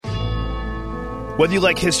Whether you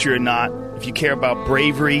like history or not, if you care about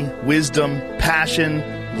bravery, wisdom,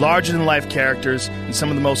 passion, larger-than-life characters, and some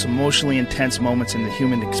of the most emotionally intense moments in the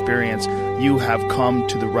human experience, you have come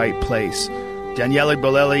to the right place. Daniele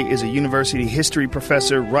Bolelli is a university history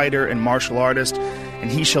professor, writer, and martial artist,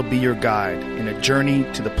 and he shall be your guide in a journey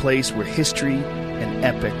to the place where history and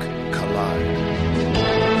epic collide.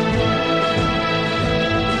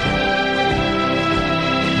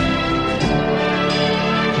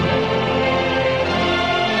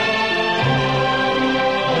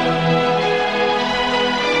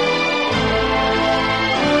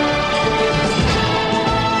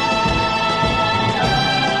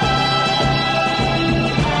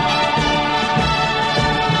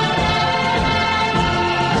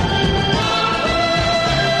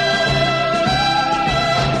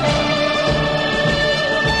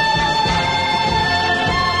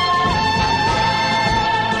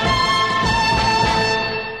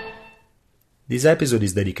 This episode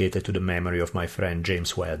is dedicated to the memory of my friend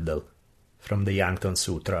James Weddell, from the Yankton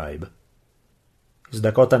Sioux tribe. His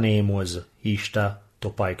Dakota name was Ishta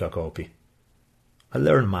Topekakopi. I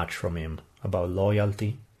learned much from him about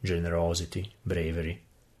loyalty, generosity, bravery.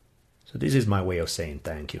 So this is my way of saying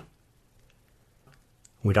thank you.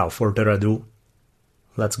 Without further ado,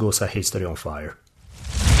 let's go set history on fire.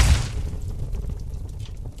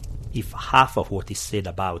 If half of what is said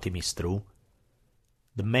about him is true,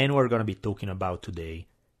 the man we're going to be talking about today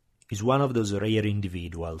is one of those rare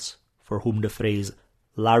individuals for whom the phrase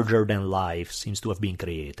larger than life seems to have been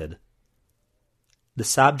created. The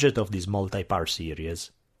subject of this multi-part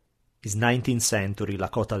series is 19th century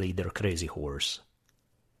Lakota leader Crazy Horse.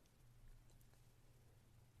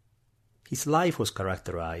 His life was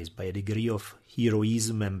characterized by a degree of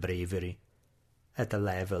heroism and bravery at a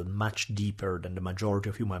level much deeper than the majority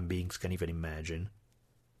of human beings can even imagine.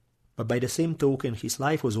 But by the same token, his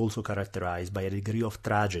life was also characterized by a degree of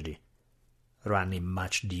tragedy, running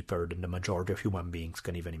much deeper than the majority of human beings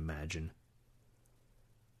can even imagine.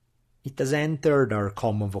 It has entered our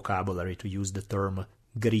common vocabulary to use the term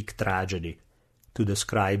Greek tragedy to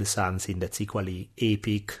describe something that's equally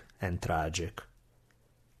epic and tragic.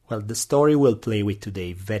 Well, the story we'll play with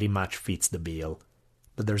today very much fits the bill,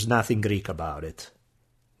 but there's nothing Greek about it.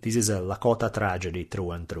 This is a Lakota tragedy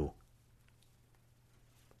through and through.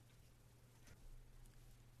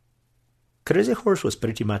 Crazy Horse was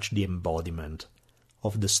pretty much the embodiment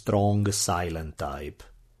of the strong, silent type.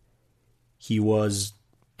 He was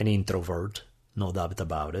an introvert, no doubt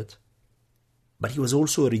about it, but he was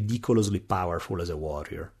also ridiculously powerful as a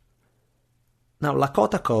warrior. Now,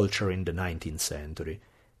 Lakota culture in the 19th century,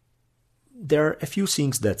 there are a few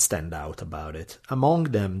things that stand out about it. Among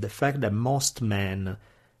them, the fact that most men,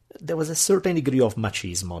 there was a certain degree of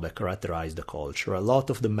machismo that characterized the culture. A lot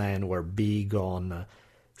of the men were big on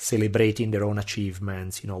celebrating their own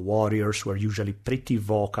achievements. Warriors were usually pretty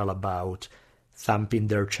vocal about thumping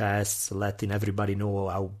their chests, letting everybody know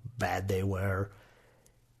how bad they were.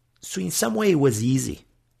 So in some way it was easy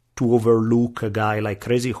to overlook a guy like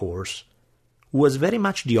Crazy Horse, who was very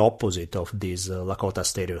much the opposite of this Lakota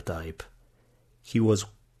stereotype. He was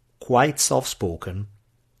quite soft-spoken,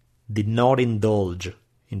 did not indulge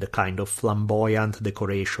in the kind of flamboyant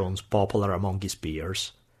decorations popular among his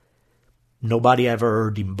peers. Nobody ever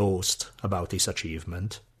heard him boast about his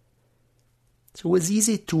achievement. So it was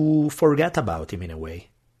easy to forget about him in a way,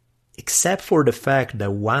 except for the fact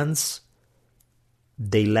that once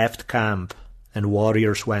they left camp and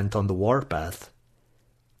warriors went on the warpath,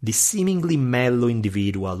 this seemingly mellow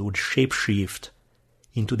individual would shapeshift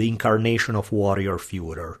into the incarnation of warrior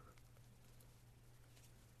Führer.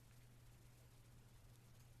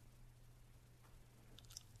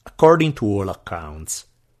 According to all accounts,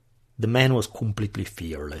 the man was completely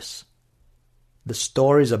fearless. The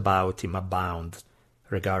stories about him abound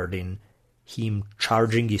regarding him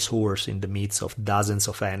charging his horse in the midst of dozens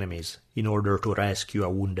of enemies in order to rescue a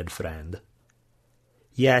wounded friend.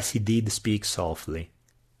 Yes, he did speak softly,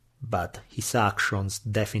 but his actions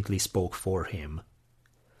definitely spoke for him.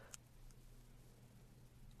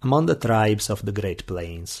 Among the tribes of the Great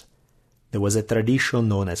Plains, there was a tradition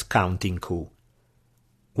known as counting coup.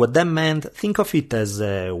 What that meant, think of it as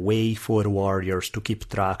a way for warriors to keep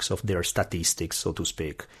tracks of their statistics, so to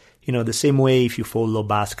speak. The same way if you follow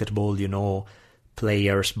basketball,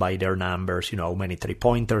 players by their numbers, how many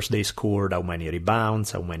three-pointers they scored, how many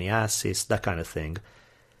rebounds, how many assists, that kind of thing.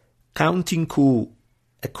 Counting coup,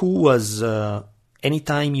 a coup was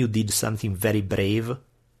anytime you did something very brave,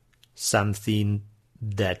 something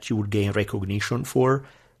that you would gain recognition for,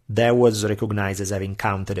 that was recognized as having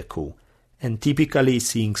counted a coup. And typically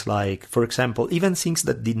things like, for example, even things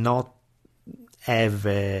that did not have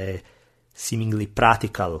a seemingly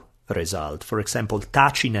practical result. For example,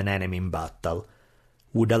 touching an enemy in battle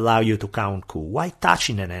would allow you to count coup. Why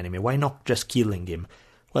touching an enemy? Why not just killing him?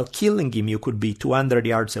 Well, killing him, you could be 200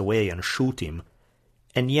 yards away and shoot him.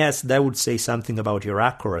 And yes, that would say something about your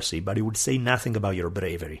accuracy, but it would say nothing about your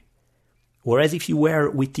bravery. Whereas if you were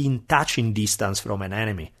within touching distance from an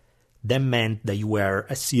enemy, that meant that you were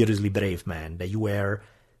a seriously brave man, that you were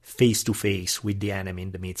face to face with the enemy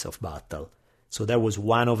in the midst of battle. So that was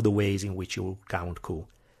one of the ways in which you would count coup.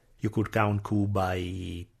 You could count coup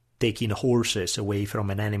by taking horses away from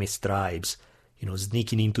an enemy's tribes,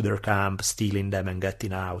 sneaking into their camp, stealing them and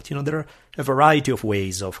getting out. There are a variety of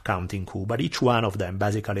ways of counting coup, but each one of them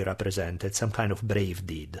basically represented some kind of brave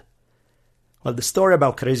deed. Well, the story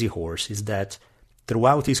about Crazy Horse is that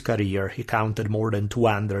throughout his career he counted more than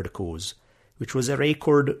 200 coups, which was a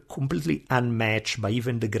record completely unmatched by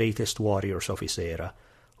even the greatest warriors of his era.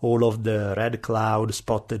 All of the Red Cloud,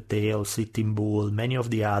 Spotted Tail, Sitting Bull, many of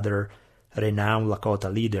the other renowned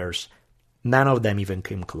Lakota leaders, none of them even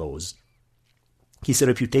came close. His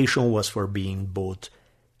reputation was for being both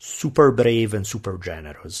super brave and super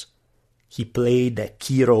generous. He played a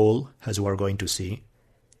key role, as we're going to see,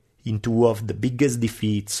 in two of the biggest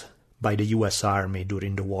defeats by the U.S. Army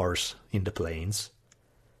during the wars in the Plains.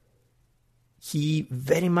 He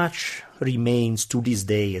very much remains to this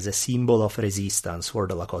day as a symbol of resistance for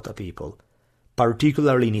the Lakota people,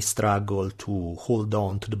 particularly in his struggle to hold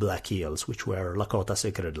on to the Black Hills, which were Lakota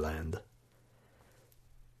sacred land.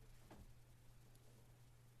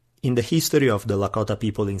 In the history of the Lakota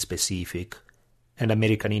people in specific, and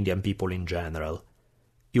American Indian people in general,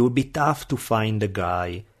 it would be tough to find a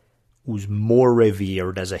guy who's more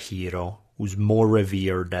revered as a hero, who's more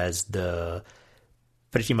revered as the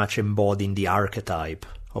pretty much embodying the archetype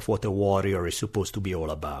of what a warrior is supposed to be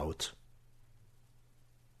all about.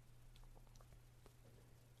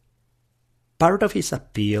 Part of his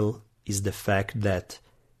appeal is the fact that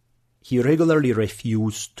he regularly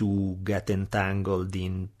refused to get entangled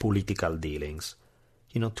in political dealings.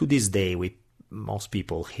 To this day, most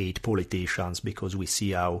people hate politicians because we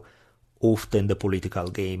see how often the political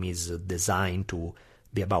game is designed to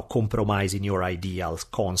be about compromising your ideals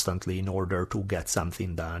constantly in order to get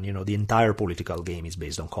something done. The entire political game is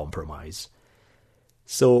based on compromise.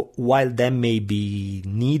 So while that may be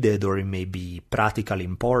needed or it may be practically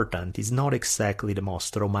important, it's not exactly the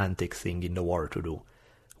most romantic thing in the war to do.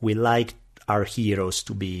 We like our heroes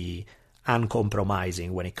to be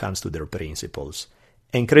uncompromising when it comes to their principles.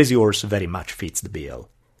 And Crazy Horse very much fits the bill.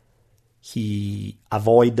 He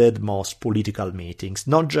avoided most political meetings,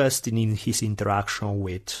 not just in his interaction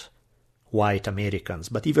with white Americans,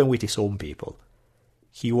 but even with his own people.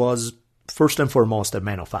 He was, first and foremost, a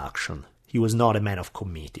man of action. He was not a man of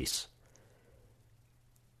committees.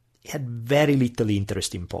 He had very little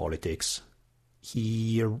interest in politics.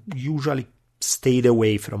 He usually stayed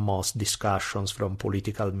away from most discussions, from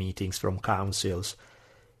political meetings, from councils.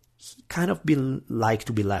 He kind of liked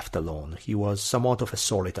to be left alone. He was somewhat of a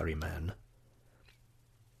solitary man.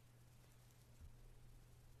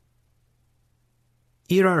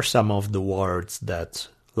 Here are some of the words that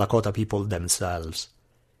Lakota people themselves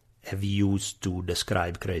have used to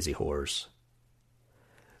describe Crazy Horse.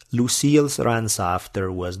 Lucille's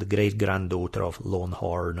Ransafter was the great-granddaughter of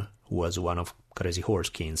Longhorn, who was one of Crazy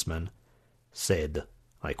Horse's kinsmen, said,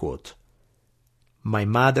 I quote, "My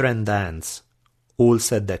mother and aunts all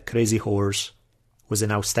said that Crazy Horse was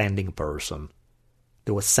an outstanding person.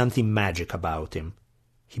 There was something magic about him.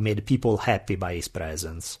 He made people happy by his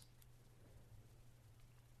presence."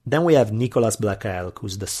 Then we have Nicholas Black Elk,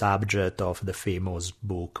 who's the subject of the famous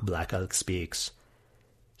book Black Elk Speaks.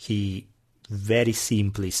 He very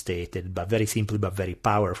simply but very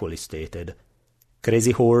powerfully stated,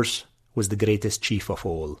 Crazy Horse was the greatest chief of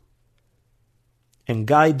all. And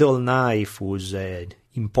Guy Dull Knife was an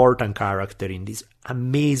important character in this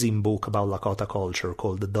amazing book about Lakota culture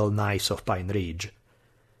called The Dull Knives of Pine Ridge.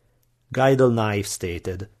 Guy Dull Knife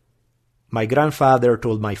stated, "My grandfather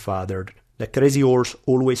told my father that Crazy Horse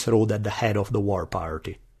always rode at the head of the war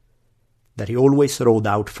party, that he always rode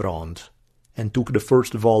out front and took the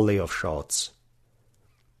first volley of shots.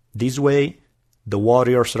 This way, the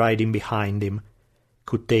warriors riding behind him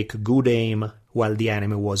could take good aim while the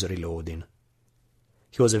enemy was reloading.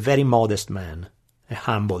 He was a very modest man, a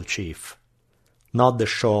humble chief, not the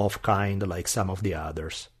show-off kind like some of the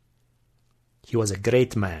others. He was a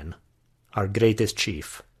great man, our greatest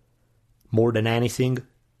chief. More than anything,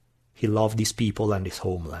 he loved his people and his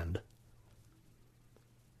homeland."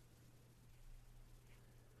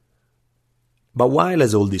 But while,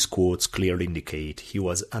 as all these quotes clearly indicate, he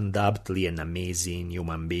was undoubtedly an amazing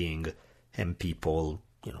human being, and people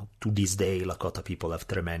to this day, Lakota people have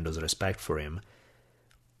tremendous respect for him.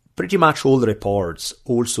 Pretty much all reports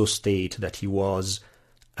also state that he was,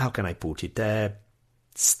 how can I put it, a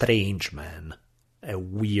strange man, a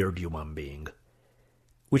weird human being.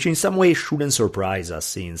 Which in some ways shouldn't surprise us,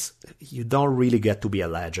 since you don't really get to be a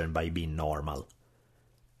legend by being normal.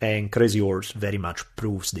 And Crazy Horse very much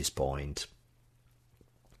proves this point.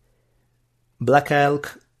 Black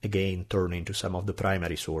Elk, again turning to some of the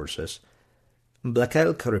primary sources, Black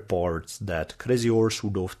Elk reports that Crazy Horse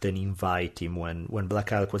would often invite him when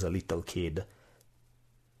Black Elk was a little kid.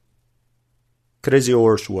 Crazy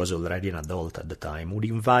Horse was already an adult at the time, would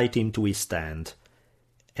invite him to his stand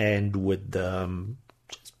and would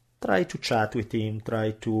just try to chat with him, try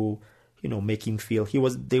to, make him feel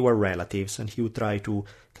they were relatives, and he would try to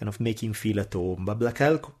kind of make him feel at home. But Black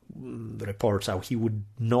Elk reports how he would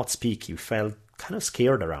not speak. He felt kind of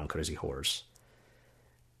scared around Crazy Horse.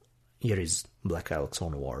 Here is Black Elk's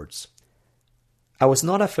own words. I was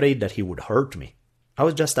not afraid that he would hurt me. I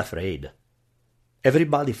was just afraid.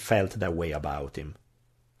 Everybody felt that way about him,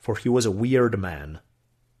 for he was a weird man,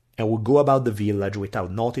 and would go about the village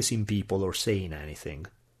without noticing people or saying anything.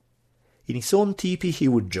 In his own teepee he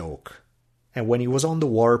would joke, and when he was on the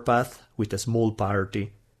warpath with a small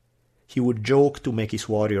party, he would joke to make his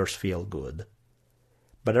warriors feel good.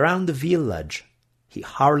 But around the village, he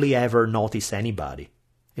hardly ever noticed anybody,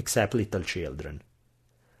 except little children.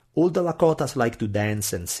 All the Lakotas liked to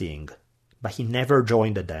dance and sing, but he never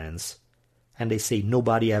joined the dance, and they say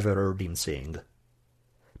nobody ever heard him sing.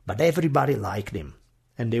 But everybody liked him,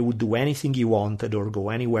 and they would do anything he wanted or go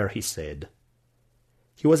anywhere he said.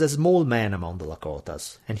 He was a small man among the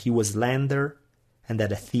Lakotas, and he was slender and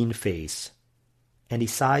had a thin face, and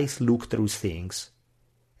his eyes looked through things,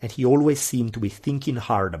 and he always seemed to be thinking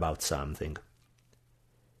hard about something.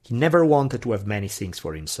 He never wanted to have many things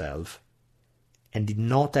for himself, and did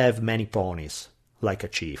not have many ponies, like a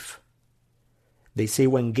chief. They say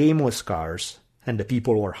when game was scarce, and the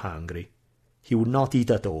people were hungry, he would not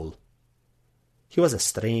eat at all. He was a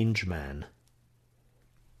strange man.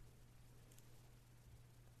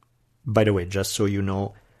 By the way, just so you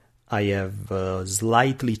know, I have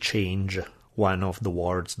slightly changed one of the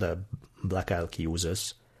words that Black Elk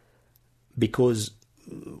uses, because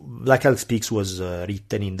Black Elk Speaks was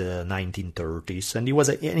written in the 1930s, and it was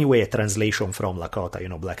anyway a translation from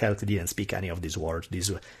Lakota. Black Elk didn't speak any of these words.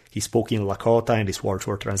 He spoke in Lakota, and these words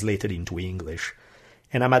were translated into English.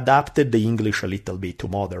 And I'm adapted the English a little bit to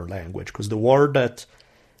modern language, because the word that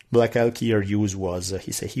Black Elk here used was,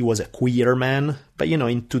 he said he was a queer man, but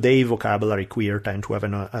in today's vocabulary, queer tend to have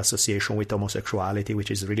an association with homosexuality,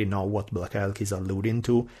 which is really not what Black Elk is alluding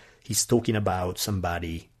to. He's talking about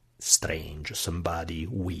somebody strange, somebody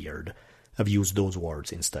weird. I've used those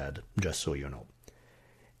words instead, just so you know.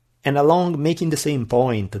 And along making the same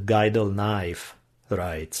point, Guidel Knife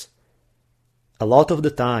writes, a lot of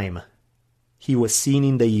the time, he was seen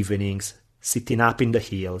in the evenings, sitting up in the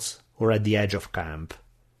hills or at the edge of camp.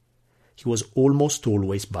 He was almost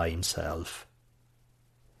always by himself.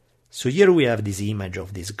 So here we have this image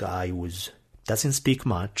of this guy who doesn't speak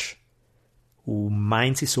much, who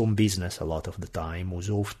minds his own business a lot of the time,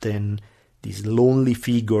 who's often this lonely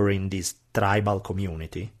figure in this tribal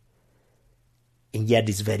community, and yet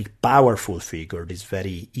this very powerful figure, this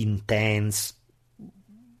very intense,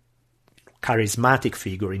 charismatic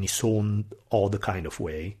figure in his own odd kind of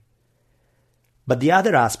way. But the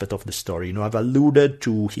other aspect of the story, I've alluded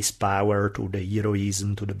to his power, to the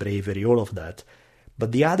heroism, to the bravery, all of that.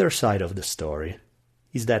 But the other side of the story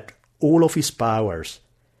is that all of his powers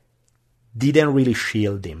didn't really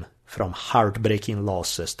shield him from heartbreaking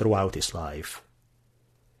losses throughout his life.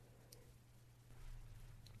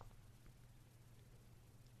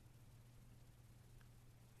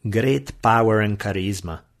 Great power and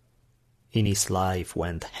charisma in his life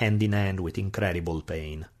went hand in hand with incredible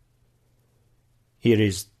pain. Here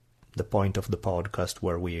is the point of the podcast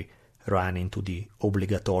where we ran into the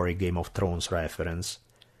obligatory Game of Thrones reference.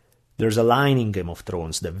 There's a line in Game of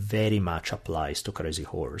Thrones that very much applies to Crazy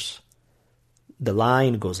Horse. The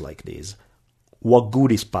line goes like this: what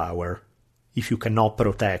good is power if you cannot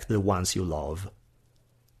protect the ones you love?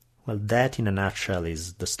 Well, that in a nutshell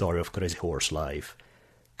is the story of Crazy Horse life.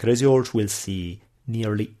 Crazy Horse will see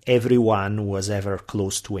nearly everyone who was ever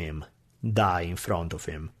close to him die in front of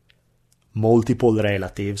him. Multiple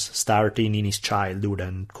relatives, starting in his childhood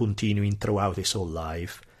and continuing throughout his whole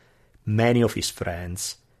life. Many of his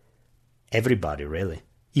friends. Everybody, really.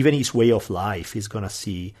 Even his way of life, he's gonna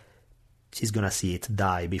see it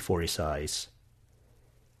die before his eyes.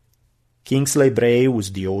 Kingsley Bray,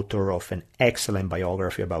 who's the author of an excellent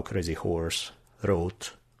biography about Crazy Horse,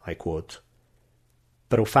 wrote, I quote,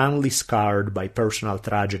 profoundly scarred by personal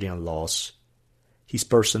tragedy and loss, his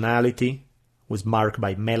personality was marked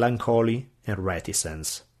by melancholy and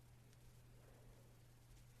reticence.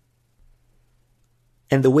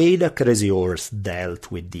 And the way that Crazy Horse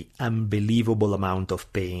dealt with the unbelievable amount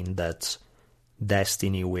of pain that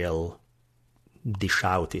destiny will dish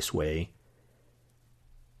out his way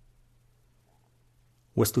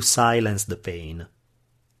was to silence the pain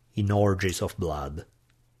in orgies of blood,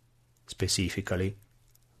 specifically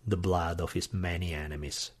the blood of his many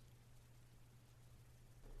enemies.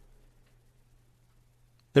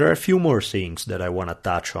 There are a few more things that I want to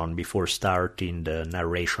touch on before starting the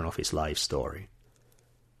narration of his life story.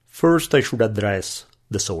 First, I should address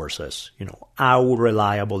the sources. How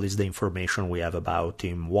reliable is the information we have about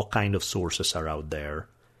him? What kind of sources are out there?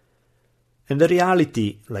 And the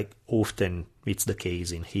reality, like often it's the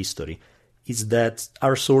case in history, is that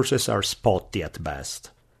our sources are spotty at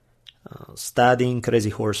best. Studying Crazy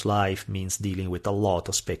Horse life means dealing with a lot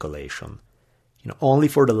of speculation. Only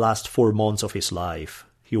for the last 4 months of his life,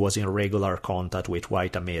 he was in regular contact with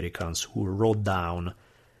white Americans who wrote down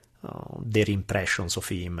their impressions of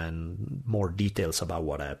him and more details about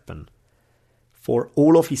what happened. For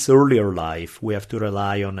all of his earlier life, we have to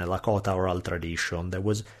rely on a Lakota oral tradition that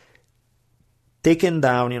was taken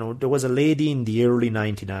down. There was a lady in the early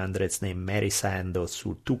 1900s named Mary Sandos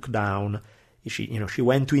who took down. She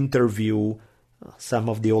went to interview some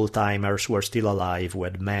of the old timers who are still alive, who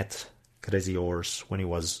had met Crazy Horse when he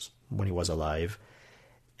was alive,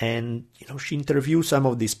 and she interviewed some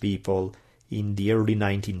of these people in the early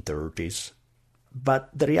 1930s. But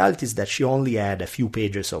the reality is that she only had a few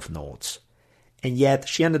pages of notes, and yet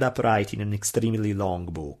she ended up writing an extremely long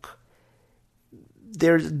book.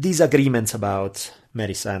 There's disagreements about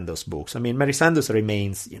Mary Sandos' books. Mary Sandos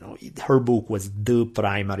remains, her book was the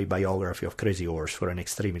primary biography of Crazy Horse for an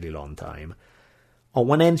extremely long time. On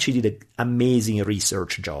one end, she did an amazing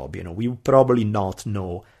research job. We would probably not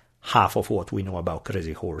know half of what we know about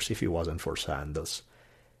Crazy Horse if it wasn't for Sandos.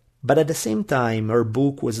 But at the same time, her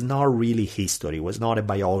book was not really history, was not a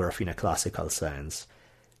biography in a classical sense.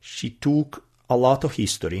 She took a lot of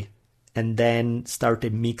history and then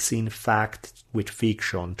started mixing fact with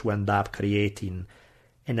fiction to end up creating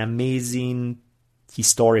an amazing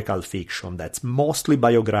historical fiction that's mostly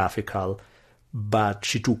biographical, but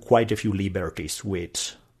she took quite a few liberties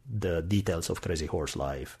with the details of Crazy Horse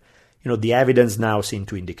life. The evidence now seems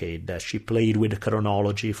to indicate that she played with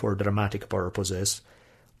chronology for dramatic purposes,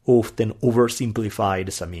 often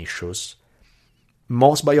oversimplified some issues.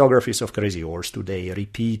 Most biographies of Crazy Horse today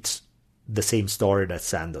repeat the same story that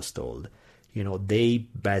Sandos told. They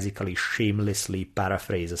basically shamelessly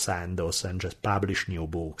paraphrase Sandos and just publish new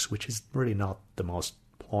books, which is really not the most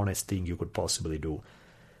honest thing you could possibly do.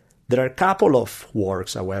 There are a couple of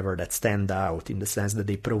works, however, that stand out in the sense that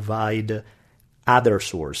they provide other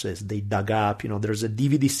sources. They dug up, there's a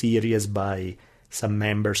DVD series by some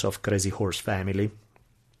members of Crazy Horse family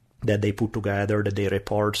that they put together, that they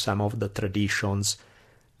report some of the traditions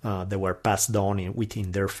that were passed on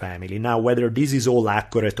within their family. Now, whether this is all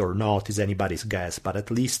accurate or not is anybody's guess, but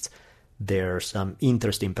at least there's some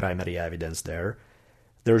interesting primary evidence there.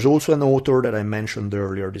 There's also an author that I mentioned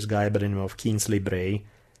earlier, this guy by the name of Kingsley Bray,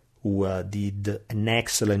 who did an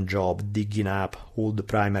excellent job digging up all the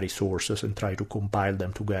primary sources and try to compile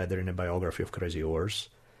them together in a biography of Crazy Horse.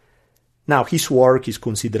 Now, his work is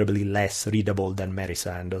considerably less readable than Mary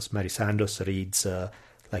Sandos. Mary Sandos reads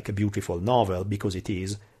like a beautiful novel, because it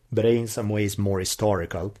is, but in some ways more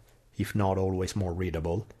historical, if not always more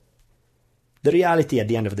readable. The reality at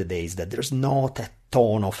the end of the day is that there's not a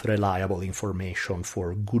ton of reliable information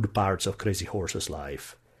for good parts of Crazy Horse's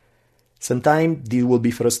life. Sometimes this will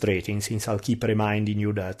be frustrating, since I'll keep reminding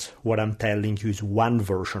you that what I'm telling you is one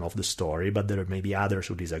version of the story, but there may be others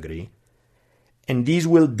who disagree. And this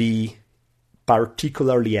will be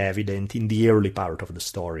particularly evident in the early part of the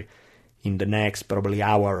story, in the next probably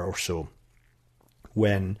hour or so,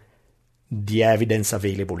 when the evidence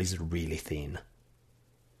available is really thin.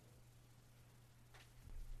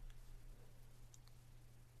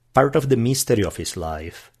 Part of the mystery of his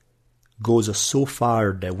life goes so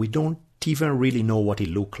far that we don't even really know what he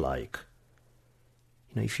looked like.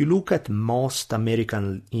 If you look at most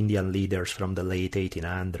American Indian leaders from the late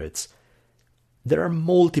 1800s, there are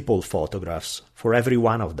multiple photographs for every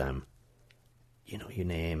one of them. You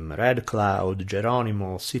name Red Cloud,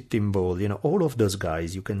 Geronimo, Sitting Bull, all of those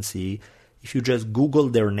guys you can see. If you just Google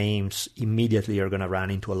their names, immediately you're going to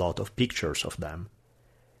run into a lot of pictures of them.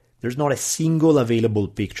 There's not a single available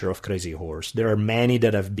picture of Crazy Horse. There are many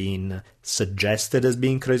that have been suggested as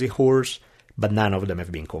being Crazy Horse, but none of them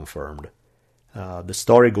have been confirmed. The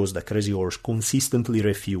story goes that Crazy Horse consistently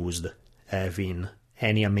refused having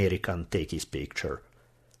any American take his picture.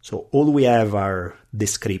 So all we have are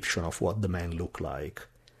description of what the man looked like.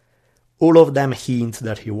 All of them hint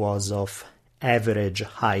that he was of average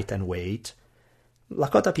height and weight.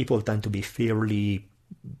 Lakota people tend to be fairly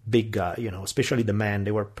big guys, especially the men.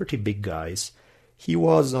 They were pretty big guys. He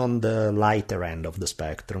was on the lighter end of the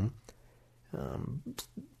spectrum.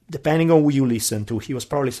 Depending on who you listen to, he was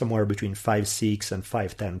probably somewhere between 5'6" and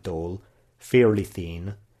 5'10" tall, fairly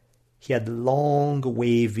thin. He had long,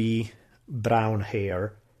 wavy, brown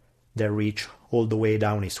hair that reached all the way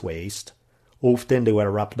down his waist. Often they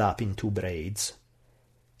were wrapped up in 2 braids.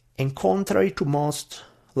 And contrary to most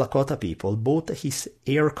Lakota people, both his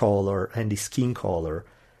hair color and his skin color,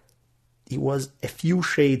 he was a few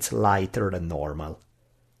shades lighter than normal.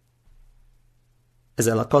 As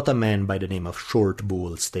a Lakota man by the name of Short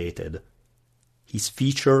Bull stated, his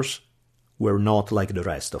features were not like the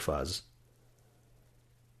rest of us.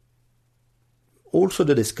 Also,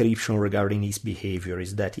 the description regarding his behavior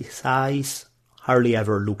is that his eyes hardly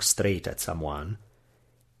ever looked straight at someone,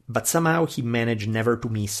 but somehow he managed never to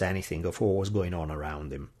miss anything of what was going on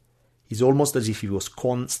around him. It's almost as if he was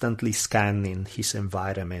constantly scanning his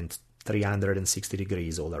environment 360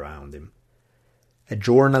 degrees all around him. A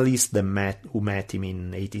journalist who met him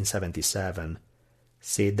in 1877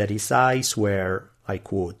 said that his eyes were, I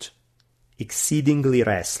quote, exceedingly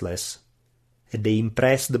restless, and they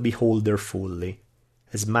impressed the beholder fully,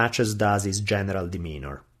 as much as does his general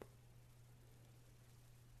demeanor.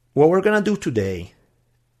 What we're gonna do today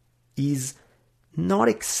is not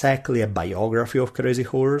exactly a biography of Crazy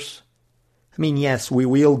Horse. I mean, yes, we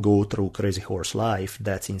will go through Crazy Horse life,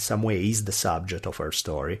 that in some way is the subject of our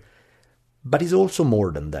story, but it's also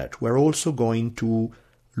more than that. We're also going to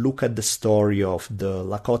look at the story of the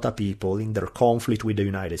Lakota people in their conflict with the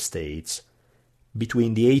United States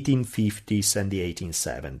between the 1850s and the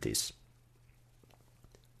 1870s.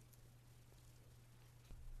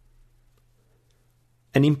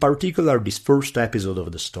 And in particular, this first episode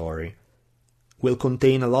of the story will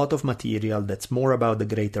contain a lot of material that's more about the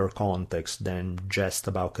greater context than just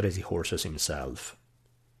about Crazy Horses himself.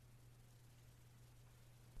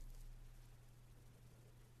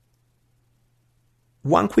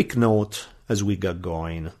 One quick note as we get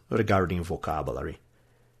going regarding vocabulary.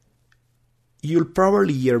 You'll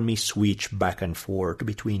probably hear me switch back and forth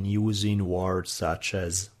between using words such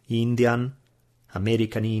as Indian,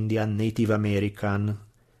 American Indian, Native American,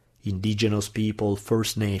 indigenous people,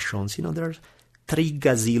 First Nations. There's 3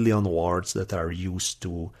 gazillion words that are used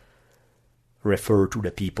to refer to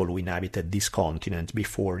the people who inhabited this continent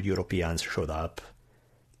before Europeans showed up.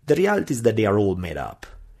 The reality is that they are all made up.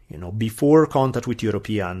 Before contact with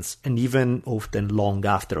Europeans, and even often long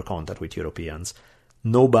after contact with Europeans,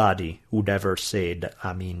 nobody would ever say that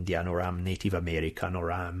I'm Indian or I'm Native American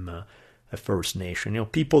or I'm a First Nation.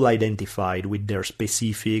 People identified with their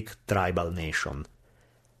specific tribal nation.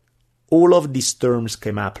 All of these terms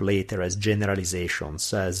came up later as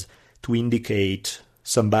generalizations, as to indicate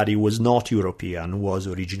somebody who was not European, was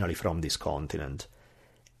originally from this continent.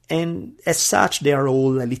 And as such, they are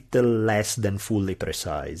all a little less than fully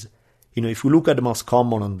precise. If you look at the most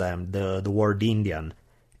common of them, the word Indian,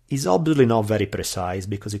 is obviously not very precise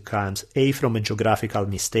because it comes A, from a geographical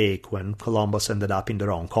mistake when Columbus ended up in the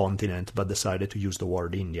wrong continent but decided to use the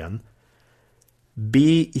word Indian.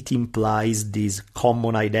 B, it implies this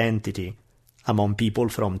common identity among people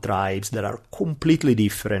from tribes that are completely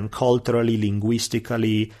different culturally,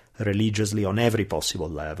 linguistically, religiously, on every possible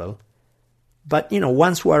level. But,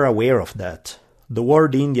 once we are aware of that, the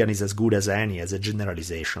word Indian is as good as any as a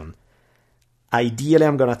generalization. Ideally,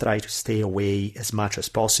 I'm gonna try to stay away as much as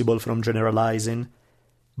possible from generalizing,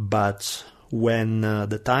 but when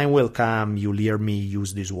the time will come, you'll hear me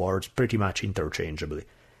use these words pretty much interchangeably.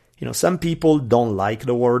 Some people don't like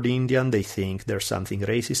the word Indian, they think there's something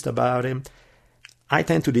racist about it. I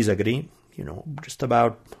tend to disagree. Just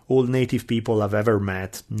about all native people I've ever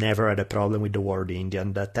met never had a problem with the word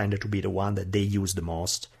Indian. That tended to be the one that they use the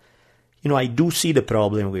most. I do see the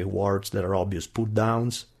problem with words that are obvious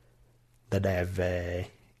put-downs, that have a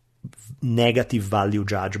negative value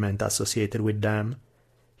judgment associated with them.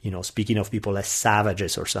 Speaking of people as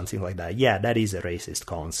savages or something like that. Yeah, that is a racist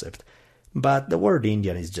concept. But the word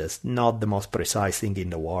Indian is just not the most precise thing in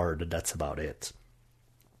the world. That's about it.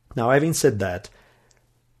 Now, having said that,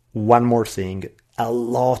 one more thing. A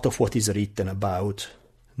lot of what is written about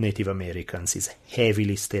Native Americans is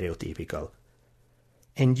heavily stereotypical.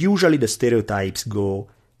 And usually the stereotypes go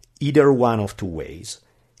either one of 2 ways.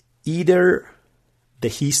 Either the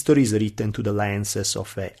history is written to the lenses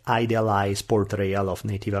of an idealized portrayal of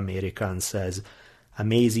Native Americans as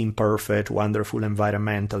amazing, perfect, wonderful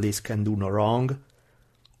environmentalists can do no wrong,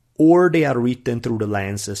 or they are written through the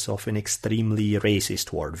lenses of an extremely racist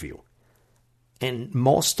worldview. And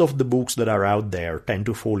most of the books that are out there tend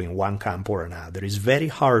to fall in one camp or another. It's very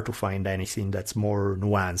hard to find anything that's more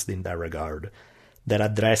nuanced in that regard, that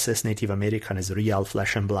addresses Native Americans as real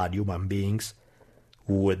flesh and blood human beings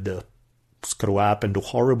who would screw up and do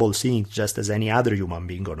horrible things just as any other human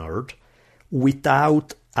being on Earth,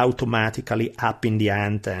 without automatically upping the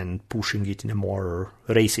ante and pushing it in a more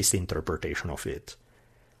racist interpretation of it.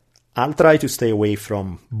 I'll try to stay away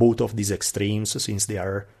from both of these extremes since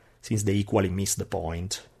they equally miss the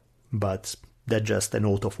point, but that's just a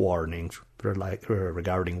note of warning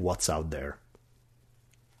regarding what's out there.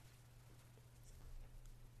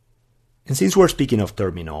 And since we're speaking of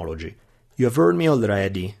terminology, you have heard me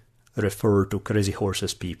already refer to Crazy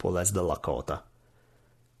Horse's people as the Lakota.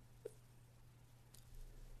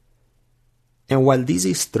 And while this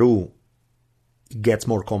is true, it gets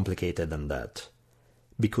more complicated than that,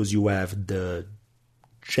 because you have the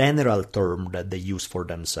general term that they use for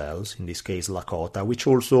themselves, in this case Lakota, which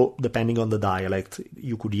also, depending on the dialect,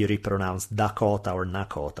 you could hear it pronounced Dakota or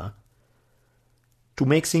Nakota. To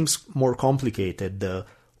make things more complicated, the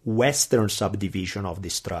western subdivision of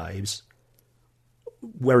these tribes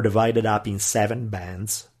were divided up in 7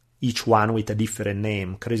 bands, each one with a different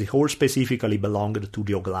name. Crazy Horse specifically belonged to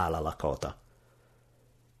the Oglala Lakota.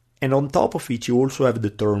 And on top of it, you also have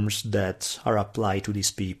the terms that are applied to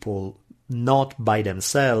these people, not by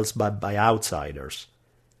themselves, but by outsiders.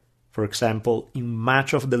 For example, in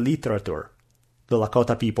much of the literature, the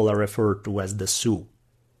Lakota people are referred to as the Sioux.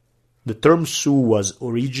 The term Sioux was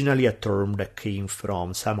originally a term that came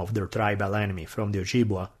from some of their tribal enemy, from the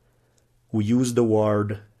Ojibwa, who used the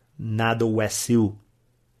word Nadowesiu,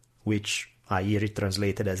 which I hear it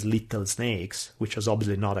translated as little snakes, which was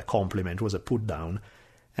obviously not a compliment, was a put-down.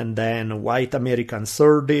 And then white Americans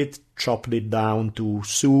heard it, chopped it down to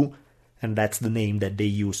Sioux, and that's the name that they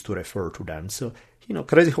used to refer to them. So,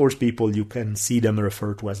 Crazy Horse people, you can see them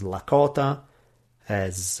referred to as Lakota,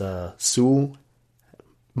 as Sioux.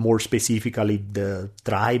 More specifically, the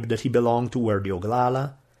tribe that he belonged to were the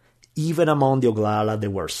Oglala. Even among the Oglala, there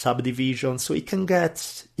were subdivisions, so it can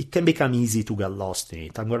become easy to get lost in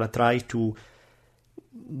it. I'm going to try to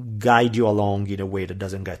guide you along in a way that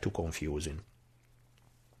doesn't get too confusing.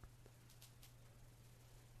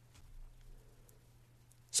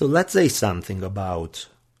 So let's say something about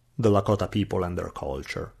the Lakota people and their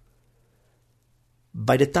culture.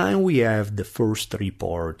 By the time we have the first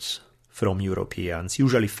reports from Europeans,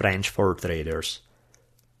 usually French fur traders,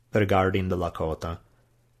 regarding the Lakota,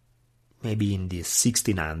 maybe in the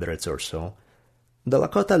 1600s or so, the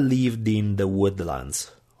Lakota lived in the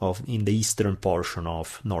woodlands in the eastern portion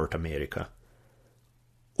of North America.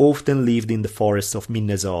 Often lived in the forests of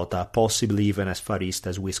Minnesota, possibly even as far east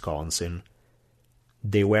as Wisconsin.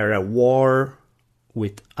 They were at war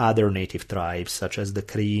with other native tribes, such as the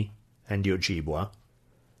Cree and the Ojibwa.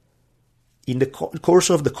 In the course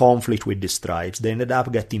of the conflict with these tribes, they ended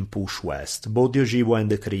up getting pushed west. Both the Ojibwa and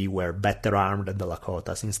the Cree were better armed than the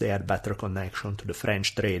Lakota, since they had better connection to the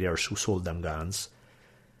French traders who sold them guns.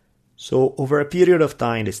 So, over a period of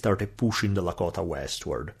time, they started pushing the Lakota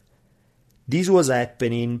westward. This was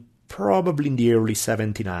happening probably in the early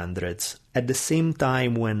 1700s, at the same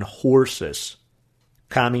time when horses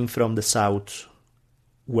coming from the south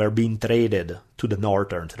were being traded to the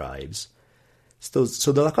northern tribes. So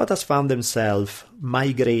the Lakotas found themselves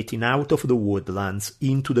migrating out of the woodlands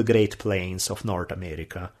into the Great Plains of North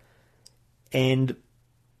America and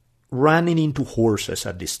running into horses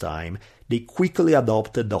at this time. They quickly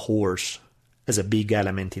adopted the horse as a big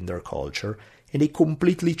element in their culture, and they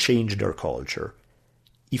completely changed their culture.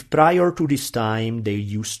 If prior to this time they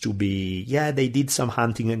used to be, they did some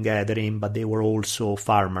hunting and gathering, but they were also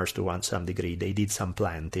farmers to some degree, they did some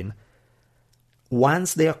planting.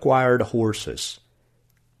 Once they acquired horses,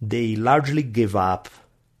 they largely gave up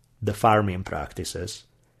the farming practices,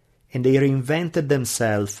 and they reinvented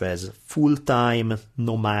themselves as full-time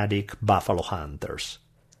nomadic buffalo hunters.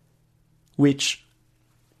 Which,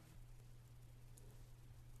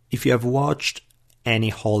 if you have watched any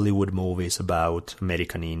Hollywood movies about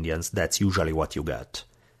American Indians, that's usually what you get.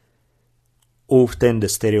 Often the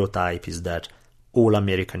stereotype is that all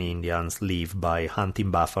American Indians live by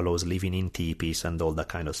hunting buffaloes, living in teepees and all that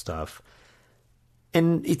kind of stuff.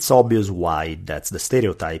 And it's obvious why that's the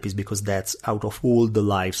stereotype, is because that's out of all the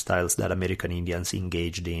lifestyles that American Indians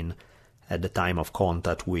engaged in at the time of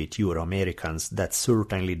contact with Euro-Americans, that's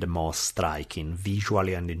certainly the most striking,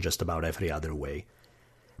 visually and in just about every other way.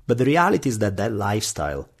 But the reality is that that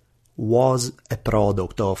lifestyle was a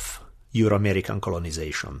product of Euro-American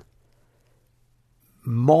colonization.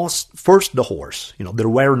 First the horse. There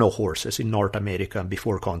were no horses in North America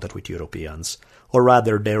before contact with Europeans. Or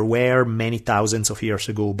rather, there were many thousands of years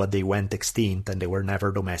ago, but they went extinct and they were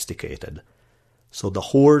never domesticated. So the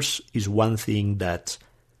horse is one thing that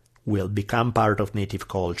will become part of native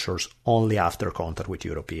cultures only after contact with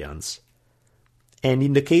Europeans. And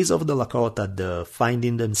in the case of the Lakota, the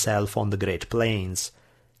finding themselves on the Great Plains,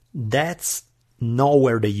 that's not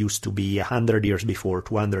where they used to be 100 years before,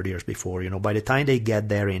 200 years before. By the time they get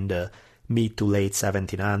there in the mid to late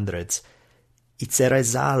 1700s, it's a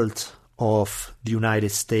result of the United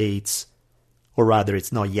States, or rather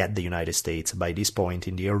it's not yet the United States. By this point,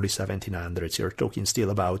 in the early 1700s, you're talking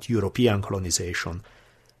still about European colonization.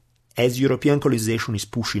 As European colonization is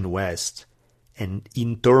pushing west, and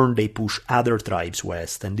in turn they push other tribes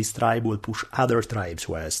west, and this tribe will push other tribes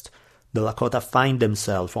west, the Lakota find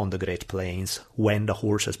themselves on the Great Plains when the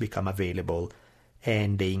horses become available,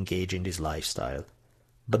 and they engage in this lifestyle.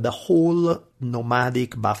 But the whole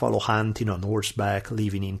nomadic buffalo hunting on horseback,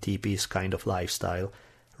 living in teepees kind of lifestyle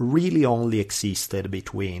really only existed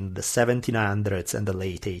between the 1700s and the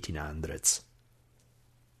late 1800s.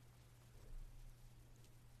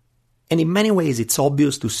 And in many ways it's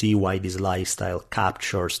obvious to see why this lifestyle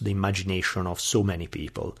captures the imagination of so many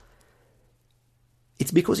people.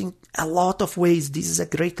 It's because in a lot of ways this is a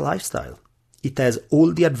great lifestyle. It has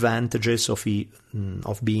all the advantages of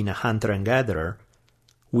being a hunter and gatherer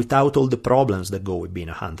without all the problems that go with being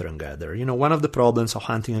a hunter and gatherer. One of the problems of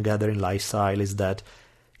hunting and gathering lifestyle is that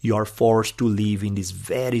you are forced to live in these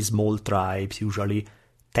very small tribes, usually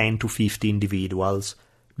 10 to 50 individuals,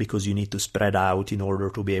 because you need to spread out in order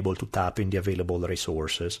to be able to tap in the available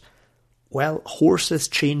resources. Well, horses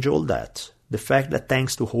change all that. The fact that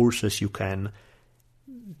thanks to horses you can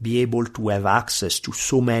be able to have access to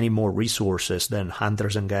so many more resources than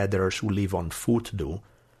hunters and gatherers who live on foot do,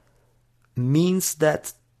 means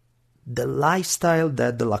that the lifestyle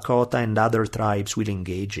that the Lakota and other tribes will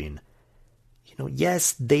engage in,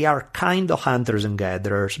 yes, they are kind of hunters and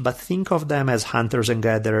gatherers, but think of them as hunters and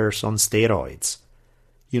gatherers on steroids.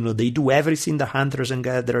 They do everything the hunters and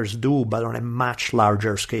gatherers do, but on a much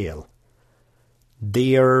larger scale.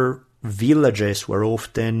 Their villages were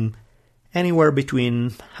often anywhere between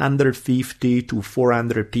 150 to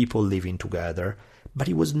 400 people living together, but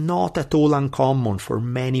it was not at all uncommon for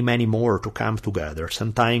many, many more to camp together,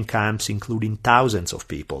 sometimes camps including thousands of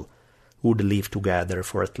people who would live together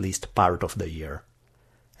for at least part of the year.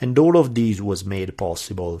 And all of this was made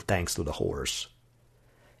possible thanks to the horse.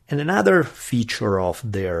 And another feature of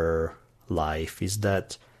their life is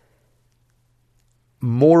that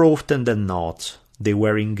more often than not, they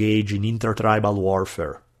were engaged in intertribal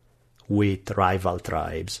warfare with rival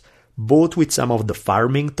tribes, both with some of the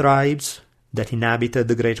farming tribes that inhabited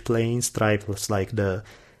the Great Plains, tribes like the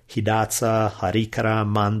Hidatsa, Arikara,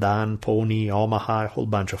 Mandan, Pawnee, Omaha, a whole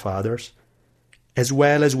bunch of others, as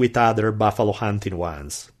well as with other buffalo hunting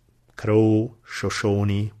ones, Crow,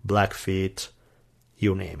 Shoshone, Blackfeet,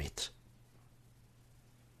 you name it.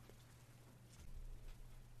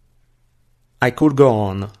 I could go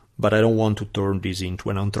on, but I don't want to turn this into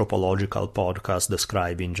an anthropological podcast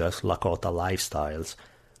describing just Lakota lifestyles.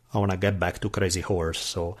 I want to get back to Crazy Horse,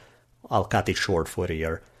 so I'll cut it short for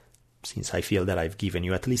here, since I feel that I've given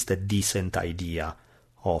you at least a decent idea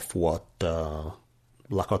of what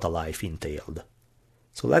Lakota life entailed.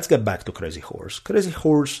 So let's get back to Crazy Horse. Crazy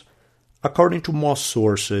Horse, according to most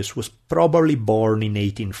sources, was probably born in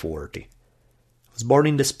 1840. He was born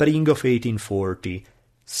in the spring of 1840,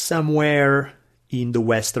 somewhere in the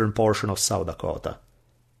western portion of South Dakota.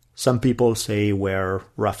 Some people say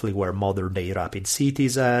roughly where modern-day Rapid City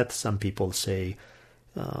is at. Some people say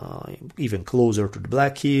even closer to the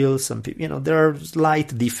Black Hills. Some people, there are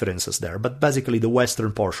slight differences there, but basically the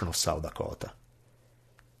western portion of South Dakota.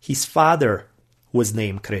 His father was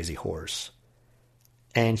named Crazy Horse,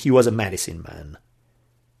 and he was a medicine man.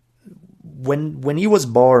 When he was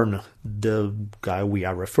born, the guy we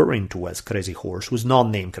are referring to as Crazy Horse was not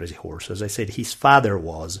named Crazy Horse. As I said, his father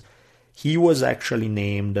was. He was actually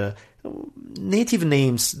named... Native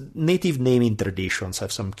naming traditions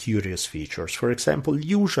have some curious features. For example,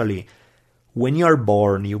 usually when you are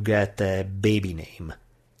born, you get a baby name,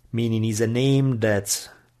 meaning it's a name that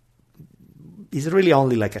is really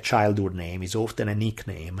only like a childhood name. It's often a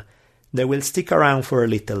nickname that will stick around for a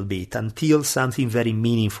little bit until something very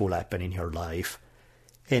meaningful happens in your life.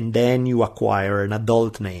 And then you acquire an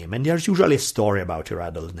adult name. And there's usually a story about your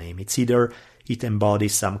adult name. It's either it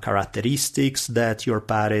embodies some characteristics that your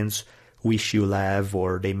parents wish you'll have,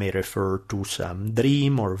 or they may refer to some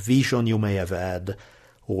dream or vision you may have had,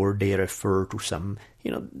 or they refer to some,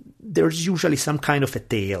 there's usually some kind of a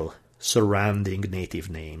tale surrounding native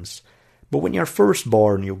names. But when you're first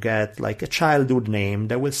born, you get like a childhood name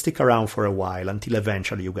that will stick around for a while until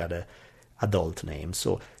eventually you get an adult name.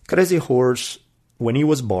 So Crazy Horse, when he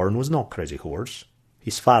was born, was not Crazy Horse.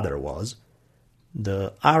 His father was.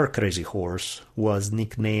 Our Crazy Horse was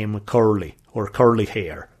nicknamed Curly, or Curly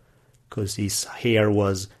Hair, because his hair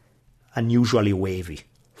was unusually wavy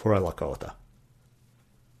for a Lakota.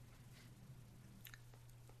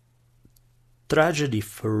 Tragedy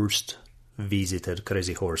first visited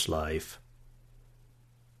Crazy Horse's life,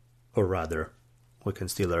 or rather, we can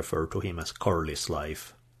still refer to him as Curly's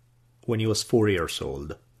life, when he was 4 years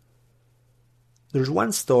old. There's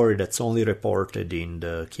one story that's only reported in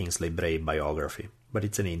the Kingsley Brave biography, but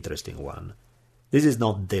it's an interesting one. This is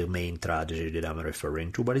not the main tragedy that I'm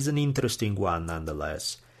referring to, but it's an interesting one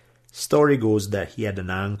nonetheless. Story goes that he had an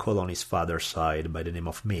uncle on his father's side by the name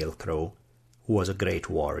of Maelcrow, who was a great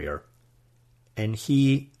warrior. And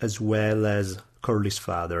he, as well as Curly's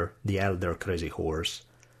father, the elder Crazy Horse,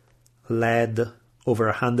 led over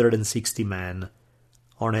 160 men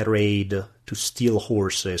on a raid to steal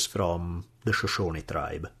horses from the Shoshone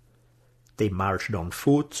tribe. They marched on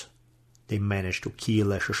foot, they managed to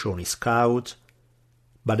kill a Shoshone scout,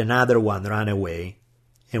 but another one ran away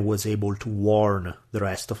and was able to warn the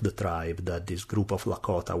rest of the tribe that this group of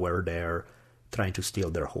Lakota were there trying to steal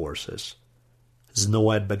their horses. Snow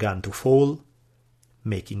had begun to fall,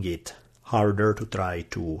 making it harder to try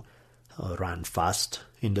to run fast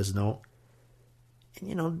in the snow.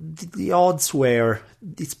 And, the odds were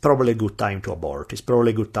it's probably a good time to abort. It's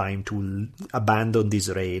probably a good time to abandon this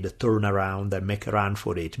raid, turn around and make a run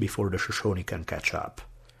for it before the Shoshone can catch up.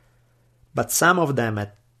 But some of them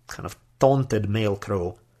had kind of taunted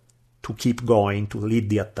Maelcrow to keep going, to lead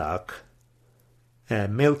the attack.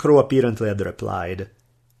 Maelcrow apparently had replied,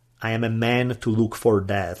 "I am a man to look for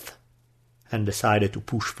death," and decided to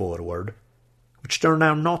push forward, which turned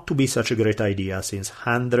out not to be such a great idea since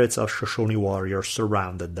hundreds of Shoshone warriors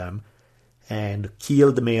surrounded them and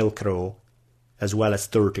killed Maelcrow as well as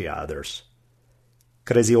 30 others.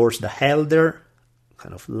 Crazy Horse the Elder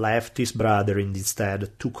kind of left his brother and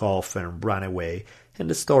instead took off and ran away, and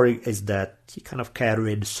the story is that he kind of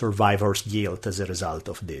carried survivor's guilt as a result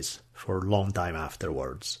of this for a long time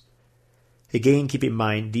afterwards. Again, keep in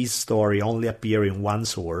mind, this story only appears in one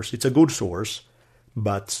source. It's a good source,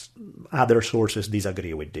 but other sources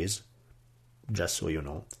disagree with this, just so you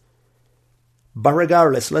know. But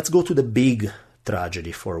regardless, let's go to the big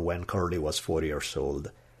tragedy for when Curly was 4 years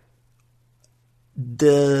old.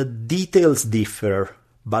 The details differ,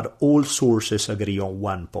 but all sources agree on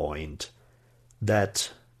one point,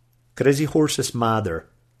 that Crazy Horse's mother,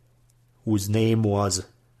 whose name was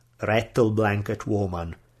Rattle Blanket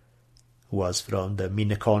Woman, was from the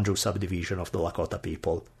Minneconjou subdivision of the Lakota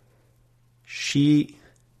people. She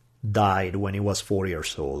died when he was 4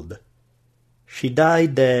 years old. She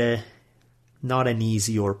died not an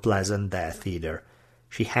easy or pleasant death either.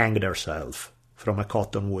 She hanged herself from a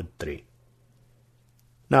cottonwood tree.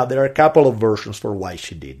 Now, there are a couple of versions for why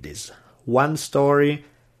she did this. One story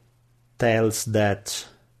tells that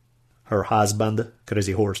her husband,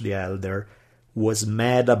 Crazy Horse the Elder, was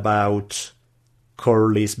mad about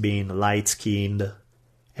Curly's being light-skinned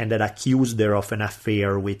and had accused her of an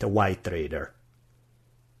affair with a white trader.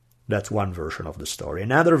 That's one version of the story.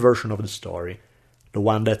 Another version of the story, the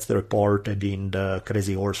one that's reported in the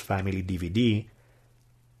Crazy Horse Family DVD,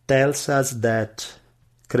 tells us that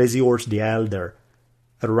Crazy Horse the Elder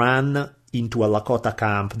ran into a Lakota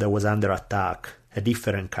camp that was under attack, a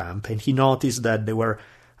different camp, and he noticed that they were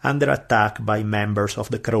under attack by members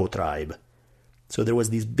of the Crow tribe. So there was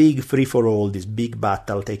this big free-for-all, this big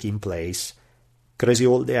battle taking place. Crazy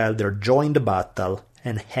Horse the Elder joined the battle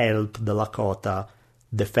and helped the Lakota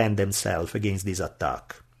defend themselves against this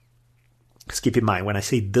attack. Just keep in mind, when I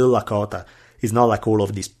say the Lakota, it's not like all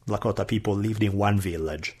of these Lakota people lived in one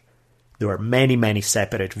village. There were many, many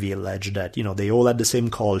separate villages that, they all had the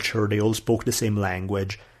same culture, they all spoke the same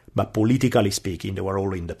language, but politically speaking, they were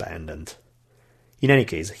all independent. In any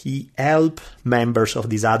case, he helped members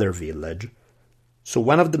of this other village. So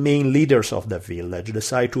one of the main leaders of that village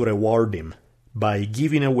decided to reward him by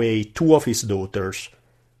giving away 2 of his daughters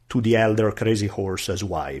to the elder Crazy Horse as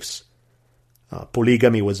wives.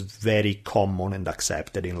 Polygamy was very common and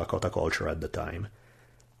accepted in Lakota culture at the time.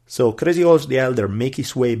 So Crazy Horse the Elder made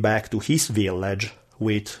his way back to his village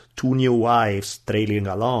with 2 new wives trailing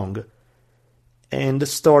along, and the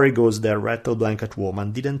story goes that Rattle Blanket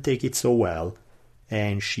Woman didn't take it so well,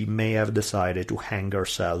 and she may have decided to hang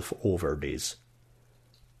herself over this.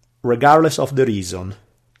 Regardless of the reason,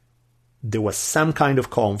 there was some kind of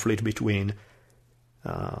conflict between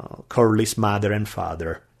Curly's mother and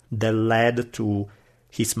father that led to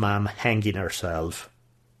his mom hanging herself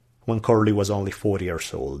when Curly was only 4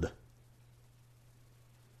 years old.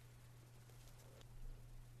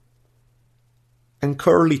 And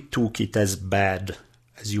Curly took it as bad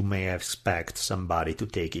as you may expect somebody to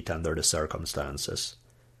take it under the circumstances.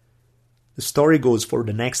 The story goes for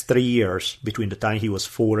the next 3 years, between the time he was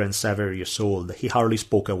 4 and 7 years old, he hardly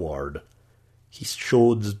spoke a word. He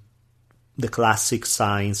showed the classic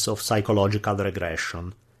signs of psychological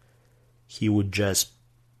regression. He would just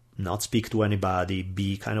not speak to anybody,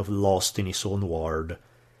 be kind of lost in his own world.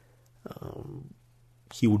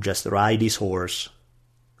 He would just ride his horse,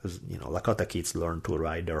 because, Lakota kids learn to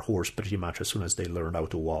ride their horse pretty much as soon as they learned how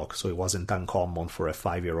to walk, so it wasn't uncommon for a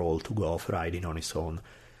 5-year-old to go off riding on his own.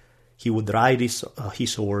 He would ride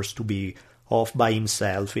his horse to be off by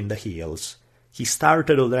himself in the hills. He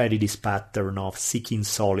started already this pattern of seeking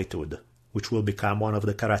solitude, which will become one of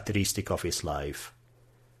the characteristics of his life.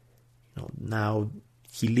 Now,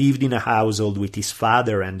 he lived in a household with his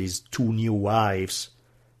father and his 2 new wives,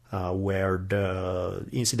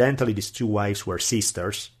 incidentally, these 2 wives were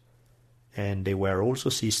sisters, and they were also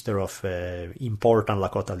sister of an important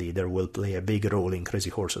Lakota leader who will play a big role in Crazy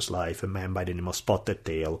Horse's life, a man by the name of Spotted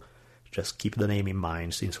Tail. Just keep the name in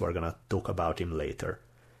mind since we're going to talk about him later.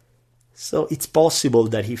 So it's possible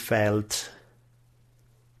that he felt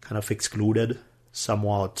kind of excluded,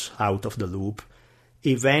 somewhat out of the loop.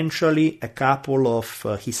 Eventually, a couple of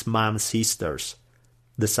his mom's sisters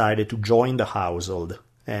decided to join the household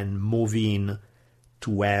and move in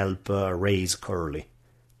to help raise Curly,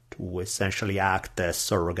 to essentially act as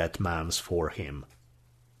surrogate moms for him.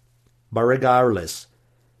 But regardless,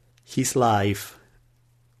 his life,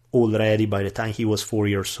 already by the time he was 4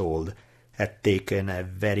 years old, had taken a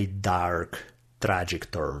very dark,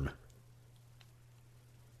 tragic turn.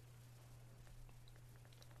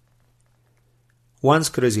 Once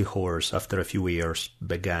Crazy Horse, after a few years,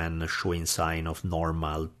 began showing sign of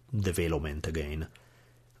normal development again,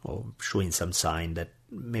 or showing some sign that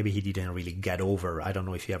maybe he didn't really get over. I don't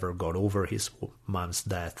know if he ever got over his mom's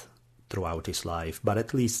death throughout his life, but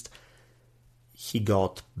at least he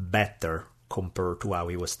got better compared to how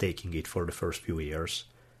he was taking it for the first few years.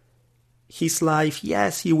 His life,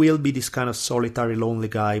 yes, he will be this kind of solitary, lonely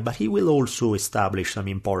guy, but he will also establish some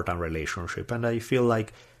important relationship, and I feel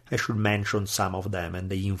like I should mention some of them and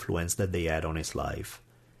the influence that they had on his life.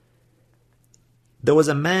 There was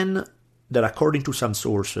a man that, according to some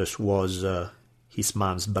sources, was his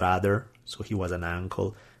mom's brother, so he was an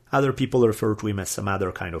uncle. Other people refer to him as some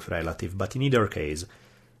other kind of relative, but in either case,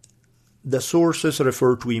 the sources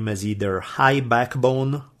refer to him as either high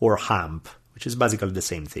backbone or hump, which is basically the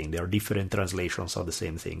same thing. There are different translations of the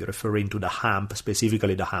same thing, referring to the hump,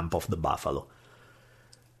 specifically the hump of the buffalo.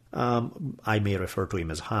 I may refer to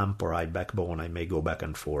him as hump or high backbone, I may go back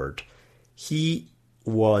and forth. He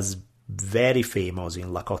was very famous in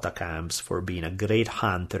Lakota camps for being a great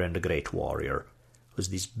hunter and a great warrior. He was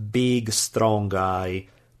this big, strong guy,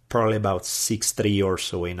 probably about 6'3" or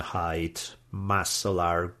so in height,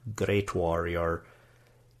 muscular, great warrior.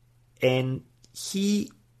 And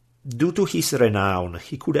he, due to his renown,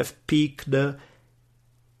 he could have picked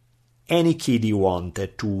any kid he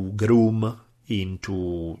wanted to groom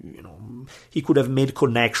into, he could have made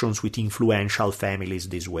connections with influential families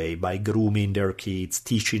this way by grooming their kids,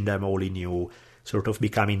 teaching them all he knew, sort of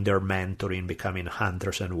becoming their mentor in becoming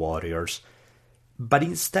hunters and warriors. But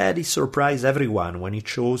instead he surprised everyone when he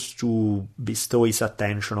chose to bestow his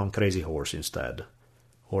attention on Crazy Horse instead.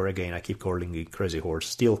 Or again, I keep calling it Crazy Horse,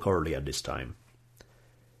 still Curly at this time.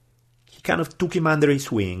 He kind of took him under his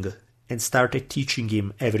wing and started teaching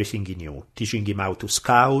him everything he knew, teaching him how to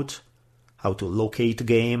scout, how to locate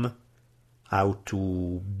game, how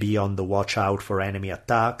to be on the watch out for enemy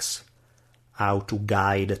attacks, how to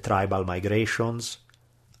guide tribal migrations,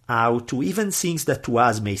 how to, even things that to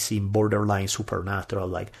us may seem borderline supernatural,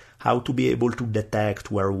 like how to be able to detect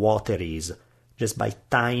where water is just by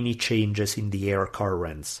tiny changes in the air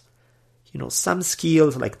currents. Some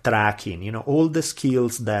skills like tracking, all the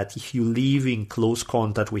skills that if you live in close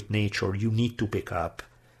contact with nature, you need to pick up.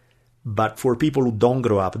 But for people who don't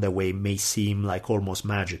grow up that way, may seem like almost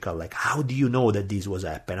magical. Like, how do you know that this was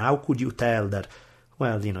happening? How could you tell that?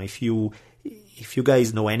 Well, if you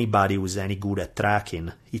guys know anybody who's any good at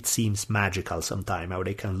tracking, it seems magical sometimes how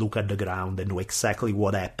they can look at the ground and know exactly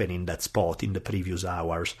what happened in that spot in the previous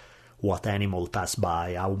hours, what animal passed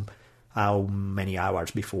by, how many hours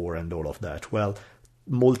before, and all of that. Well,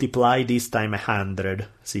 multiply this time 100,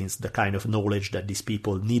 since the kind of knowledge that these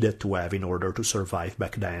people needed to have in order to survive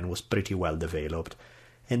back then was pretty well developed.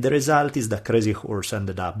 And the result is that Crazy Horse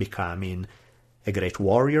ended up becoming a great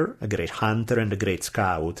warrior, a great hunter, and a great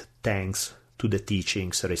scout, thanks to the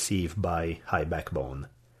teachings received by High Backbone.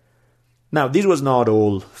 Now, this was not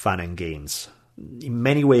all fun and games. In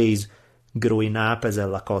many ways, growing up as a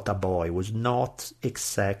Lakota boy was not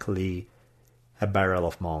exactly a barrel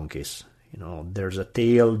of monkeys. There's a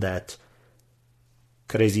tale that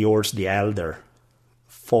Crazy Horse the Elder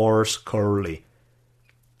forced Curly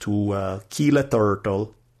to kill a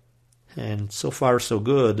turtle, and so far so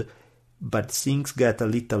good, but things get a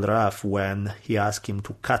little rough when he asked him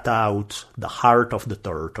to cut out the heart of the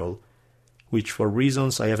turtle, which for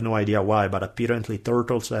reasons I have no idea why, but apparently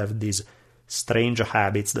turtles have these strange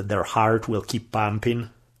habits that their heart will keep pumping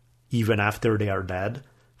even after they are dead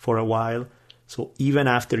for a while. So even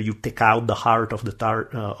after you take out the heart of the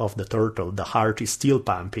turtle, the heart is still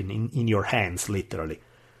pumping in your hands, literally.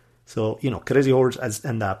 So, Crazy Horse has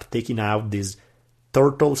ended up taking out this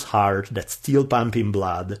turtle's heart that's still pumping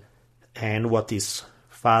blood, and what his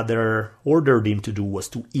father ordered him to do was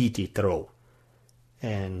to eat it raw.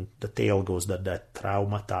 And the tale goes that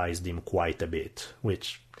traumatized him quite a bit,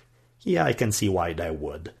 which, yeah, I can see why that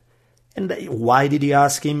would. And why did he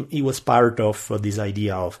ask him? It was part of this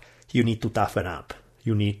idea of, you need to toughen up.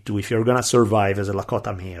 You need to, if you're gonna survive as a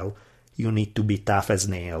Lakota male, you need to be tough as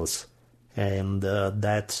nails. And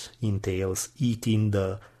that entails eating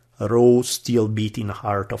the raw, still beating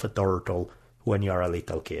heart of a turtle when you're a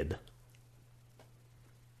little kid.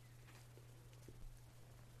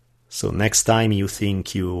 So next time you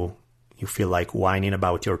think you feel like whining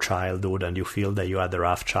about your childhood and you feel that you had a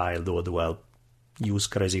rough childhood, well, use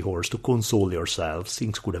Crazy Horse to console yourself.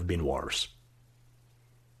 Things could have been worse.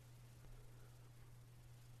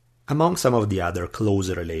 Among some of the other close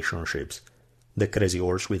relationships that Crazy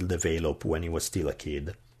Horse will develop when he was still a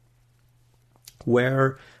kid,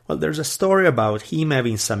 where, well, there's a story about him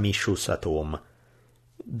having some issues at home.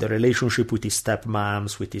 The relationship with his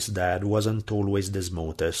stepmoms, with his dad, wasn't always the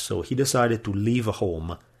smoothest, so he decided to leave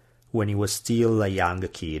home when he was still a young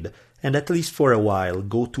kid, and at least for a while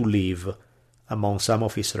go to live among some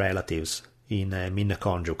of his relatives in a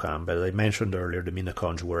Minneconjou camp. As I mentioned earlier, the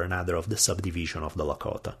Minneconjou were another of the subdivision of the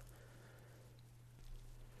Lakota.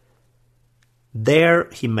 There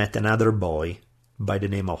he met another boy by the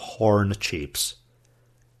name of Horn Chips,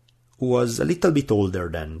 who was a little bit older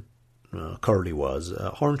than Curly was.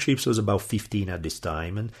 Horn Chips was about 15 at this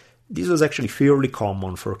time, and this was actually fairly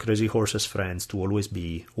common for Crazy Horse's friends to always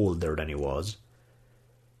be older than he was.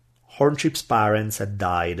 Horn Chips' parents had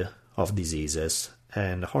died of diseases,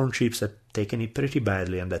 and Horn Chips had taken it pretty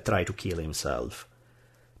badly and had tried to kill himself.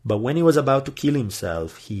 But when he was about to kill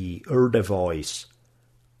himself, he heard a voice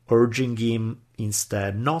urging him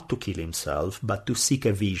instead not to kill himself, but to seek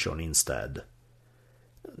a vision instead.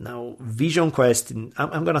 Now, Vision Quest,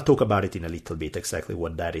 I'm going to talk about it in a little bit, exactly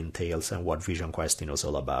what that entails and what Vision Questing was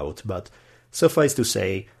all about, but suffice to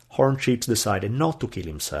say, Horn Chips decided not to kill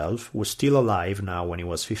himself, was still alive now when he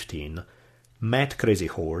was 15, met Crazy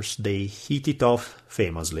Horse, they hit it off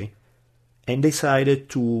famously, and decided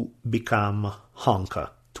to become Honka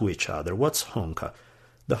to each other. What's Honka?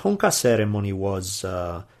 The Honka ceremony was,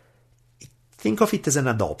 think of it as an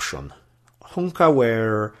adoption. Honka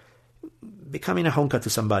where becoming a Honka to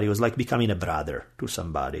somebody was like becoming a brother to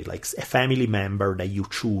somebody, like a family member that you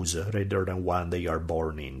choose rather than one that you are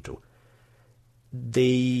born into.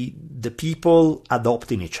 The people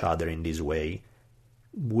adopting each other in this way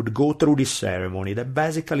would go through this ceremony that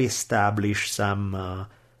basically established some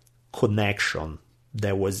connection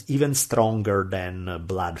that was even stronger than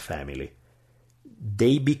blood family.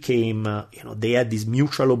 They became, they had this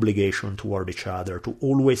mutual obligation toward each other to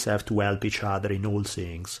always have to help each other in all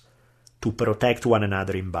things, to protect one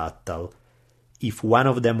another in battle. If one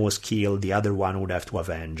of them was killed, the other one would have to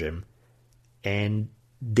avenge him. And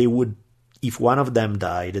they would, if one of them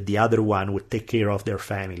died, the other one would take care of their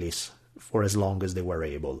families for as long as they were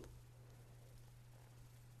able.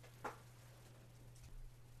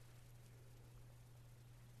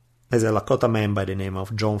 As a Lakota man by the name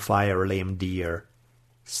of John Fire Lame Deer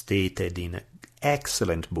stated in an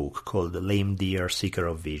excellent book called Lame Deer, Seeker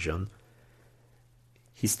of Vision,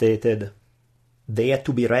 he stated, they had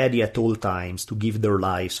to be ready at all times to give their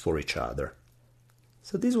lives for each other.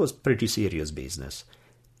 So this was pretty serious business.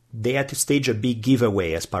 They had to stage a big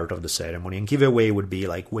giveaway as part of the ceremony, and giveaway would be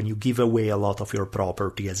like when you give away a lot of your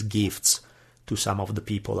property as gifts to some of the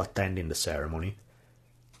people attending the ceremony.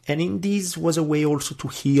 And in this was a way also to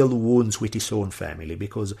heal wounds with his own family,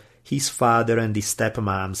 because his father and his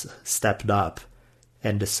stepmoms stepped up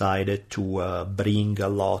and decided to bring a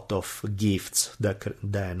lot of gifts that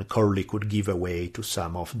then Curly could give away to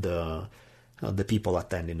some of the people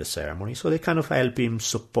attending the ceremony. So they kind of helped him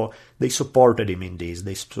they supported him in this.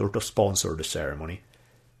 They sort of sponsored the ceremony.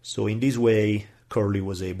 So in this way, Curly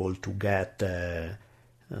was able to get to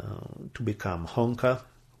become Honka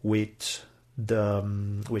with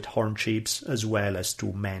Horn Chips, as well as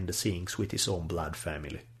to mend things with his own blood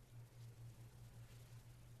family.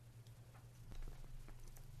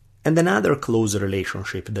 And another close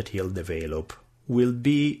relationship that he'll develop will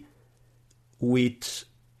be with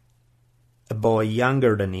a boy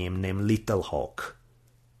younger than him named Little Hawk.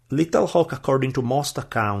 Little Hawk, according to most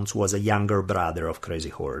accounts, was a younger brother of Crazy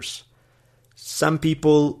Horse. Some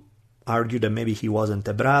people argue that maybe he wasn't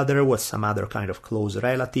a brother, was some other kind of close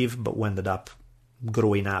relative, but ended up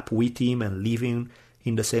growing up with him and living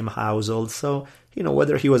in the same household. So,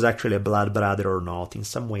 whether he was actually a blood brother or not, in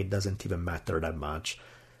some way it doesn't even matter that much.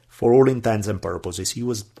 For all intents and purposes, he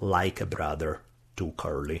was like a brother to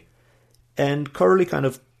Curly. And Curly kind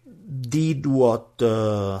of did what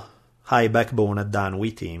High Backbone had done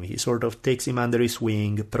with him. He sort of takes him under his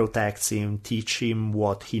wing, protects him, teaches him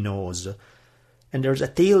what he knows. And there's a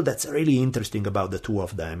tale that's really interesting about the two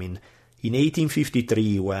of them. In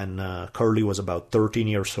 1853, when Curly was about 13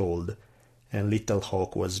 years old and Little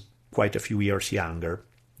Hawk was quite a few years younger,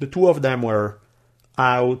 the two of them were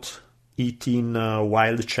out eating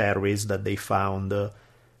wild cherries that they found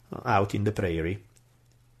out in the prairie.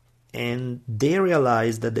 And they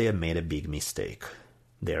realized that they had made a big mistake.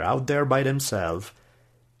 They're out there by themselves,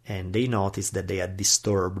 and they noticed that they had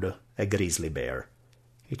disturbed a grizzly bear,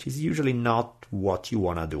 which is usually not what you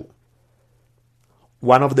want to do.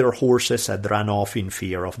 One of their horses had run off in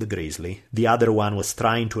fear of the grizzly. The other one was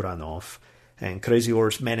trying to run off, and Crazy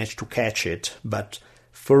Horse managed to catch it. But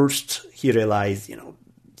first he realized,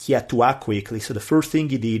 he had to act quickly. So the first thing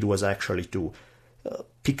he did was actually to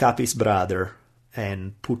pick up his brother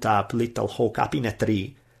and put up Little Hawk up in a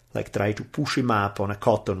tree, like try to push him up on a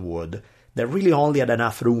cottonwood that really only had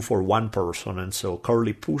enough room for one person. And so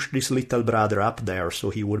Curly pushed his little brother up there so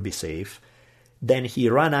he would be safe. Then he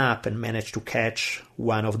ran up and managed to catch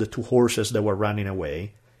one of the two horses that were running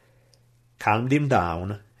away, calmed him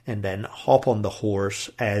down, and then hop on the horse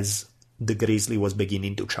as the grizzly was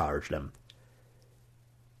beginning to charge them.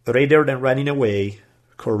 Rather than running away,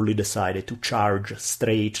 Curly decided to charge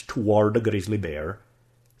straight toward the grizzly bear.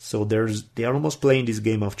 So they're almost playing this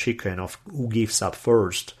game of chicken of who gives up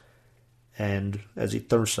first. And as it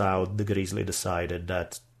turns out, the grizzly decided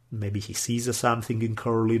that maybe he sees something in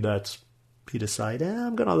Curly that he decided,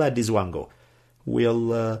 I'm gonna let this one go.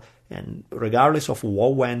 And regardless of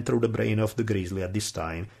what went through the brain of the grizzly at this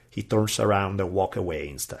time, he turns around and walks away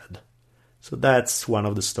instead. So that's one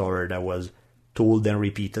of the stories that was told and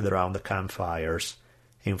repeated around the campfires,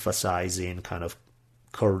 emphasizing kind of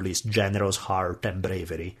Curly's generous heart and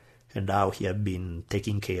bravery, and how he had been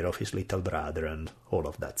taking care of his little brother and all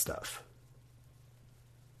of that stuff.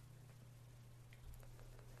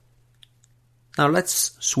 Now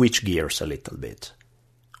let's switch gears a little bit.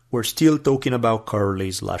 We're still talking about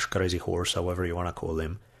Curly / Crazy Horse, however you want to call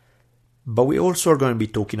him, but we also are going to be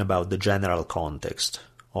talking about the general context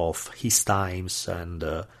of his times and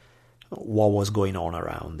what was going on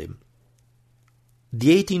around him.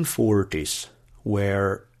 The 1840s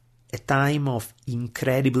were a time of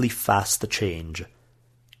incredibly fast change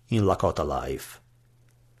in Lakota life.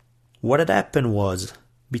 What had happened was,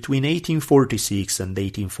 between 1846 and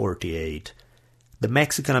 1848, the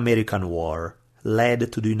Mexican-American War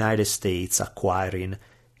led to the United States acquiring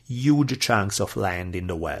huge chunks of land in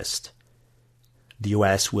the West. The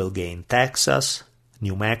US will gain Texas,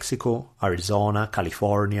 New Mexico, Arizona,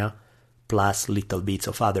 California, plus little bits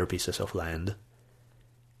of other pieces of land.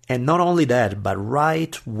 And not only that, but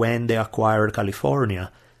right when they acquired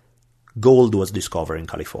California, gold was discovered in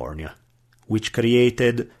California, which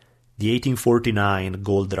created the 1849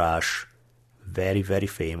 gold rush, very, very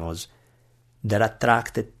famous, that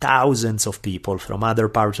attracted thousands of people from other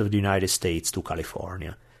parts of the United States to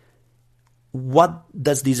California. What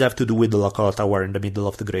does this have to do with the Lakota who are in the middle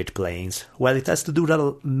of the Great Plains? Well, it has to do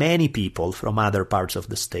that many people from other parts of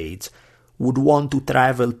the states would want to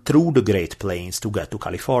travel through the Great Plains to get to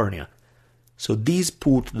California. So this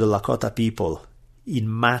put the Lakota people in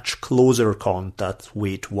much closer contact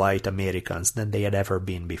with white Americans than they had ever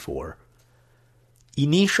been before.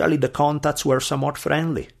 Initially, the contacts were somewhat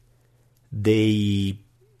friendly. The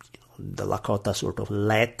Lakota sort of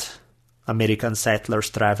let American settlers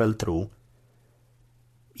travel through.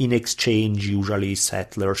 In exchange, usually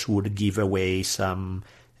settlers would give away some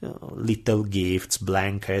little gifts,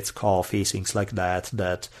 blankets, coffee, things like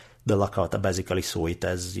that the Lakota basically saw it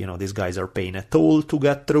as, these guys are paying a toll to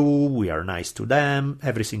get through, we are nice to them,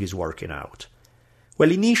 everything is working out.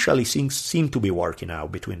 Well, initially things seemed to be working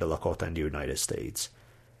out between the Lakota and the United States,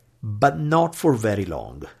 but not for very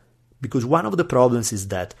long, because one of the problems is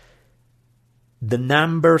that the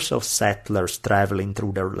numbers of settlers traveling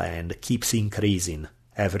through their land keeps increasing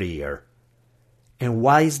every year. And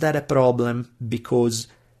why is that a problem? Because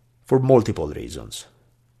for multiple reasons.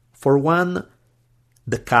 For one,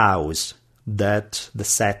 the cows that the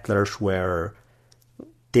settlers were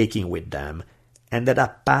taking with them ended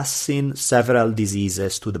up passing several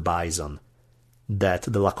diseases to the bison that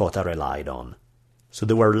the Lakota relied on. So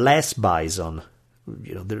there were less bison.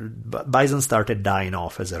 The bison started dying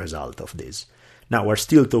off as a result of this. Now we're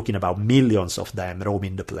still talking about millions of them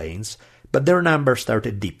roaming the plains, but their numbers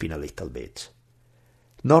started dipping a little bit.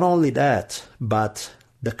 Not only that, but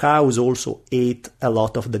the cows also ate a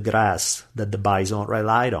lot of the grass that the bison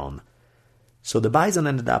relied on. So the bison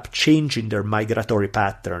ended up changing their migratory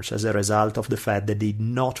patterns as a result of the fact that they did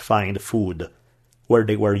not find food where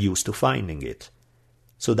they were used to finding it.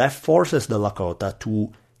 So that forces the Lakota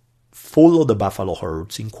to follow the buffalo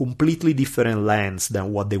herds in completely different lands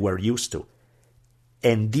than what they were used to.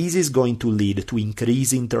 And this is going to lead to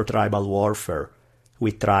increased intertribal warfare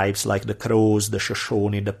with tribes like the Crows, the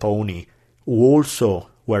Shoshone, the Pawnee, who also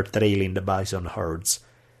were trailing the bison herds.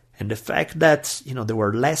 And the fact that, there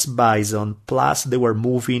were less bison, plus they were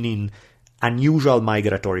moving in unusual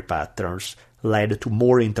migratory patterns, led to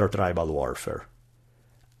more intertribal warfare.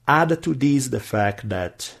 Add to this the fact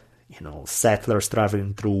that, settlers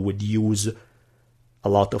traveling through would use a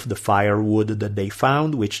lot of the firewood that they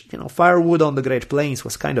found, which, firewood on the Great Plains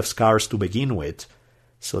was kind of scarce to begin with.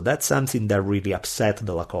 So that's something that really upset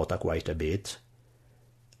the Lakota quite a bit.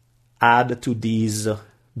 Add to this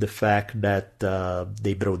the fact that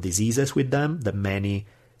they brought diseases with them that many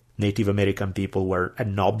Native American people had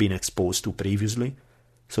not been exposed to previously.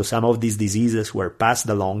 So some of these diseases were passed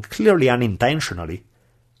along clearly unintentionally,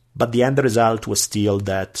 but the end result was still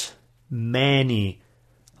that many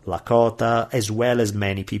Lakota, as well as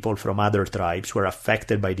many people from other tribes, were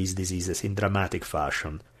affected by these diseases in dramatic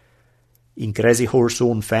fashion. In Crazy Horse's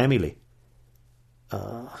own family,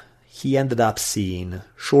 he ended up seeing,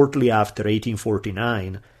 shortly after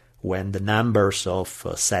 1849, when the numbers of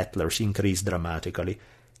settlers increased dramatically,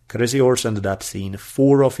 Crazy Horse ended up seeing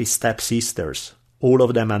 4 of his stepsisters, all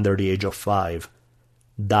of them under the age of 5,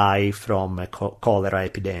 die from a cholera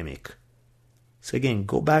epidemic. So again,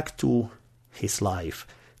 go back to his life.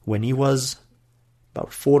 When he was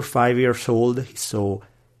about 4 or 5 years old, he saw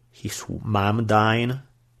his mom dying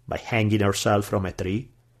by hanging herself from a tree.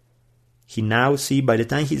 He now sees, by the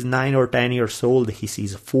time he's 9 or 10 years old, he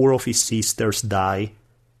sees 4 of his sisters die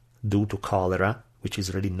due to cholera, which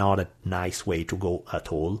is really not a nice way to go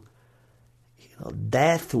at all.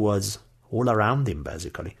 Death was all around him,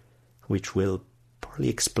 basically, which will probably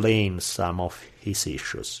explain some of his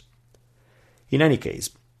issues. In any case,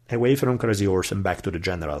 away from Crazy Horse and back to the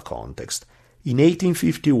general context. In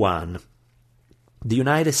 1851, the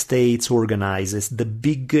United States organizes the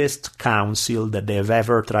biggest council that they have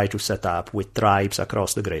ever tried to set up with tribes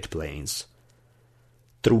across the Great Plains.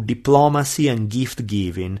 Through diplomacy and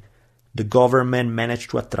gift-giving, the government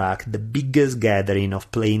managed to attract the biggest gathering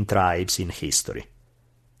of plain tribes in history.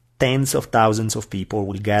 Tens of thousands of people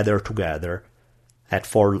will gather together at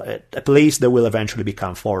a place that will eventually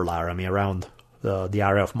become Fort Laramie, around the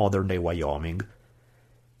area of modern-day Wyoming.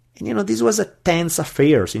 And, this was a tense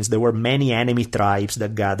affair, since there were many enemy tribes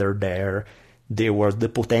that gathered there.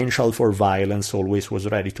 The potential for violence always was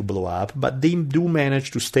ready to blow up, but they do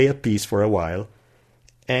manage to stay at peace for a while.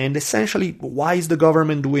 And essentially, why is the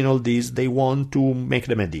government doing all this? They want to make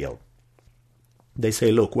them a deal. They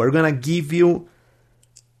say, look, we're going to give you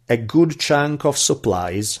a good chunk of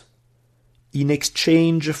supplies in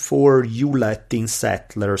exchange for you letting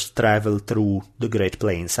settlers travel through the Great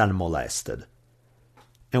Plains unmolested.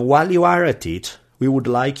 And while you are at it, we would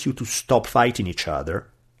like you to stop fighting each other.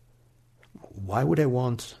 Why would I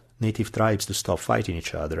want native tribes to stop fighting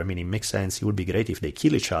each other? I mean, it makes sense. It would be great if they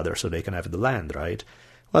kill each other so they can have the land, right?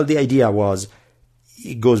 Well, the idea was,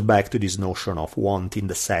 it goes back to this notion of wanting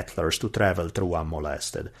the settlers to travel through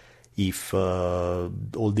unmolested. If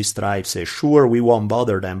all these tribes say, sure, we won't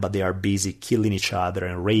bother them, but they are busy killing each other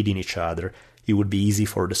and raiding each other, it would be easy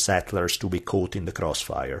for the settlers to be caught in the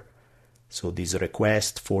crossfire. So this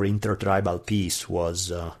request for intertribal peace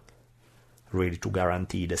was really to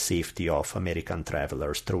guarantee the safety of American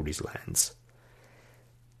travelers through these lands.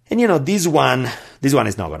 And this one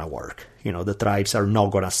is not going to work. The tribes are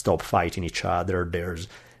not going to stop fighting each other. There's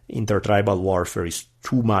Intertribal warfare is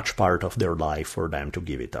too much part of their life for them to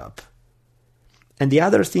give it up. And the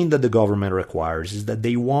other thing that the government requires is that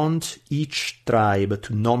they want each tribe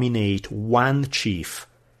to nominate one chief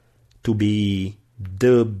to be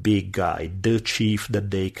the big guy, the chief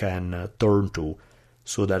that they can turn to,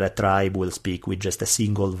 so that a tribe will speak with just a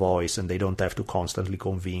single voice and they don't have to constantly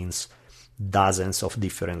convince dozens of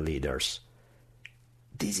different leaders.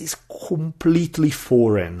 This is completely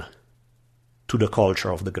foreign to the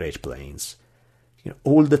culture of the Great Plains.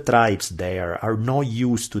 All the tribes there are not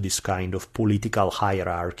used to this kind of political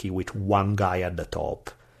hierarchy with one guy at the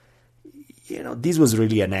top. This was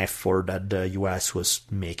really an effort that the US was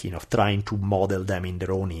making of trying to model them in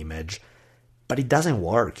their own image. But it doesn't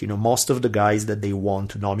work. Most of the guys that they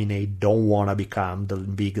want to nominate don't want to become the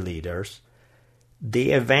big leaders.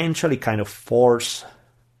 They eventually kind of force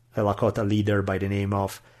a Lakota leader by the name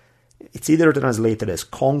of, it's either translated as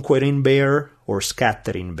Conquering Bear or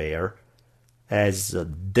Scattering Bear, as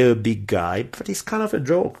the big guy, but it's kind of a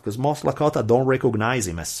joke because most Lakota don't recognize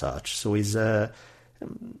him as such. So it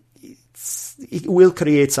will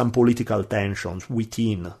create some political tensions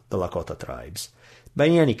within the Lakota tribes. But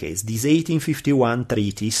in any case, this 1851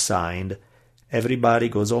 treaty is signed. Everybody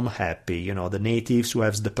goes home happy. The natives who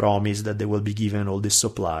have the promise that they will be given all these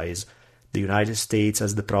supplies. The United States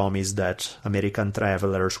has the promise that American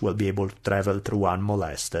travelers will be able to travel through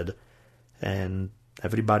unmolested. And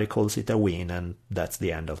everybody calls it a win, and that's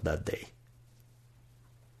the end of that day.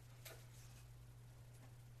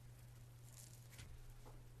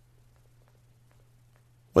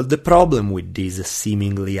 Well, the problem with this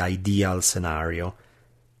seemingly ideal scenario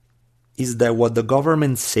is that what the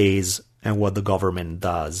government says and what the government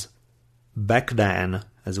does, back then,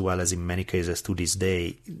 as well as in many cases to this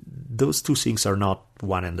day, those two things are not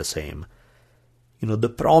one and the same. The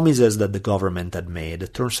promises that the government had made,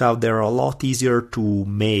 it turns out they're a lot easier to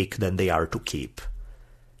make than they are to keep.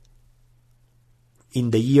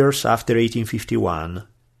 In the years after 1851,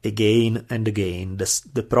 again and again,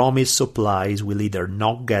 the promised supplies will either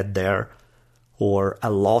not get there, or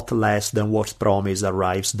a lot less than what's promised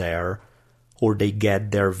arrives there, or they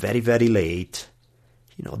get there very, very late.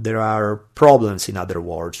 There are problems, in other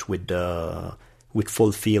words, with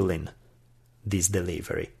fulfilling this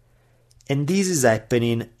delivery. And this is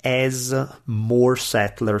happening as more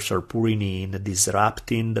settlers are pouring in,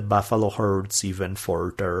 disrupting the buffalo herds even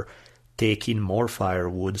further, taking more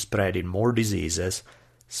firewood, spreading more diseases.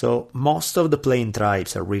 So most of the plain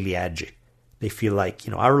tribes are really edgy. They feel like,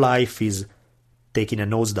 our life is taking a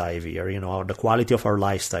nosedive here. The quality of our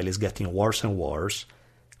lifestyle is getting worse and worse.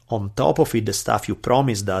 On top of it, the stuff you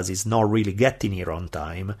promised us is not really getting here on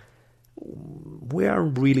time. We are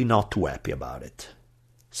really not too happy about it.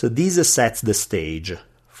 So this sets the stage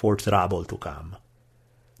for trouble to come.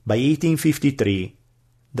 By 1853,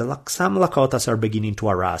 some Lakotas are beginning to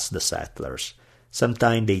harass the settlers.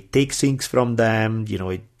 Sometimes they take things from them,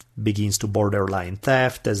 it begins to borderline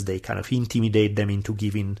theft as they kind of intimidate them into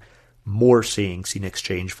giving more things in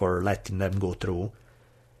exchange for letting them go through.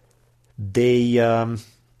 They,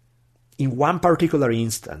 in one particular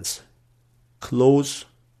instance, close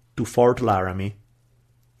to Fort Laramie,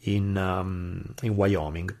 in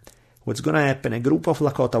Wyoming, what's going to happen, a group of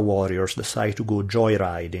Lakota warriors decide to go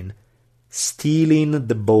joyriding, stealing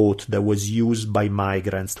the boat that was used by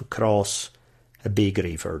migrants to cross a big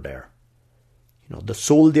river there. The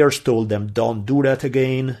soldiers told them, don't do that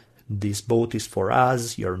again, this boat is for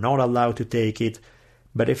us, you're not allowed to take it.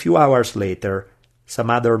 But a few hours later, some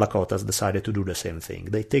other Lakotas decided to do the same thing.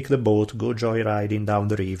 They take the boat, go joyriding down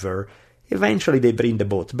the river. Eventually they bring the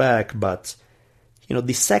boat back, but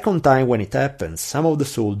the second time when it happens, some of the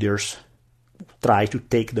soldiers try to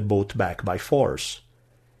take the boat back by force.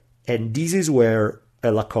 And this is where a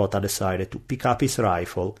Lakota decided to pick up his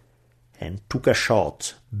rifle and took a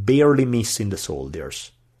shot, barely missing the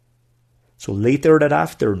soldiers. So later that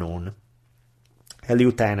afternoon, a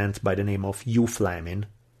lieutenant by the name of Hugh Fleming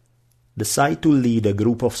decided to lead a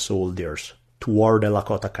group of soldiers toward a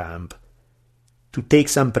Lakota camp to take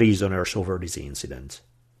some prisoners over this incident.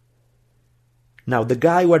 Now, the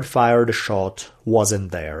guy who had fired the shot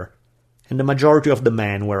wasn't there, and the majority of the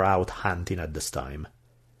men were out hunting at this time.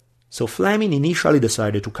 So Fleming initially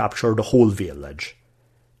decided to capture the whole village.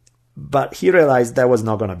 But he realized that was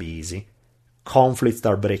not going to be easy. Conflicts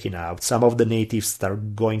start breaking out, some of the natives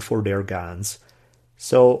start going for their guns.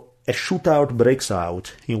 So a shootout breaks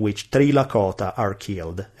out in which 3 Lakota are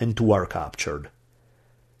killed and 2 are captured.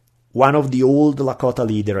 One of the old Lakota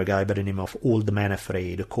leader, a guy by the name of Old Man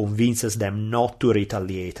Afraid, convinces them not to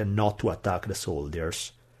retaliate and not to attack the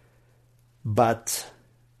soldiers. But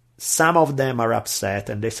some of them are upset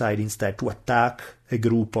and decide instead to attack a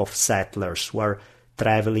group of settlers who are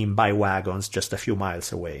traveling by wagons just a few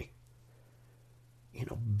miles away.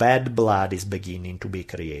 Bad blood is beginning to be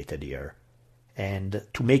created here. And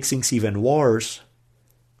to make things even worse,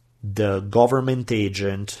 the government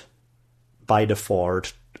agent by the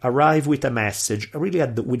fort arrive with a message really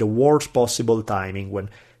with the worst possible timing,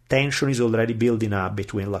 when tension is already building up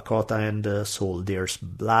between Lakota and soldiers,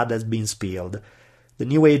 blood has been spilled. The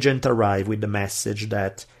new agent arrived with the message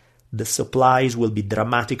that the supplies will be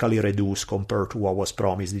dramatically reduced compared to what was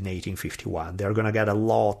promised in 1851. They're going to get a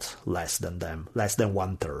lot less than them, less than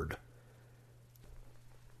 1/3.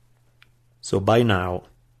 So by now,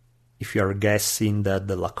 if you are guessing that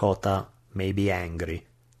the Lakota may be angry,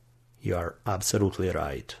 you are absolutely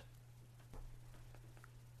right.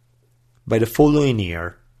 By the following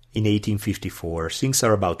year, in 1854, things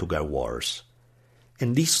are about to get worse.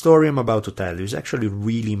 And this story I'm about to tell you is actually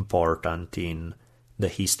really important in the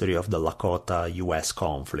history of the Lakota-US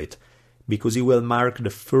conflict, because it will mark the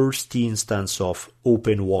first instance of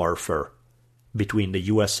open warfare between the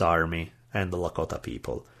US Army and the Lakota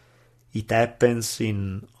people. It happens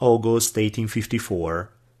in August 1854,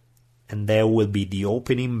 and there will be the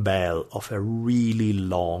opening bell of a really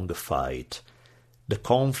long fight. The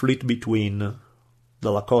conflict between the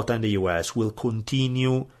Lakota and the US will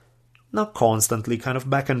continue, not constantly, kind of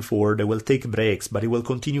back and forth. They will take breaks, but it will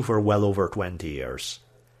continue for well over 20 years.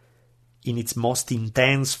 In its most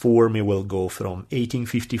intense form, it will go from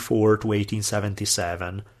 1854 to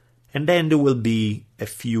 1877, and then there will be a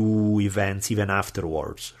few events even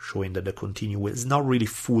afterwards, showing that the continuation is not really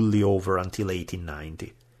fully over until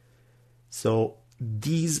 1890. So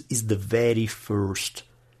this is the very first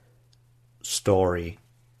story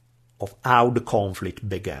of how the conflict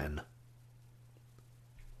began.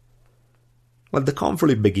 Well, the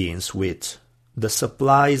conflict begins with the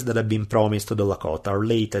supplies that have been promised to the Lakota are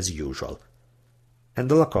late as usual, and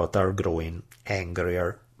the Lakota are growing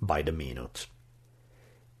angrier by the minute.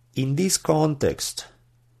 In this context,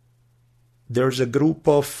 there's a group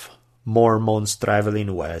of Mormons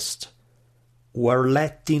traveling west who are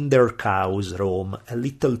letting their cows roam a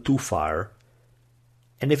little too far,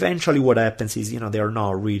 and eventually what happens is, they're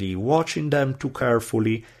not really watching them too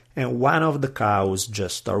carefully, and one of the cows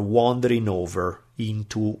just are wandering over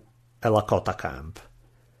into a Lakota camp.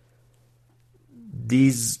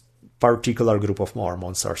 This particular group of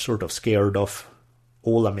Mormons are sort of scared of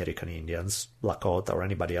all American Indians, Lakota or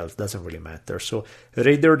anybody else, doesn't really matter. So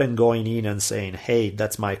rather than going in and saying, hey,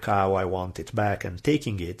 that's my cow, I want it back, and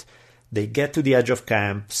taking it, they get to the edge of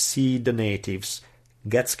camp, see the natives,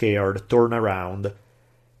 get scared, turn around.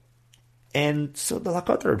 And so the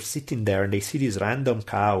Lakota are sitting there and they see this random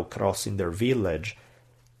cow crossing their village.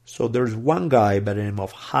 So there's one guy by the name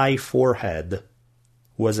of High Forehead,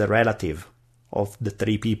 who was a relative of the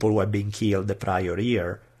 3 people who had been killed the prior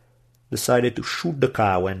year, decided to shoot the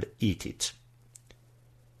cow and eat it.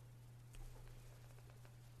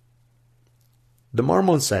 The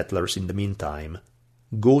Mormon settlers, in the meantime,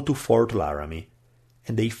 go to Fort Laramie,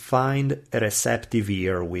 and they find a receptive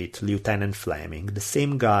ear with Lieutenant Fleming, the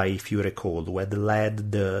same guy, if you recall, who had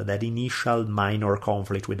led that initial minor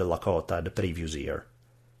conflict with the Lakota the previous year.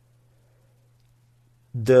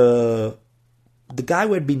 The guy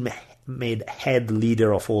who had been made head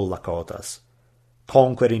leader of all Lakotas,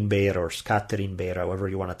 Conquering Bear or Scattering Bear, however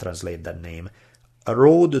you want to translate that name,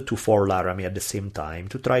 rode to Fort Laramie at the same time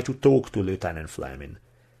to try to talk to Lieutenant Fleming.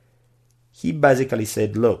 He basically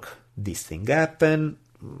said, look, this thing happened,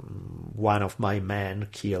 one of my men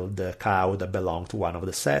killed the cow that belonged to one of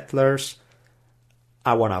the settlers,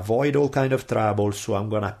 I want to avoid all kind of trouble, so I'm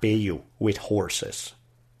going to pay you with horses.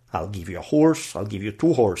 I'll give you a horse, I'll give you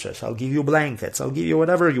 2 horses, I'll give you blankets, I'll give you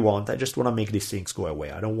whatever you want, I just want to make these things go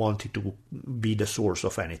away. I don't want it to be the source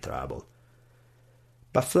of any trouble.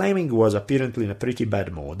 But Fleming was apparently in a pretty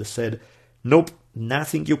bad mood, said, nope,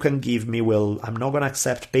 nothing you can give me I'm not going to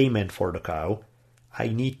accept payment for the cow. I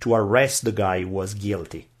need to arrest the guy who was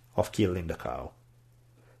guilty of killing the cow.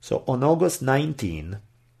 So on August 19,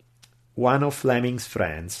 one of Fleming's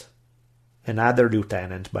friends, another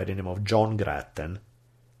lieutenant by the name of John Grattan,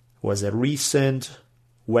 was a recent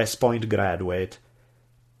West Point graduate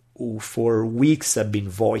who for weeks had been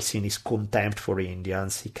voicing his contempt for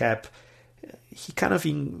Indians. He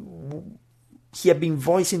had been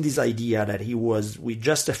voicing this idea that he was, with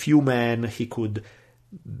just a few men, he could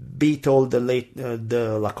beat all the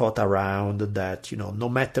Lakota around, that, no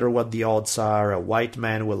matter what the odds are, a white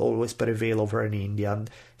man will always prevail over an Indian.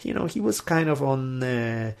 He was kind of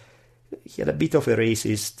he had a bit of a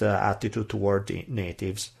racist attitude toward the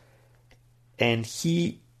natives. And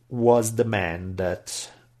he was the man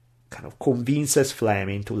that kind of convinces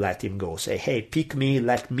Fleming to let him go. Say, hey, pick me,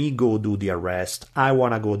 let me go do the arrest. I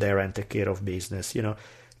want to go there and take care of business.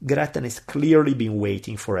 Grattan has clearly been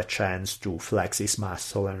waiting for a chance to flex his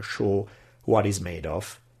muscle and show what he's made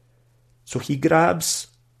of. So he grabs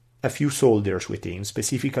a few soldiers with him,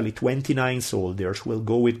 specifically 29 soldiers will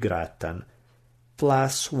go with Grattan,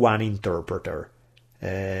 plus one interpreter,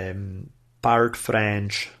 part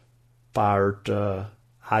French, part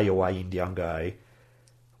Iowa Indian guy,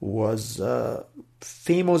 who was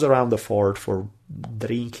famous around the fort for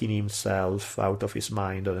drinking himself out of his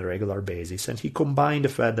mind on a regular basis, and he combined the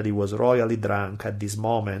fact that he was royally drunk at this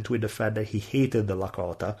moment with the fact that he hated the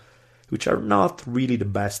Lakota, which are not really the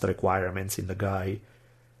best requirements in the guy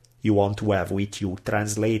you want to have with you,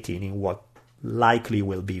 translating in what likely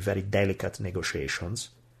will be very delicate negotiations.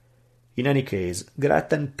 In any case,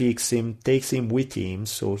 Grattan picks him, takes him with him,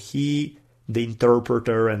 so he, the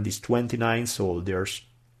interpreter, and these 29 soldiers,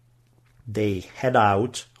 they head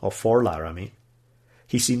out of Fort Laramie.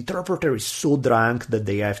 His interpreter is so drunk that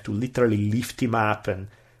they have to literally lift him up and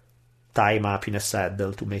tie him up in a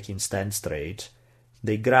saddle to make him stand straight.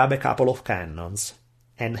 They grab a couple of cannons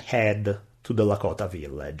and head to the Lakota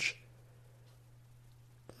village.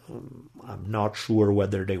 I'm not sure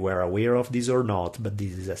whether they were aware of this or not, but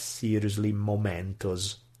this is a seriously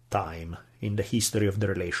momentous time in the history of the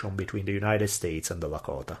relation between the United States and the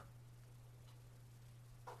Lakota.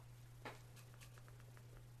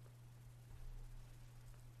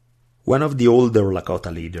 One of the older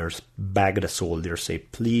Lakota leaders begged the soldiers, say,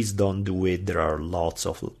 please don't do it, there are lots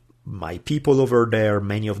of my people over there,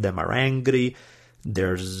 many of them are angry,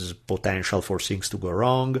 there's potential for things to go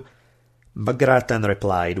wrong. But Grattan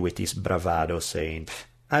replied with his bravado, saying,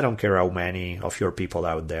 I don't care how many of your people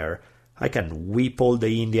out there, I can whip all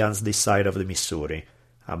the Indians this side of the Missouri.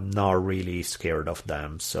 I'm not really scared of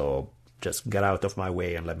them, so just get out of my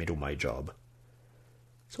way and let me do my job.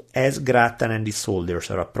 So as Grattan and his soldiers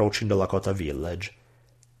are approaching the Lakota village,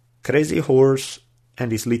 Crazy Horse and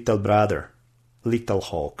his little brother, Little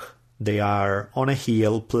Hawk, they are on a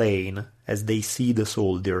hill playing as they see the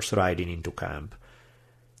soldiers riding into camp.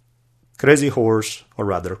 Crazy Horse, or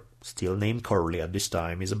rather still named Curly at this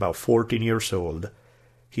time, is about 14 years old.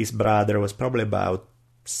 His brother was probably about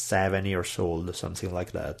 7 years old, something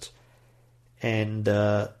like that. And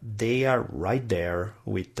they are right there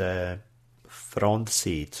with the front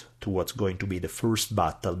seat to what's going to be the first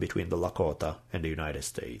battle between the Lakota and the United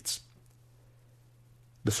States.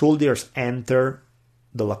 The soldiers enter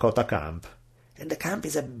the Lakota camp, and the camp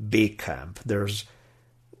is a big camp. There's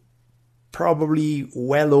probably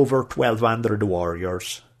well over 1,200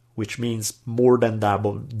 warriors, which means more than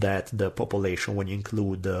double that the population when you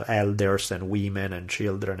include the elders and women and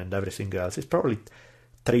children and everything else. It's probably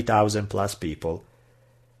 3,000 plus people.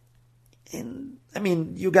 And, I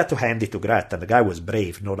mean, you got to hand it to Grattan. The guy was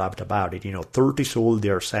brave, no doubt about it. 30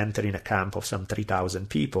 soldiers entering a camp of some 3,000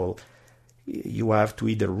 people. You have to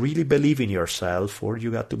either really believe in yourself or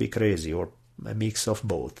you got to be crazy, or a mix of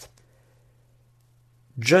both.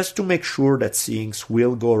 Just to make sure that things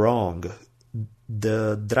will go wrong,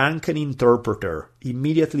 the drunken interpreter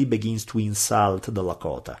immediately begins to insult the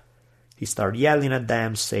Lakota. He starts yelling at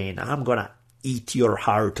them, saying, I'm gonna eat your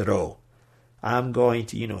heart raw. I'm going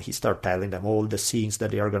to, he starts telling them all the things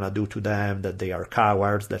that they are gonna do to them, that they are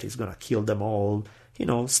cowards, that he's gonna kill them all.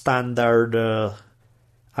 Standard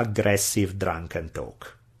aggressive drunken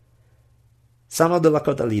talk. Some of the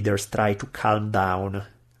Lakota leaders try to calm down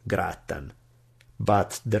Grattan,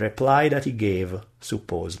 but the reply that he gave,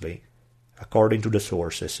 supposedly, according to the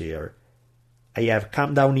sources here, I have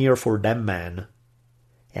come down here for them men,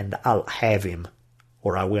 and I'll have him,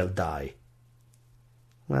 or I will die.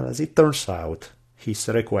 Well, as it turns out, his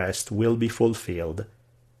request will be fulfilled,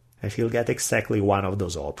 and he'll get exactly one of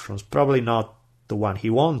those options. Probably not the one he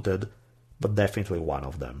wanted, but definitely one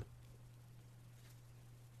of them.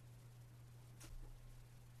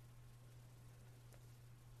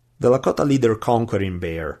 The Lakota leader Conquering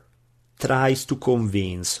Bear tries to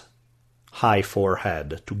convince High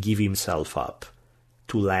Forehead to give himself up,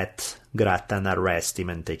 to let Grattan arrest him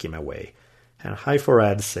and take him away. And High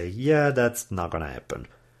Forehead say, yeah, that's not gonna happen.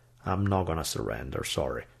 I'm not gonna surrender,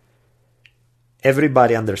 sorry.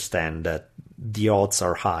 Everybody understands that the odds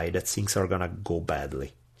are high that things are gonna go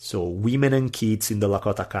badly. So women and kids in the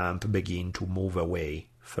Lakota camp begin to move away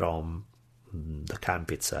from the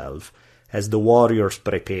camp itself, as the warriors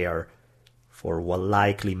prepare for what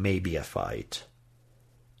likely may be a fight.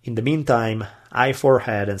 In the meantime, High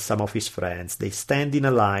Forehead and some of his friends, they stand in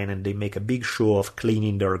a line and they make a big show of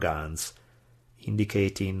cleaning their guns,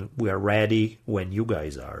 indicating we are ready when you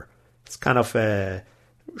guys are. It's kind of a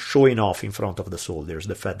showing off in front of the soldiers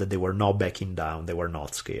the fact that they were not backing down, they were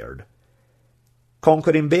not scared.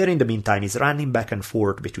 Conquering Bear, in the meantime, is running back and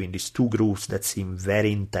forth between these two groups that seem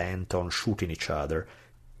very intent on shooting each other.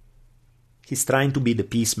 He's trying to be the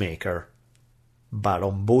peacemaker, but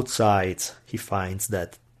on both sides he finds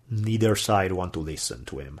that neither side want to listen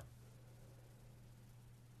to him.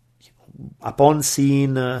 Upon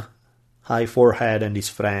seeing High Forehead and his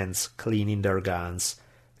friends cleaning their guns,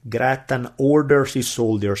 Grattan orders his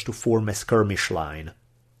soldiers to form a skirmish line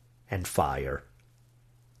and fire.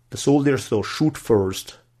 The soldiers, though, shoot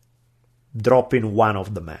first, dropping one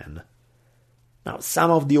of the men. Now,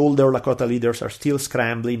 some of the older Lakota leaders are still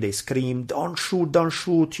scrambling. They scream, don't shoot,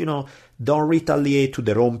 don't retaliate to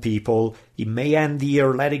their own people. It may end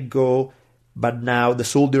here, let it go. But now the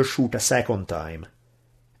soldiers shoot a second time.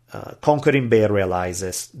 Conquering Bear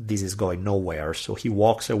realizes this is going nowhere, so he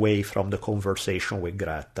walks away from the conversation with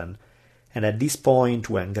Grattan. And at this point,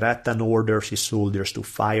 when Grattan orders his soldiers to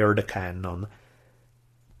fire the cannon,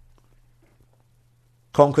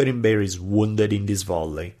 Conquering Bear is wounded in this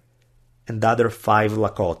volley, and the other 5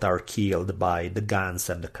 Lakota are killed by the guns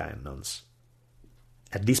and the cannons.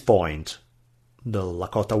 At this point, the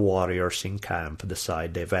Lakota warriors in camp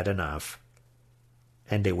decide they've had enough,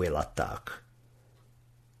 and they will attack.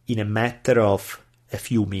 In a matter of a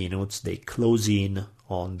few minutes, they close in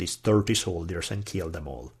on these 30 soldiers and kill them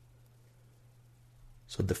all.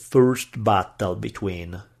 So the first battle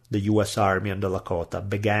between the U.S. Army and the Lakota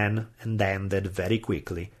began and ended very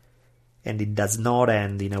quickly, and it does not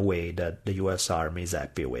end in a way that the U.S. Army is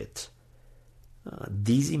happy with.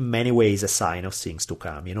 This in many ways a sign of things to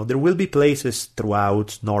come. There will be places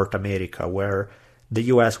throughout North America where the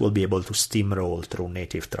U.S. will be able to steamroll through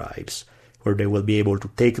native tribes, where they will be able to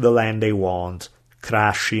take the land they want,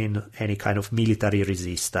 crushing any kind of military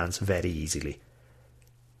resistance very easily.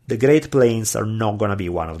 The Great Plains are not going to be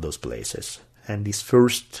one of those places, and this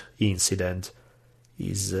first incident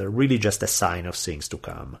is really just a sign of things to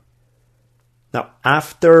come. Now,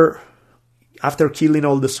 after killing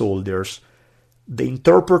all the soldiers, the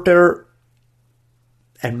interpreter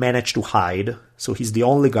had managed to hide, so he's the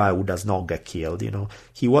only guy who does not get killed.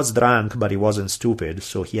 He was drunk, but he wasn't stupid,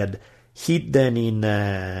 so he had hidden in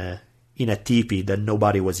a teepee that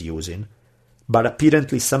nobody was using. But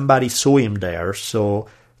apparently somebody saw him there, so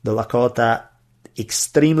the Lakota,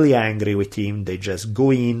 extremely angry with him, they just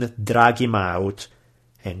go in, drag him out,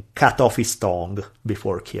 and cut off his tongue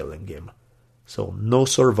before killing him. So no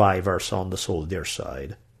survivors on the soldier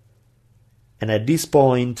side. And at this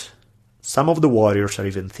point, some of the warriors are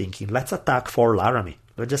even thinking, let's attack Fort Laramie.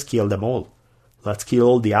 Let's just kill them all. Let's kill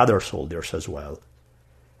all the other soldiers as well.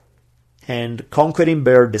 And Conquering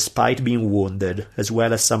Bear, despite being wounded, as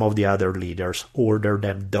well as some of the other leaders, order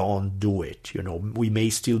them, don't do it. We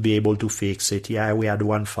may still be able to fix it. Yeah, we had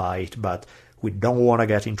one fight, but we don't want to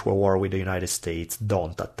get into a war with the United States.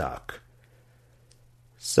 Don't attack.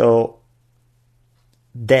 So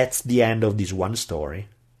that's the end of this one story.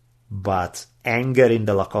 But anger in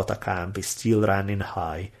the Lakota camp is still running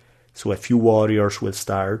high. So a few warriors will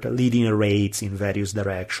start leading raids in various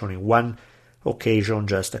directions. In one occasion,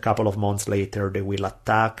 just a couple of months later, they will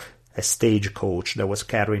attack a stagecoach that was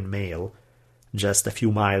carrying mail just a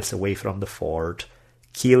few miles away from the fort,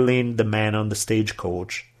 killing the man on the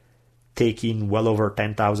stagecoach, taking well over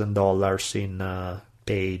 $10,000 in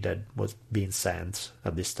pay that was being sent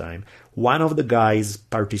at this time. One of the guys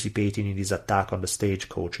participating in this attack on the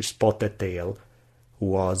stagecoach is Spotted Tail, who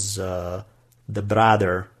was the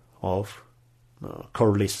brother of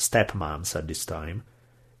Curly's stepmoms at this time.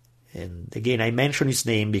 And again, I mention his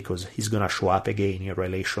name because he's going to show up again in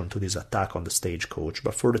relation to this attack on the stagecoach.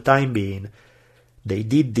 But for the time being, they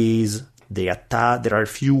did this. They attacked. There are a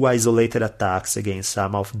few isolated attacks against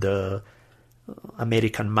some of the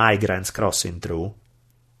American migrants crossing through.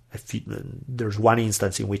 There's one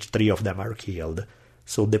instance in which 3 of them are killed.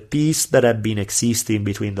 So the peace that had been existing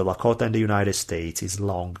between the Lakota and the United States is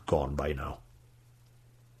long gone by now.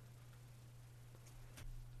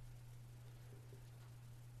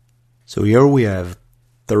 So here we have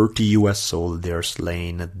 30 US soldiers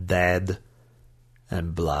laying dead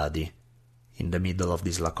and bloody in the middle of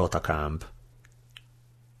this Lakota camp.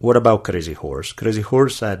 What about Crazy Horse? Crazy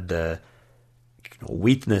Horse had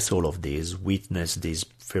witnessed all of this, witnessed this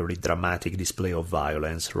very dramatic display of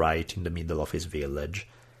violence right in the middle of his village.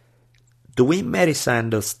 The way Mary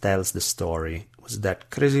Sanders tells the story was that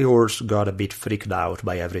Crazy Horse got a bit freaked out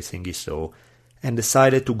by everything he saw and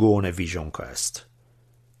decided to go on a vision quest.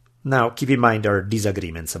 Now, keep in mind there are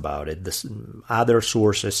disagreements about it. Other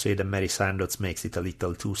sources say that Mary Sanders makes it a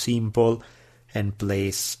little too simple and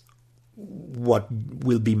plays what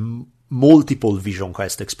will be multiple Vision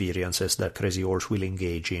Quest experiences that Crazy Horse will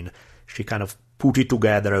engage in. She kind of put it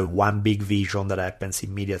together, one big vision that happens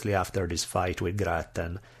immediately after this fight with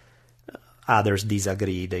Gretchen. Others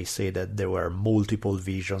disagree. They say that there were multiple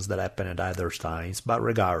visions that happened at other times. But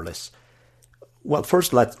regardless, well,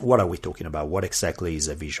 first, what are we talking about? What exactly is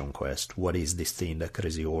a Vision Quest? What is this thing that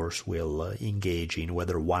Crazy Horse will engage in,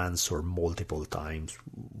 whether once or multiple times?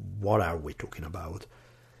 What are we talking about?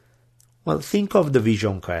 Well, think of the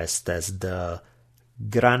Vision Quest as the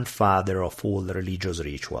grandfather of all religious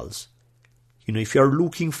rituals. If you're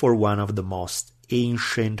looking for one of the most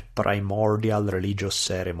ancient, primordial religious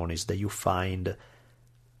ceremonies that you find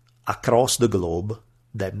across the globe,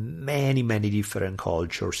 that many, many different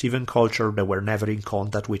cultures, even cultures that were never in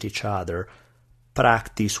contact with each other,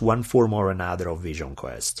 practice one form or another of Vision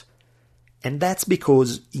Quest. And that's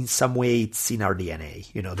because in some way it's in our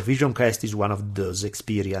DNA. The Vision Quest is one of those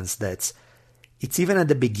experiences it's even at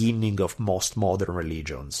the beginning of most modern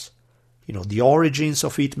religions. The origins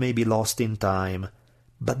of it may be lost in time,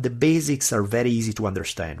 but the basics are very easy to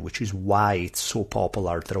understand, which is why it's so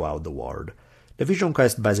popular throughout the world. The Vision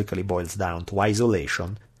Quest basically boils down to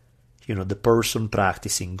isolation, the person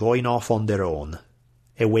practicing going off on their own,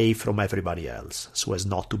 away from everybody else, so as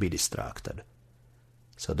not to be distracted.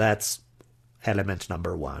 So that's element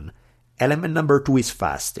number one. Element number two is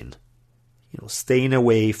fasting. Staying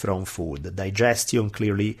away from food. Digestion,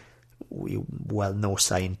 clearly, we well know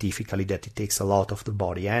scientifically that it takes a lot of the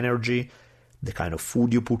body energy. The kind of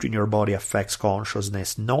food you put in your body affects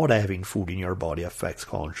consciousness. Not having food in your body affects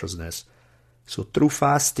consciousness. So through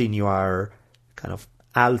fasting, you are kind of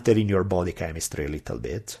altering your body chemistry a little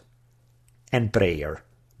bit. And prayer.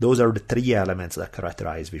 Those are the three elements that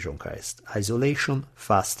characterize Vision Quest. Isolation,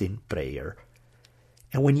 fasting, prayer.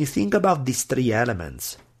 And when you think about these three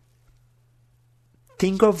elements,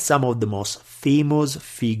 think of some of the most famous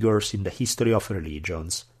figures in the history of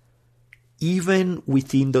religions. Even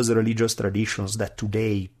within those religious traditions that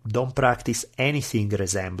today don't practice anything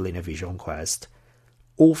resembling a Vision Quest,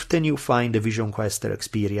 often you find a Vision Quest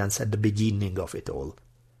experience at the beginning of it all.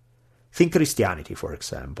 Think Christianity, for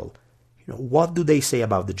example. What do they say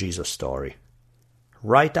about the Jesus story?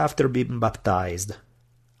 Right after being baptized,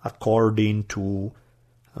 according to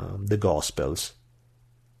the Gospels,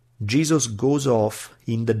 Jesus goes off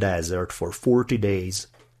in the desert for 40 days,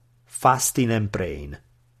 fasting and praying.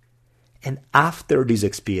 And after this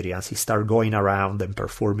experience, he starts going around and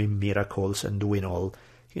performing miracles and doing all,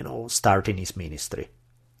 starting his ministry.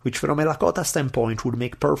 Which from a Lakota standpoint would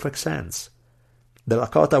make perfect sense. The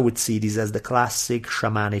Lakota would see this as the classic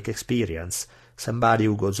shamanic experience. Somebody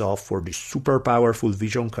who goes off for this super powerful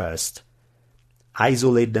Vision Quest,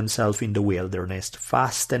 isolate themselves in the wilderness,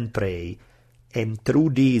 fast and pray, and through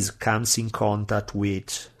this comes in contact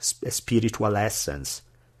with a spiritual essence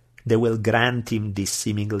that will grant him these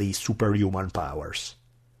seemingly superhuman powers.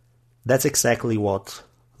 That's exactly what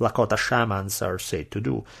Lakota shamans are said to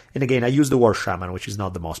do. And again, I use the word shaman, which is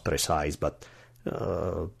not the most precise, but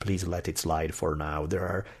please let it slide for now.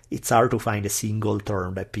 It's hard to find a single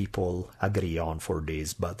term that people agree on for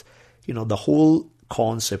this, but the whole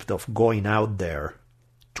concept of going out there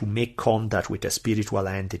to make contact with a spiritual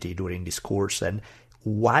entity during this course, and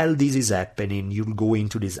while this is happening, you'll go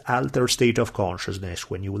into this altered state of consciousness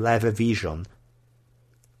when you will have a vision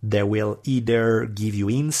that will either give you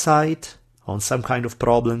insight on some kind of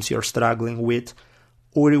problems you're struggling with,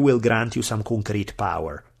 or it will grant you some concrete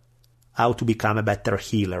power. How to become a better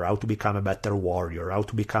healer, how to become a better warrior, how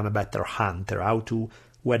to become a better hunter, how to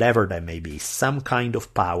whatever that may be, some kind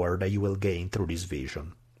of power that you will gain through this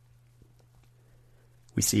vision.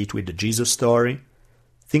 We see it with the Jesus story.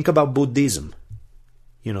 Think about Buddhism.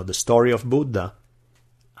 The story of Buddha.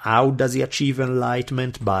 How does he achieve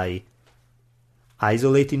enlightenment? By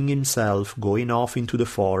isolating himself, going off into the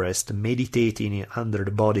forest, meditating under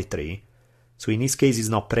the Bodhi tree. So in his case, it's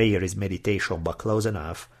not prayer, it's meditation, but close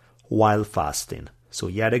enough, while fasting. So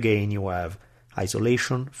yet again, you have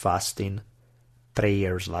isolation, fasting,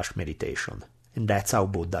 prayer/meditation. And that's how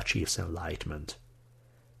Buddha achieves enlightenment.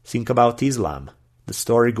 Think about Islam. The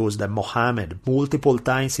story goes that Muhammad, multiple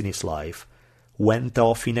times in his life, went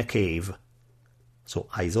off in a cave, so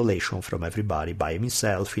isolation from everybody, by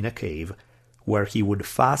himself in a cave, where he would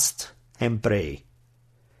fast and pray.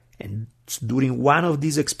 And during one of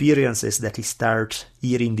these experiences that he starts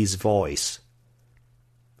hearing this voice,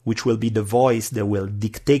 which will be the voice that will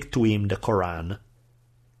dictate to him the Quran,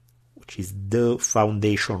 which is the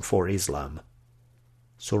foundation for Islam.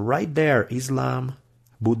 So right there, Islam,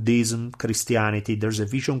 Buddhism, Christianity, there's a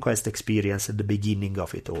Vision Quest experience at the beginning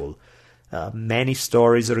of it all. Many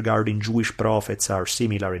stories regarding Jewish prophets are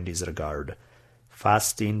similar in this regard.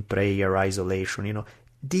 fasting, prayer, isolation,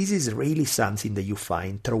 this is really something that you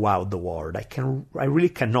find throughout the world. I really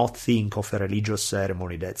cannot think of a religious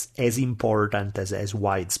ceremony that's as important as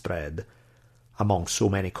widespread among so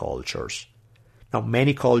many cultures. Now,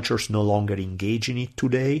 many cultures no longer engage in it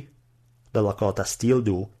today. The Lakota still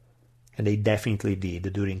do, and they definitely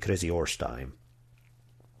did during Crazy Horse time.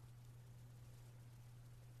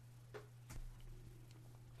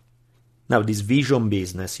 Now, this vision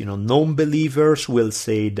business, non-believers will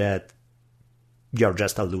say that you're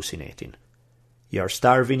just hallucinating. You're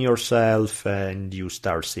starving yourself and you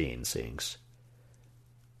start seeing things.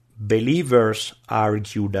 Believers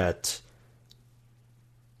argue that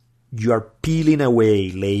you are peeling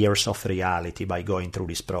away layers of reality by going through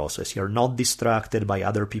this process. You're not distracted by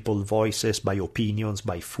other people's voices, by opinions,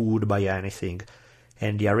 by food, by anything.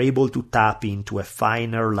 And you're able to tap into a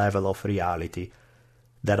finer level of reality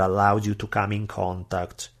that allows you to come in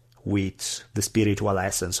contact with the spiritual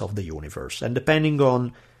essence of the universe. And depending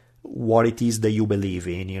on what it is that you believe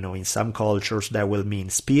in some cultures that will mean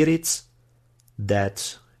spirits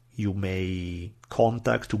that you may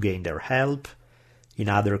contact to gain their help. In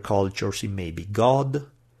other cultures, it may be God.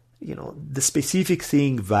 The specific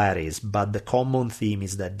thing varies, but the common theme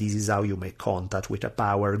is that this is how you make contact with a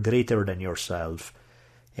power greater than yourself,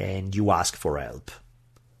 and you ask for help.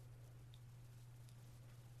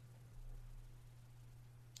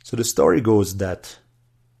 So the story goes that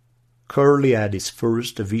Curly had his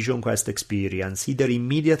first Vision Quest experience either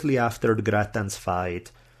immediately after the Grattan's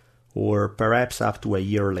fight, or perhaps up to a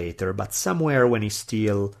year later, but somewhere when he's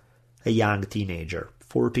still a young teenager,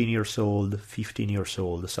 14 years old, 15 years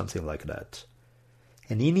old, something like that.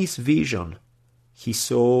 And in his vision, he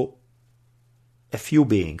saw a few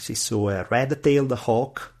beings. He saw a red-tailed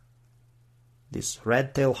hawk. This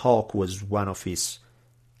red-tailed hawk was one of his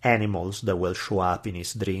animals that will show up in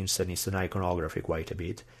his dreams and his iconography quite a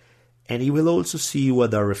bit. And he will also see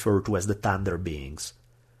what are referred to as the Thunder Beings.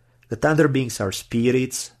 The Thunder Beings are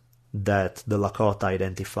spirits that the Lakota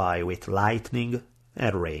identify with lightning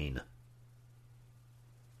and rain.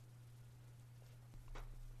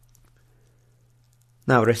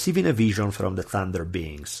 Now, receiving a vision from the Thunder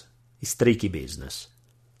Beings is tricky business.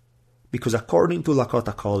 Because according to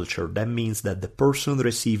Lakota culture, that means that the person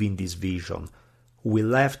receiving this vision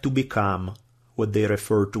will have to become what they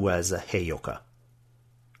refer to as a Heyoka.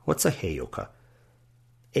 What's a Heyoka?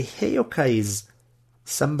 A Heyoka is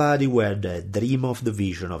somebody who had a dream of the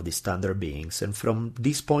vision of these Thunder Beings, and from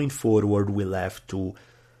this point forward will have to...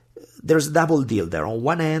 There's a double deal there. On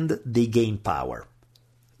one hand, they gain power.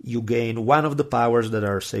 You gain one of the powers that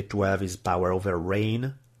are said to have is power over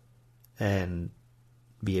rain, and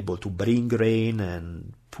be able to bring rain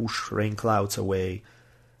and push rain clouds away.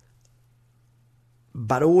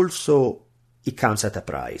 But also, it comes at a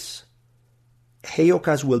price.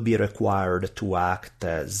 Heyokas will be required to act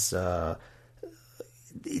as...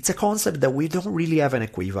 it's a concept that we don't really have an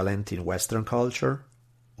equivalent in Western culture,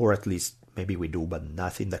 or at least maybe we do, but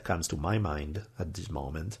nothing that comes to my mind at this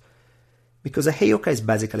moment. Because a Heyoka is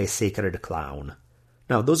basically a sacred clown.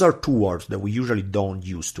 Now, those are two words that we usually don't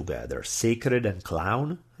use together. Sacred and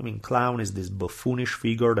clown. Clown is this buffoonish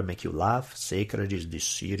figure that makes you laugh. Sacred is this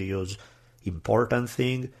serious, important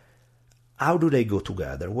thing. How do they go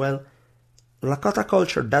together? Well, Lakota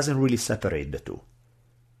culture doesn't really separate the two.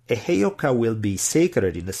 A Heyoka will be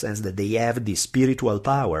sacred in the sense that they have this spiritual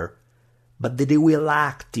power, but that they will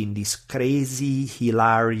act in these crazy,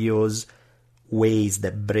 hilarious ways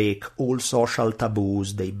that break all social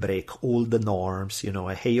taboos, they break all the norms. A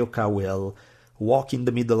Heyoka will walk in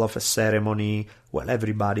the middle of a ceremony while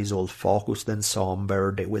everybody's all focused and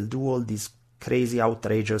somber. They will do all these crazy,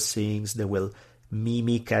 outrageous things. They will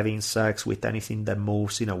mimic having sex with anything that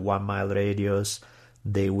moves in a 1 mile radius.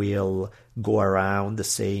 They will go around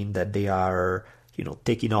saying that they are,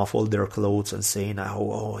 taking off all their clothes and saying,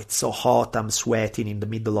 oh, it's so hot, I'm sweating in the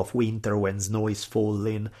middle of winter when snow is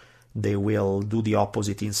falling. They will do the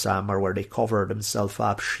opposite in summer, where they cover themselves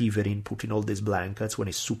up, shivering, putting all these blankets when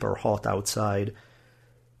it's super hot outside.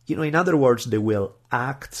 In other words, they will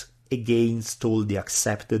act against all the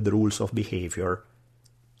accepted rules of behavior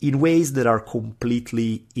in ways that are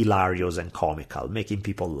completely hilarious and comical, making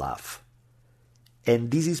people laugh. And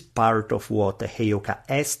this is part of what a Heyoka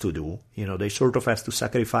has to do. They sort of have to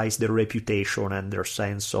sacrifice their reputation and their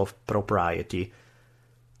sense of propriety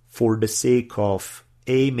for the sake of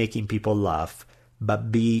A, making people laugh,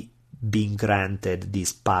 but B, being granted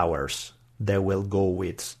these powers that will go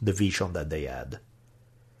with the vision that they had.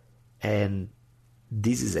 And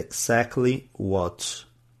this is exactly what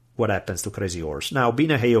happens to Crazy Horse. Now,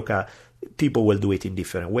 being a Heyoka, people will do it in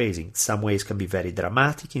different ways. In some ways can be very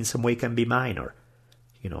dramatic, in some way can be minor.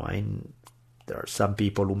 There are some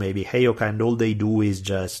people who may be Heyoka and all they do is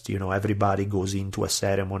just, everybody goes into a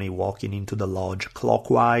ceremony walking into the lodge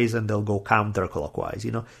clockwise and they'll go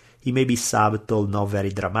counterclockwise. He may be subtle, not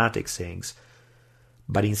very dramatic things,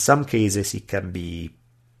 but in some cases it can be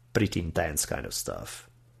pretty intense kind of stuff.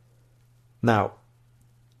 Now,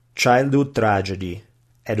 childhood tragedy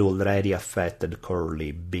had already affected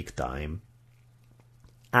Curly big time.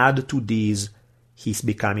 Add to this his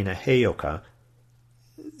becoming a Heyoka,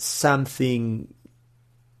 something,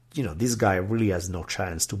 this guy really has no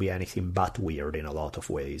chance to be anything but weird in a lot of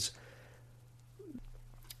ways.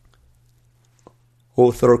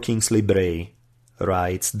 Author Kingsley Bray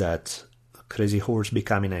writes that Crazy Horse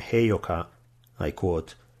becoming a Heyoka, I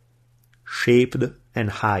quote, shaped and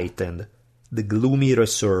heightened the gloomy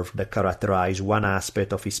reserve that characterized one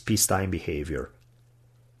aspect of his peacetime behavior.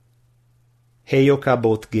 Heyoka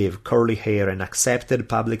both gave curly hair an accepted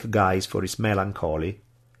public guise for his melancholy,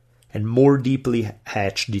 and more deeply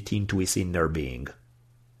hatched it into his inner being.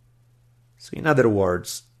 So in other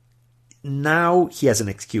words, now he has an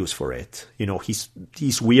excuse for it.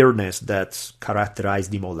 His weirdness that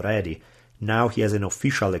characterized him already, now he has an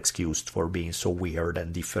official excuse for being so weird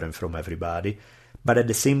and different from everybody. But at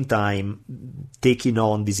the same time, taking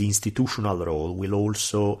on this institutional role will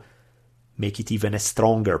also make it even a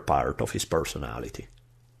stronger part of his personality.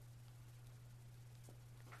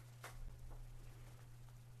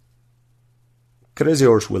 Crazy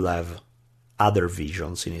Horse will have other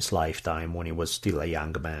visions in his lifetime when he was still a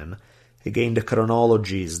young man. Again, the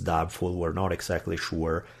chronology is doubtful, we're not exactly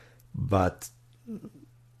sure, but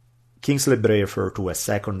Kingsley Bray referred to a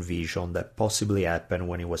second vision that possibly happened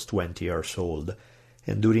when he was 20 years old,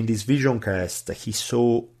 and during this vision cast he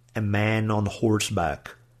saw a man on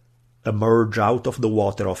horseback emerge out of the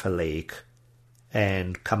water of a lake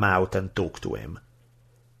and come out and talk to him.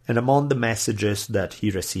 And among the messages that he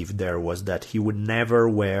received there was that he would never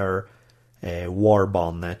wear a war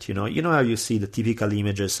bonnet. You know how you see the typical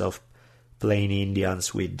images of plain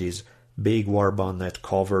Indians with this big war bonnet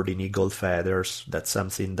covered in eagle feathers. That's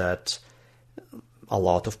something that a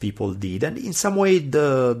lot of people did. And in some way,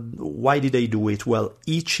 why did they do it? Well,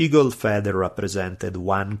 each eagle feather represented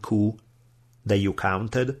one coup that you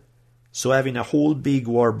counted. So having a whole big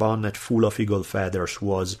war bonnet full of eagle feathers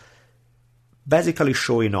was basically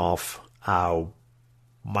showing off how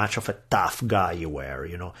much of a tough guy you were,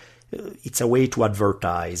 It's a way to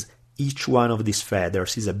advertise each one of these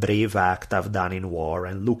feathers is a brave act I've done in war,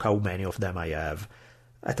 and look how many of them I have.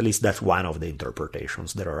 At least that's one of the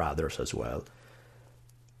interpretations. There are others as well.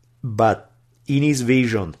 But in his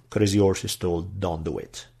vision, Crazy Horse is told, don't do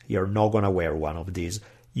it. You're not going to wear one of these.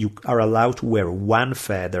 You are allowed to wear one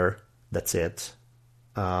feather. That's it.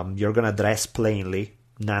 You're going to dress plainly.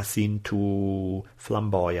 Nothing too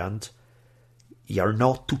flamboyant. You're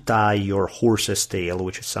not to tie your horse's tail,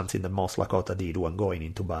 which is something that most Lakota did when going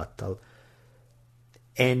into battle.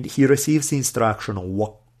 And he receives instruction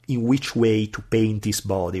on in which way to paint his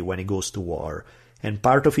body when he goes to war. And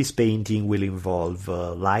part of his painting will involve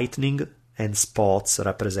lightning and spots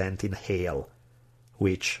representing hail,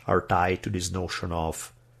 which are tied to this notion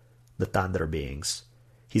of the thunder beings.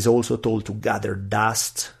 He's also told to gather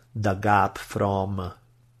dust dug up from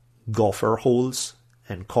gopher holes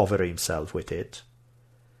and cover himself with it.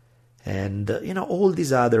 And, all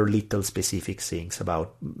these other little specific things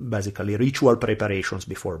about basically ritual preparations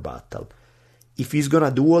before battle. If he's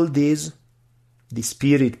gonna do all this, the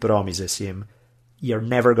spirit promises him, you're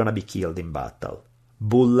never gonna be killed in battle.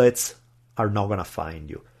 Bullets are not gonna find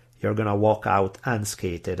you. You're gonna walk out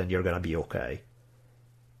unscathed and you're gonna be okay.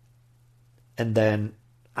 And then,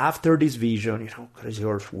 after this vision, Crazy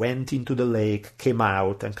Horse went into the lake, came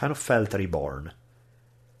out, and kind of felt reborn.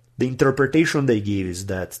 The interpretation they give is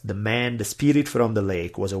that the spirit from the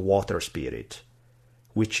lake, was a water spirit,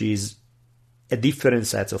 which is a different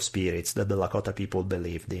set of spirits that the Lakota people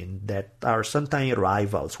believed in, that are sometimes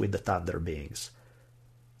rivals with the thunder beings.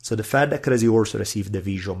 So the fact that Crazy Horse received the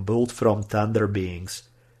vision both from thunder beings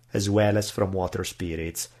as well as from water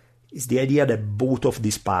spirits is the idea that both of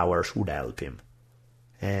these powers would help him.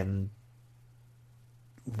 And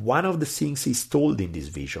one of the things he's told in this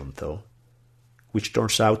vision, though, which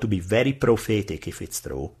turns out to be very prophetic if it's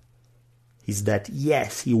true, is that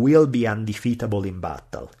yes, he will be undefeatable in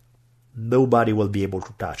battle. Nobody will be able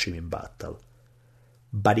to touch him in battle.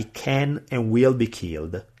 But he can and will be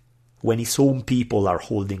killed when his own people are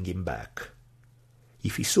holding him back.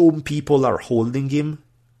 If his own people are holding him,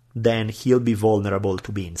 then he'll be vulnerable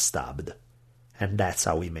to being stabbed. And that's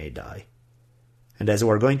how he may die. And as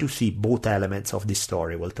we're going to see, both elements of this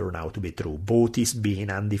story will turn out to be true. Both his being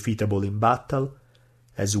undefeatable in battle,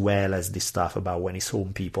 as well as the stuff about when his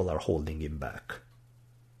home people are holding him back.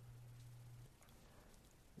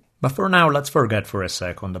 But for now, let's forget for a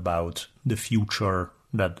second about the future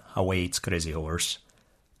that awaits Crazy Horse,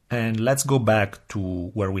 and let's go back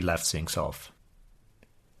to where we left things off.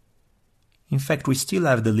 In fact, we still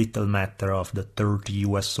have the little matter of the 30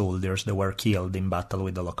 US soldiers that were killed in battle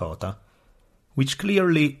with the Lakota, which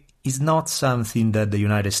clearly is not something that the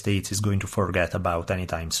United States is going to forget about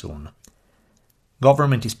anytime soon.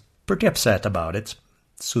 Government is pretty upset about it,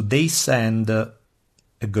 so they send a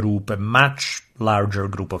much larger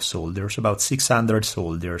group of soldiers, about 600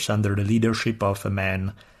 soldiers, under the leadership of a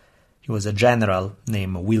man, he was a general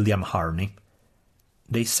named William Harney.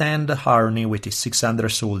 They send Harney with his 600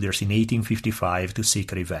 soldiers in 1855 to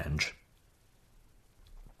seek revenge.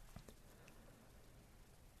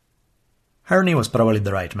 Harney was probably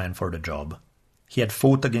the right man for the job. He had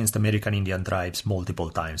fought against American Indian tribes multiple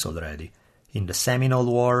times already, in the Seminole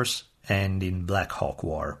Wars and in Black Hawk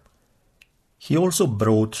War. He also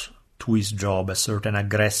brought to his job a certain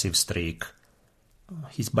aggressive streak.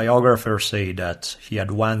 His biographers say that he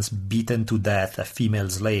had once beaten to death a female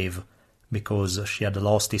slave because she had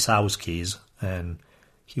lost his house keys, and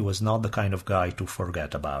he was not the kind of guy to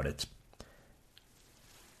forget about it.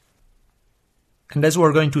 And as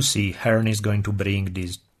we're going to see, Harney is going to bring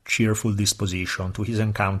this cheerful disposition to his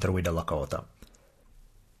encounter with the Lakota.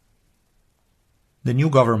 The new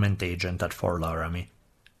government agent at Fort Laramie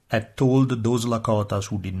had told those Lakotas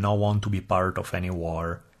who did not want to be part of any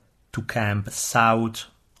war to camp south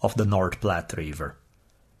of the North Platte River.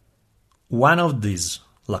 One of these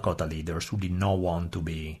Lakota leaders who did not want to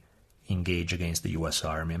be engaged against the U.S.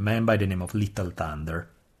 Army, a man by the name of Little Thunder,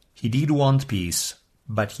 he did want peace,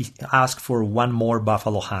 but he asked for one more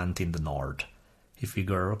buffalo hunt in the north. He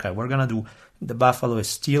figured, okay, we're gonna do, the buffalo is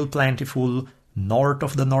still plentiful north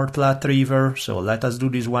of the North Platte River, so let us do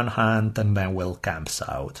this one hunt and then we'll camp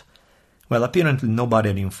south. Well, apparently nobody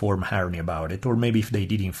had informed Harney about it, or maybe if they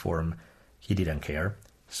did inform, he didn't care.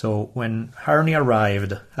 So when Harney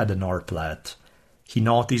arrived at the North Platte, he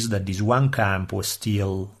noticed that this one camp was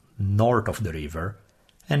still north of the river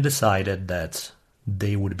and decided that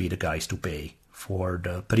they would be the guys to pay for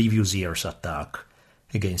the previous year's attack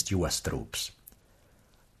against US troops.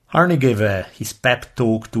 Harney gave his pep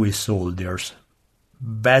talk to his soldiers.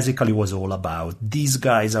 Basically was all about, these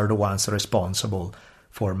guys are the ones responsible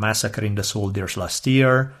for massacring the soldiers last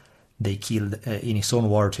year. They killed, in his own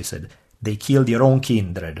words, he said, they killed your own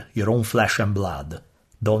kindred, your own flesh and blood.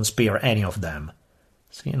 Don't spare any of them.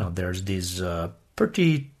 So, there's this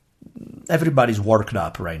everybody's worked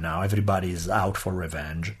up right now. Everybody's out for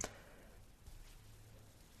revenge.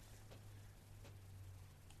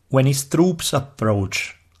 When his troops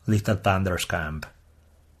approach Little Thunder's camp,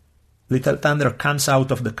 Little Thunder comes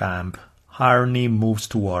out of the camp. Harney moves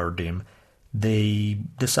toward him. They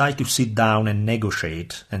decide to sit down and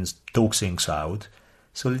negotiate and talk things out.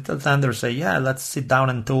 So Little Thunder says, yeah, let's sit down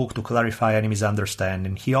and talk to clarify any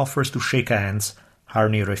misunderstanding. He offers to shake hands.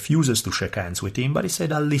 Harney refuses to shake hands with him, but he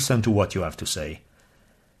said, I'll listen to what you have to say.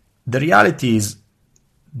 The reality is,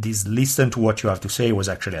 this listen to what you have to say was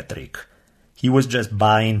actually a trick. He was just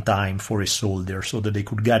buying time for his soldiers so that they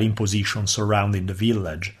could get in position surrounding the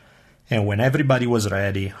village. And when everybody was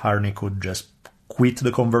ready, Harney could just quit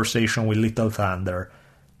the conversation with Little Thunder,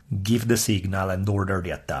 give the signal, and order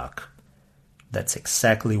the attack. That's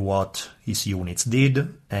exactly what his units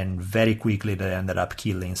did, and very quickly they ended up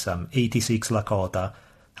killing some 86 Lakota,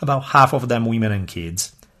 about half of them women and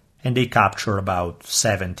kids, and they captured about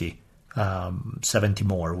 70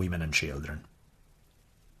 more women and children.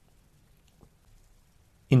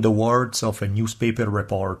 In the words of a newspaper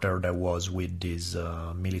reporter that was with this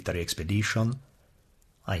military expedition,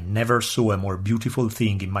 I never saw a more beautiful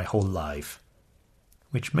thing in my whole life.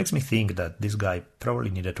 Which makes me think that this guy probably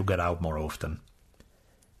needed to get out more often.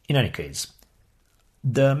 In any case,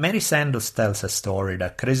 the Mary Sandos tells a story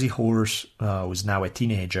that Crazy Horse, who is now a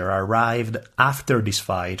teenager, arrived after this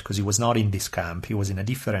fight, because he was not in this camp, he was in a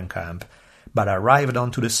different camp, but arrived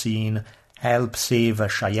onto the scene, helped save a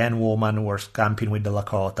Cheyenne woman who was camping with the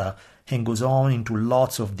Lakota, and goes on into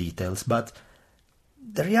lots of details, but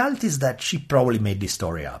the reality is that she probably made this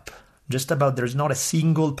story up. Just about there's not a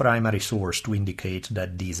single primary source to indicate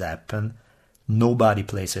that this happened. Nobody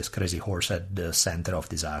places Crazy Horse at the center of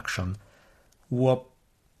this action. What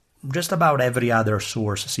just about every other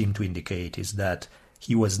source seemed to indicate is that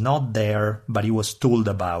he was not there, but he was told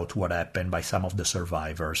about what happened by some of the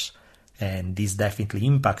survivors, and this definitely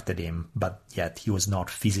impacted him, but yet he was not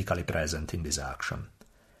physically present in this action.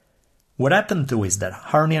 What happened too is that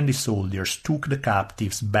Harney and his soldiers took the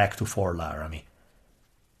captives back to Fort Laramie.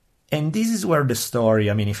 And this is where the story,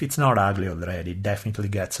 I mean, if it's not ugly already, it definitely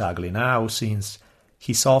gets ugly now, since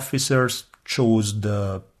his officers chose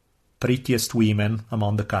the prettiest women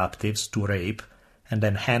among the captives to rape, and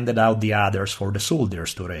then handed out the others for the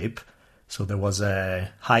soldiers to rape. So there was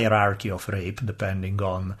a hierarchy of rape depending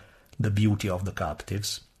on the beauty of the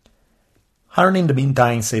captives. Harney, in the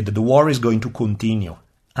meantime, said that the war is going to continue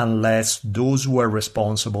unless those who were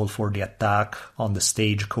responsible for the attack on the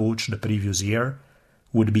stagecoach the previous year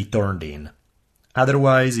would be turned in.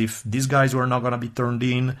 Otherwise, if these guys were not going to be turned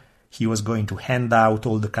in, he was going to hand out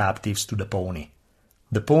all the captives to the Pawnee.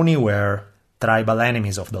 The Pawnee were tribal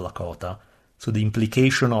enemies of the Lakota, so the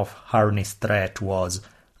implication of Harney's threat was,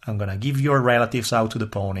 I'm going to give your relatives out to the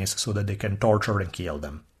Pawnees so that they can torture and kill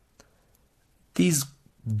them. This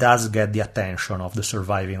does get the attention of the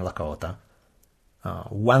surviving Lakota.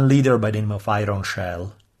 One leader by the name of Iron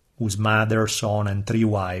Shell, whose mother, son, and 3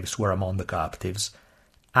 wives were among the captives,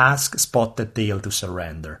 asked Spotted Tail to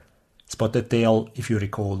surrender. Spotted Tail, if you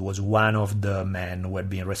recall, was one of the men who had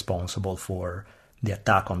been responsible for the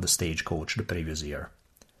attack on the stagecoach the previous year.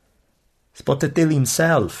 Spotted Tail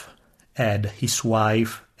himself had his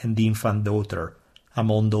wife and infant daughter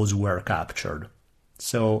among those who were captured,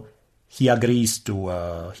 so he agrees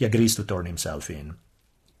to turn himself in.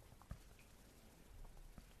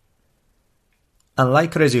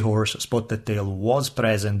 Unlike Crazy Horse, Spotted Tail was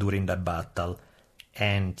present during that battle,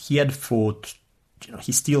 and he had fought.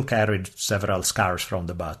 He still carried several scars from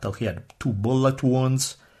the battle. He had 2 bullet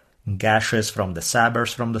wounds, gashes from the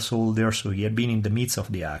sabers from the soldiers, so he had been in the midst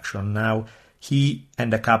of the action. Now, he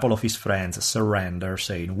and a couple of his friends surrender,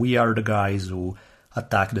 saying, we are the guys who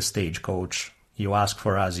attacked the stagecoach. You ask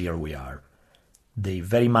for us, here we are. They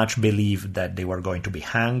very much believed that they were going to be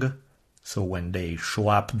hanged, so when they show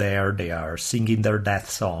up there, they are singing their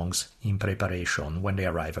death songs in preparation when they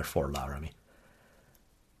arrive at Fort Laramie.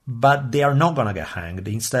 But they are not going to get hanged.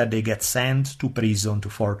 Instead, they get sent to prison to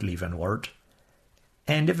Fort Leavenworth.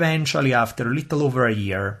 And eventually, after a little over a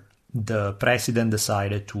year, the president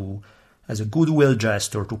decided to, as a goodwill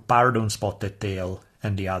gesture, to pardon Spotted Tail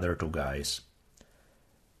and the other 2 guys.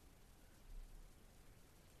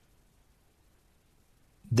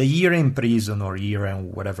 The year in prison, or year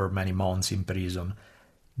and whatever many months in prison,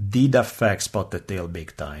 did affect Spotted Tail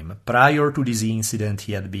big time. Prior to this incident,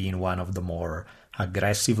 he had been one of the more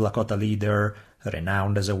aggressive Lakota leader,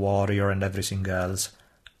 renowned as a warrior and everything else.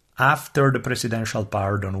 After the presidential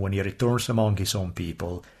pardon, when he returns among his own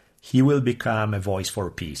people, he will become a voice for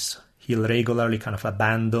peace. He'll regularly kind of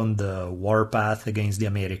abandon the warpath against the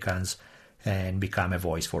Americans and become a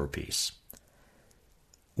voice for peace.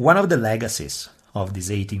 One of the legacies of this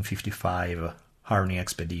 1855 Harney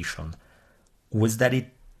expedition was that it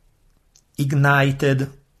ignited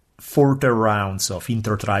further rounds of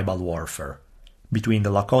intertribal warfare between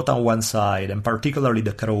the Lakota on one side and particularly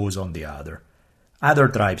the Crows on the other. Other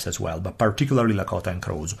tribes as well, but particularly Lakota and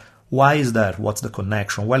Crows. Why is that? What's the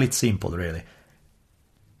connection? Well, it's simple, really.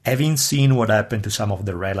 Having seen what happened to some of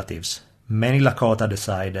their relatives, many Lakota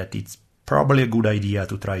decide that it's probably a good idea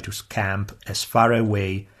to try to camp as far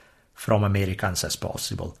away from Americans as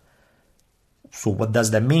possible. So what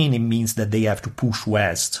does that mean? It means that they have to push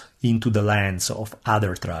west into the lands of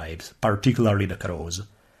other tribes, particularly the Crows.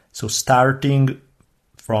 So starting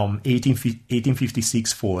from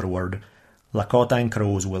 1856 forward, Lakota and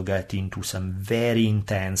Crows will get into some very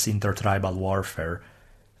intense intertribal warfare.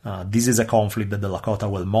 This is a conflict that the Lakota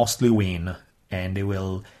will mostly win, and they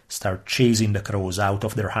will start chasing the Crows out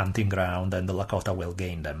of their hunting ground, and the Lakota will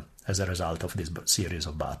gain them as a result of this series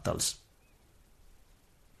of battles.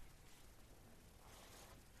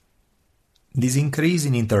 This increase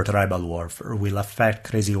in intertribal warfare will affect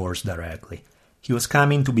Crazy Horse directly. He was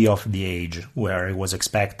coming to be of the age where it was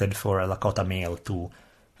expected for a Lakota male to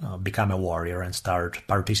become a warrior and start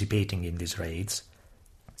participating in these raids.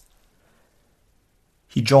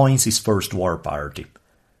 He joins his first war party,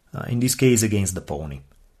 in this case against the Pawnee.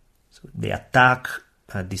 So they attack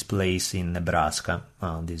this place in Nebraska,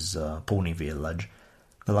 this Pawnee village.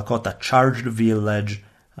 The Lakota charge the village.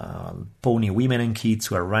 Pawnee women and kids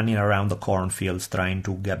were running around the cornfields trying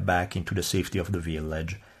to get back into the safety of the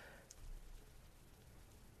village.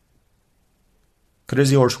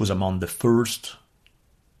 Crazy Horse was among the first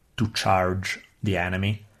to charge the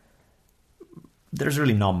enemy. There's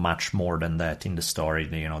really not much more than that in the story.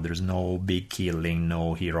 There's no big killing,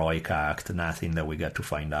 no heroic act, nothing that we get to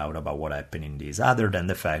find out about what happened in this, other than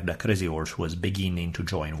the fact that Crazy Horse was beginning to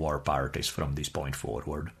join war parties from this point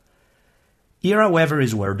forward. Here, however,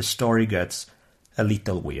 is where the story gets a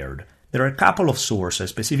little weird. There are a couple of sources,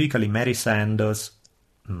 specifically Mary Sanders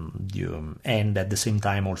And at the same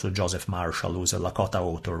time also Joseph Marshall, who's a Lakota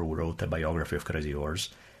author who wrote a biography of Crazy Horse.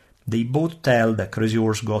 They both tell that Crazy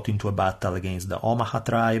Horse got into a battle against the Omaha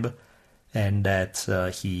tribe and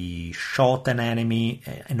that he shot an enemy,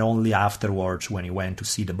 and only afterwards, when he went to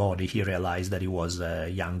see the body, he realized that it was a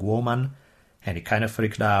young woman, and he kind of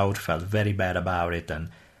freaked out, felt very bad about it.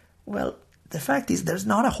 And, well, the fact is there's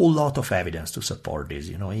not a whole lot of evidence to support this.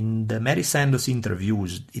 In the Mary Sandoz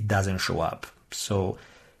interviews, it doesn't show up. So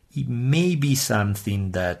it may be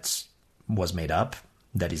something that was made up,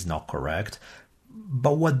 that is not correct.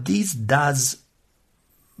 But what this does,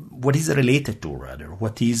 what is related to rather,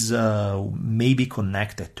 what is maybe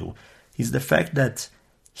connected to, is the fact that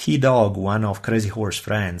He-Dog, one of Crazy Horse's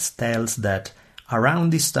friends, tells that around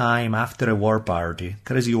this time, after a war party,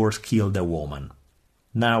 Crazy Horse killed a woman.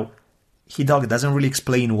 Now, He-Dog doesn't really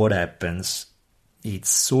explain what happens. It's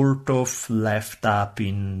sort of left up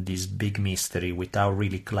in this big mystery without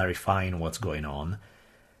really clarifying what's going on.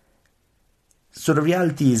 So the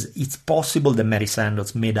reality is, it's possible that Mary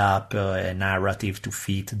Sandoz made up a narrative to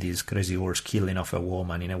fit this Crazy Horse killing of a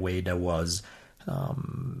woman in a way that was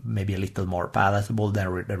maybe a little more palatable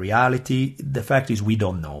than the reality. The fact is, we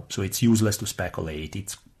don't know, so it's useless to speculate.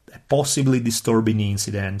 It's a possibly disturbing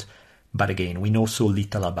incident, but again, we know so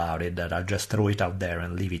little about it that I'll just throw it out there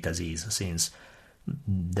and leave it as is, since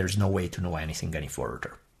there's no way to know anything any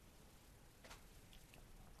further.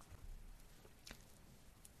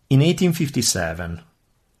 In 1857,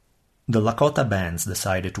 the Lakota bands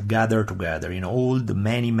decided to gather together in all the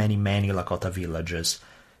many Lakota villages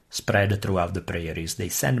spread throughout the prairies. They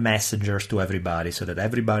send messengers to everybody so that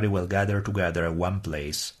everybody will gather together at one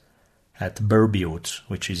place at Bear Butte,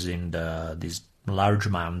 which is in these large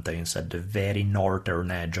mountains at the very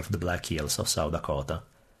northern edge of the Black Hills of South Dakota.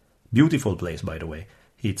 Beautiful place, by the way.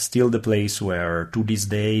 It's still the place where, to this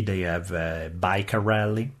day, they have a biker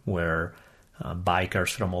rally where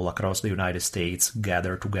bikers from all across the United States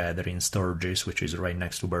gather together in Sturgis, which is right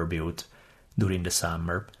next to Bear Butte, during the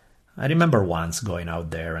summer. I remember once going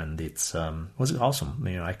out there, and it was awesome.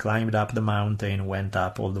 I climbed up the mountain, went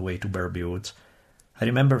up all the way to Bear Butte. I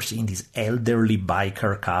remember seeing this elderly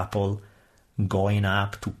biker couple going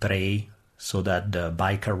up to pray so that the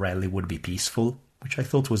biker rally would be peaceful, which I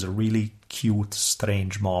thought was a really cute,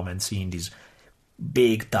 strange moment, seeing these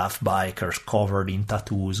big, tough bikers covered in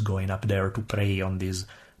tattoos going up there to pray on this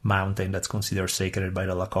mountain that's considered sacred by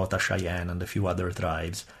the Lakota, Cheyenne, and a few other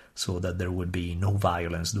tribes, so that there would be no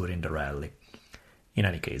violence during the rally. In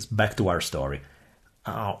any case, back to our story.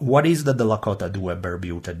 What is that the Lakota do at Bear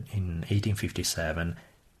Butte in 1857?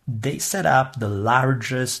 They set up the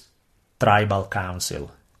largest tribal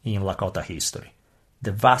council in Lakota history.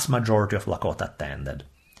 The vast majority of Lakota attended.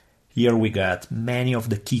 Here we got many of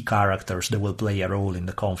the key characters that will play a role in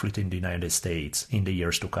the conflict in the United States in the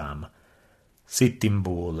years to come. Sitting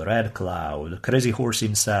Bull, Red Cloud, Crazy Horse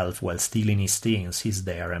himself, while still in his teens, he's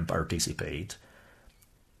there and participate.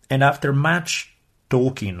 And after much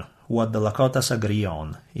talking, what the Lakotas agree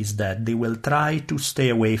on is that they will try to stay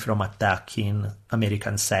away from attacking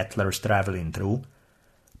American settlers traveling through,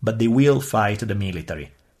 but they will fight the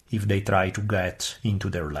military if they try to get into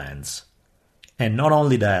their lands. And not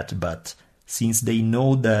only that, but since they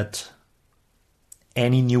know that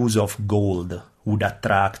any news of gold would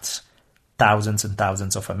attract thousands and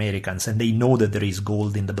thousands of Americans, and they know that there is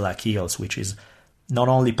gold in the Black Hills, which is not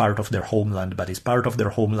only part of their homeland, but is part of their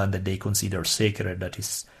homeland that they consider sacred, that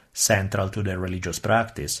is central to their religious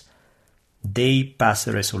practice, they pass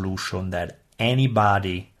a resolution that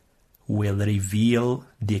anybody will reveal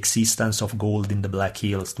the existence of gold in the Black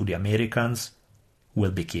Hills to the Americans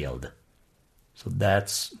will be killed. So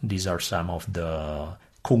these are some of the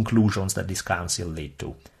conclusions that this council led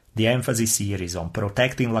to. The emphasis here is on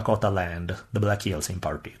protecting Lakota land, the Black Hills in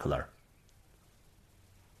particular.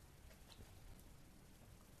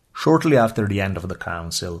 Shortly after the end of the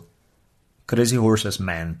council, Crazy Horse's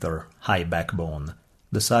mentor, High Backbone,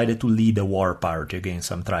 decided to lead a war party against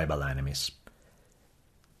some tribal enemies.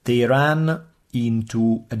 They ran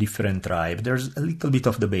into a different tribe. There's a little bit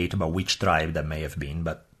of debate about which tribe that may have been,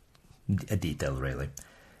 but a detail really.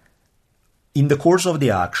 In the course of the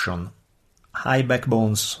action, High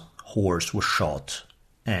Backbone's horse was shot,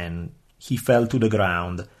 and he fell to the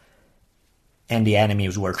ground, and the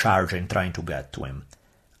enemies were charging, trying to get to him.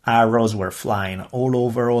 Arrows were flying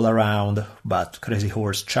all around, but Crazy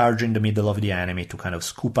Horse charged in the middle of the enemy to kind of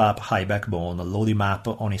scoop up High Backbone, load him up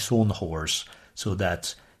on his own horse, so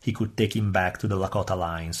that he could take him back to the Lakota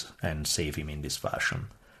lines and save him in this fashion.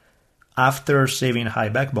 After saving High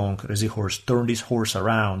Backbone, Crazy Horse turned his horse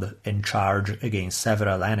around and charged against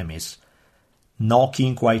several enemies.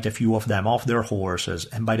 knocking quite a few of them off their horses,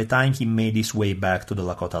 and by the time he made his way back to the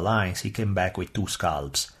Lakota lines, he came back with 2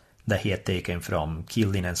 scalps that he had taken from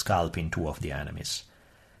killing and scalping 2 of the enemies.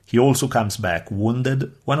 He also comes back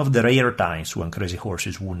wounded, one of the rare times when Crazy Horse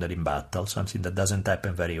is wounded in battle, something that doesn't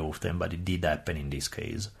happen very often, but it did happen in this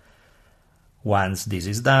case. Once this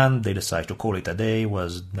is done, they decide to call it a day.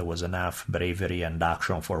 There was enough bravery and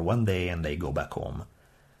action for one day, and they go back home.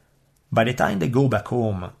 By the time they go back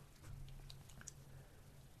home,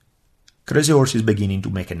 Crazy Horse is beginning to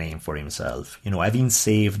make a name for himself. Having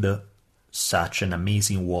saved such an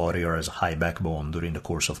amazing warrior as High Backbone during the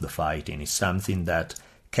course of the fighting is something that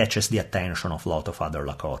catches the attention of a lot of other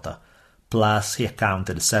Lakota. Plus, he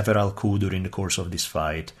accounted several coups during the course of this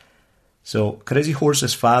fight. So, Crazy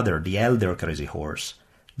Horse's father, the elder Crazy Horse,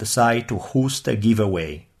 decided to host a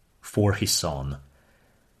giveaway for his son.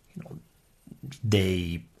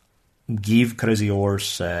 They give Crazy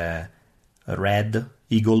Horse a red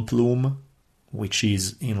eagle plume, which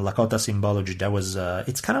is, in Lakota symbology,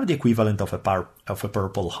 it's kind of the equivalent of a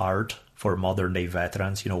purple heart for modern-day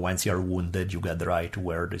veterans. Once you're wounded, you get the right to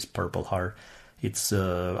wear this purple heart. It's,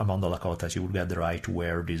 among the Lakotas, you would get the right to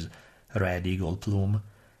wear this red eagle plume.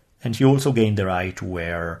 And he also gained the right to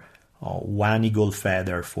wear 1 eagle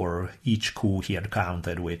feather for each coup he had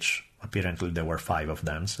counted, which apparently there were 5 of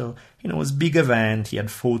them. So, it was a big event. He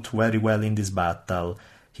had fought very well in this battle.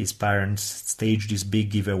 His parents staged this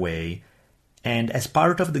big giveaway. And as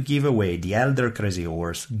part of the giveaway, the elder Crazy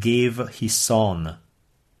Horse gave his son,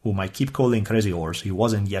 whom I keep calling Crazy Horse, he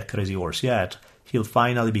wasn't yet Crazy Horse yet, he'll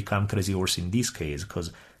finally become Crazy Horse in this case,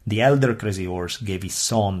 because the elder Crazy Horse gave his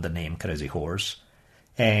son the name Crazy Horse,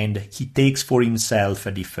 and he takes for himself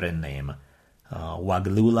a different name,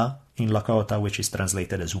 Waglula in Lakota, which is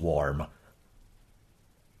translated as worm.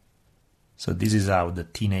 So this is how the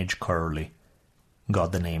teenage Curly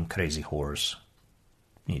got the name Crazy Horse.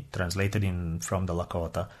 It translated from the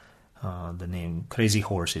Lakota, the name Crazy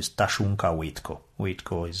Horse is Tashunka Witko.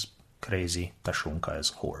 Witko is crazy, Tashunka is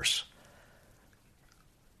horse.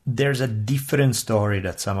 There's a different story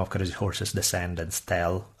that some of Crazy Horse's descendants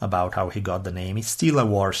tell about how he got the name. It's still a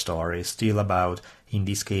war story. It's still about, in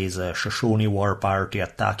this case, a Shoshone war party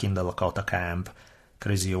attacking the Lakota camp.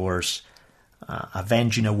 Crazy Horse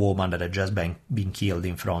avenging a woman that had just been killed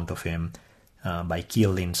in front of him by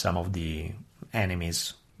killing some of the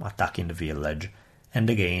enemies attacking the village. And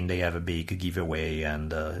again, they have a big giveaway,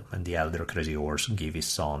 and the elder Crazy Horse gave his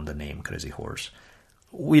son the name Crazy Horse.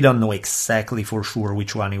 We don't know exactly for sure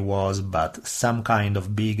which one it was, but some kind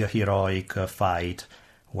of big heroic fight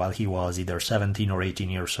while he was either 17 or 18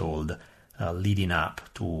 years old, leading up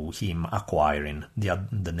to him acquiring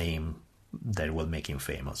the name that will make him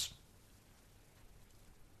famous.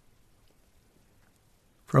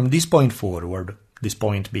 From this point forward, this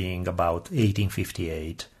point being about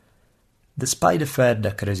 1858, despite the fact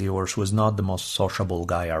that Crazy Horse was not the most sociable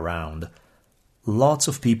guy around, lots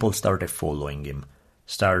of people started following him,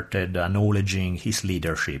 started acknowledging his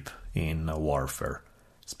leadership in warfare.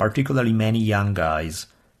 Particularly many young guys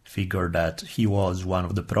figured that he was one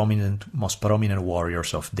of the most prominent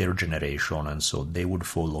warriors of their generation, and so they would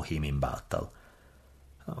follow him in battle.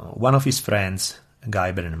 One of his friends, a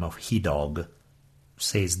guy by the name of He-Dog,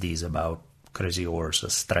 says this about Crazy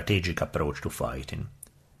Horse's strategic approach to fighting.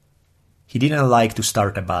 He didn't like to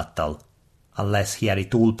start a battle unless he had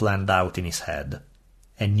it all planned out in his head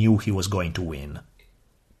and knew he was going to win.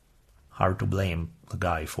 Hard to blame the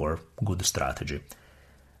guy for good strategy.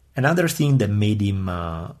 Another thing that made him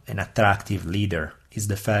an attractive leader is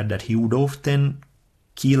the fact that he would often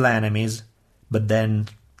kill enemies, but then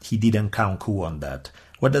he didn't count coup on that.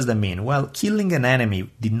 What does that mean? Well, killing an enemy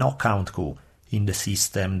did not count coup in the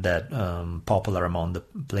system that popular among the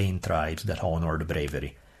plain tribes that honored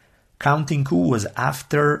bravery. Counting coup was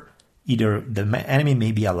after either the enemy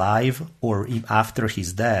may be alive or after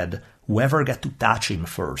he's dead, whoever got to touch him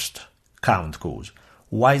first count coups.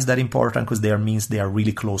 Why is that important? Because that means they are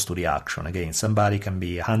really close to the action. Again, somebody can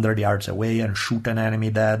be 100 yards away and shoot an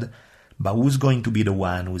enemy dead, but who's going to be the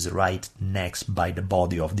one who's right next by the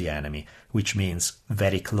body of the enemy, which means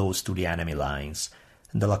very close to the enemy lines.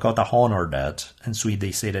 And the Lakota honor that, and so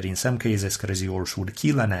they say that in some cases Crazy Horse would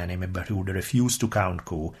kill an enemy, but he would refuse to count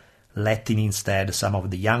coup, letting instead some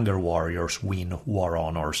of the younger warriors win war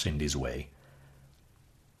honors in this way.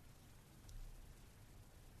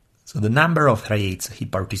 So the number of raids he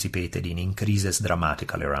participated in increases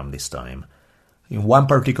dramatically around this time. In one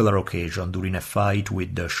particular occasion, during a fight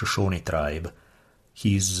with the Shoshone tribe,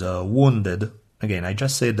 he's wounded. Again, I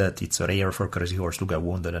just said that it's rare for Crazy Horse to get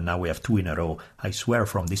wounded, and now we have 2 in a row. I swear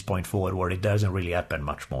from this point forward it doesn't really happen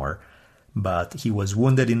much more. but he was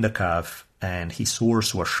wounded in the calf and his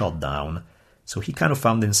horse was shot down. So he kind of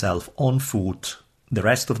found himself on foot. The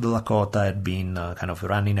rest of the Lakota had been kind of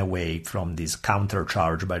running away from this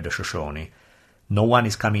countercharge by the Shoshone. No one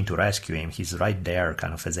is coming to rescue him. He's right there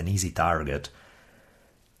kind of as an easy target.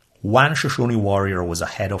 One Shoshone warrior was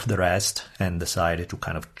ahead of the rest and decided to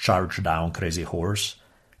kind of charge down Crazy Horse.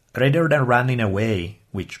 Rather than running away,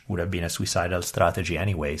 which would have been a suicidal strategy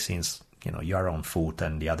anyway, since, you're on foot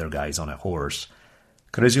and the other guy's on a horse,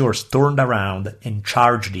 Crazy Horse turned around and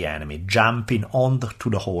charged the enemy, jumping onto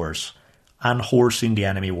the horse, unhorsing the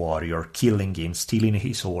enemy warrior, killing him, stealing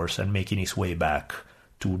his horse, and making his way back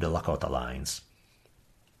to the Lakota lines.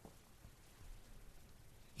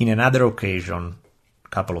 In another occasion, a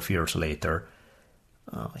couple of years later,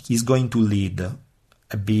 he's going to lead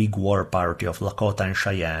a big war party of Lakota and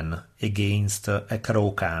Cheyenne against a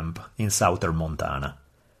Crow camp in southern Montana.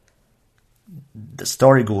 The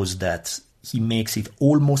story goes that he makes it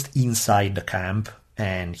almost inside the camp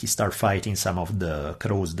and he starts fighting some of the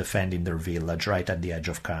Crows defending their village right at the edge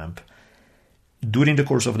of camp. During the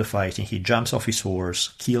course of the fighting, he jumps off his horse,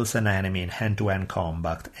 kills an enemy in hand-to-hand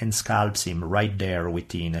combat, and scalps him right there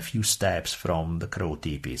within a few steps from the Crow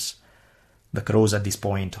teepees. The Crows at this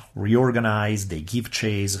point reorganize, they give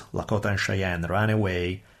chase, Lakota and Cheyenne run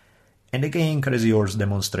away, and again Crazy Horse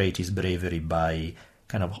demonstrates his bravery by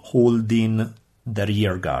kind of holding the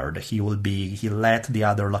rear guard. He let the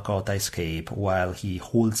other Lakota escape while he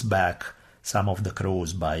holds back some of the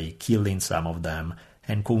Crows by killing some of them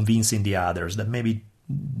and convincing the others that maybe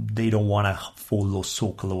they don't want to follow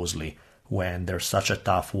so closely when there's such a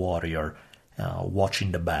tough warrior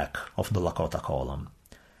watching the back of the Lakota column.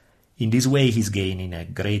 In this way, he's gaining a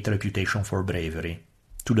great reputation for bravery,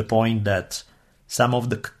 to the point that some of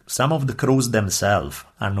the Crows themselves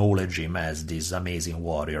acknowledge him as this amazing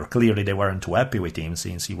warrior. Clearly, they weren't too happy with him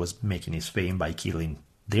since he was making his fame by killing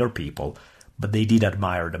their people, but they did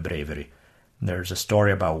admire the bravery. There's a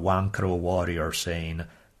story about one Crow warrior saying,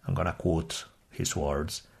 I'm gonna quote his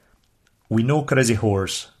words, "We know Crazy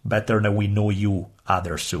Horse better than we know you,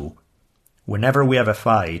 other Sioux. Whenever we have a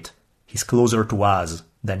fight, he's closer to us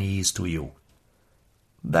than he is to you."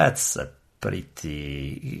 That's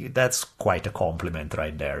quite a compliment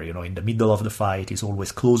right there. In the middle of the fight, he's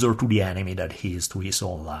always closer to the enemy than he is to his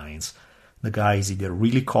own lines. The guy is either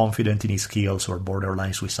really confident in his skills or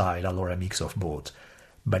borderline suicidal or a mix of both.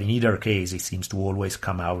 But in either case, he seems to always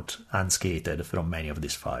come out unscathed from many of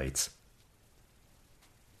these fights.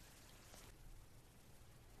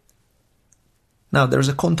 Now, there's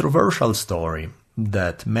a controversial story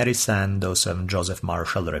that Mary Sandos and Joseph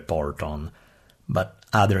Marshall report on, but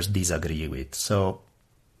others disagree with. So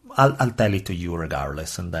I'll tell it to you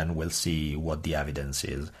regardless, and then we'll see what the evidence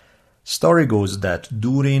is. Story goes that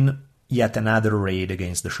during yet another raid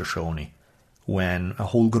against the Shoshone, when a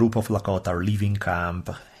whole group of Lakota are leaving camp,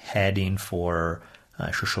 heading for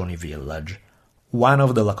a Shoshone village, one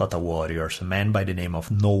of the Lakota warriors, a man by the name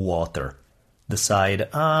of No Water,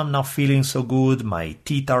 decide, I'm not feeling so good, my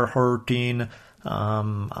teeth are hurting,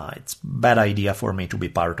 it's a bad idea for me to be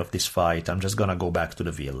part of this fight, I'm just gonna go back to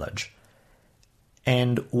the village.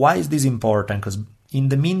 And why is this important? Because in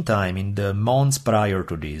the meantime, in the months prior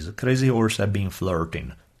to this, Crazy Horse had been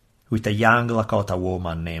flirting with a young Lakota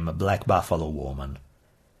woman named Black Buffalo Woman,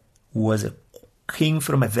 who came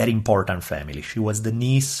from a very important family. She was the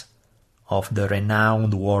niece of the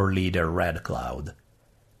renowned war leader Red Cloud.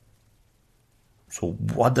 So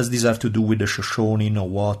what does this have to do with the Shoshone, No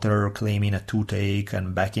Water, claiming a toothache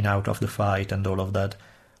and backing out of the fight and all of that?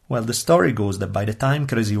 Well, the story goes that by the time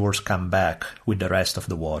Crazy Horse come back with the rest of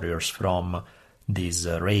the warriors from this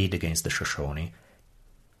raid against the Shoshone,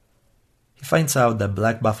 he finds out that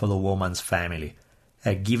Black Buffalo Woman's family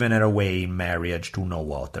had given her away in marriage to No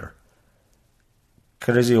Water.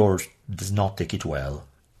 Crazy Horse does not take it well.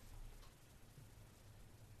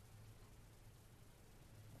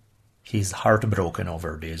 He's heartbroken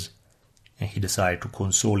over this, and he decides to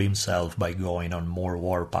console himself by going on more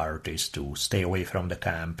war parties to stay away from the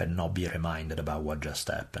camp and not be reminded about what just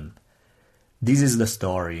happened. This is the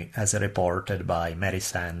story as reported by Mary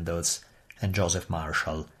Sandos and Joseph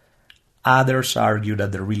Marshall. Others argue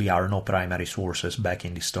that there really are no primary sources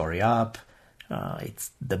backing the story up.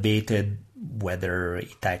 It's debated whether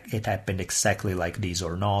it happened exactly like this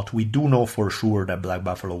or not. We do know for sure that Black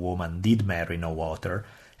Buffalo Woman did marry No Water,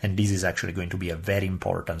 and this is actually going to be a very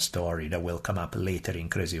important story that will come up later in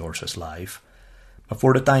Crazy Horse's life. But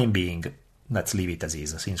for the time being, let's leave it as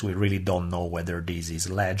is, since we really don't know whether this is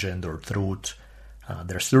legend or truth.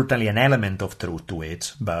 There's certainly an element of truth to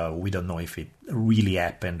it, but we don't know if it really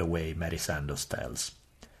happened the way Mary Sandos tells.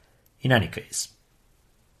 In any case,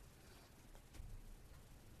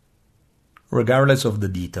 regardless of the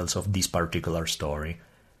details of this particular story,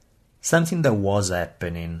 something that was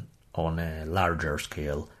happening on a larger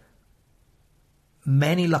scale.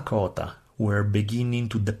 Many Lakota were beginning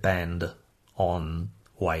to depend on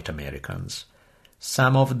white Americans.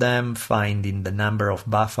 Some of them finding the number of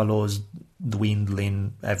buffaloes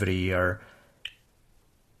dwindling every year,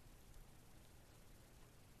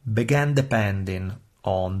 began depending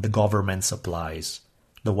on the government supplies,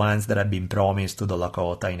 the ones that had been promised to the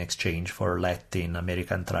Lakota in exchange for letting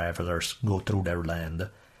American travelers go through their land.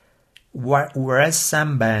 Whereas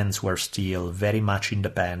some bands were still very much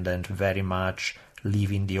independent, very much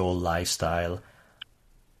living the old lifestyle,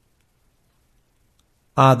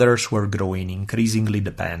 others were growing increasingly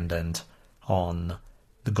dependent on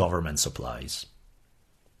the government supplies.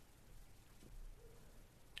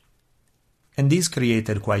 And this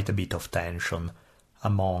created quite a bit of tension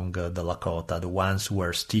among the Lakota, the ones who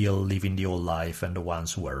were still living the old life and the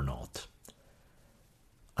ones who were not.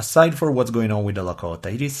 Aside from what's going on with the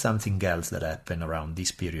Lakota, it is something else that happened around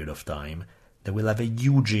this period of time that will have a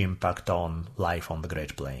huge impact on life on the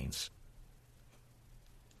Great Plains.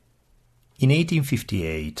 In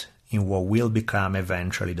 1858, in what will become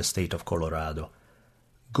eventually the state of Colorado,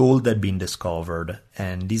 gold had been discovered,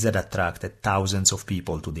 and this had attracted thousands of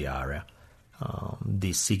people to the area.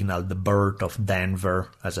 This signaled the birth of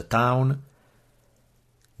Denver as a town.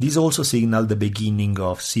 This also signaled the beginning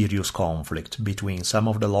of serious conflict between some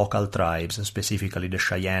of the local tribes, specifically the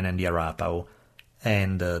Cheyenne and the Arapaho,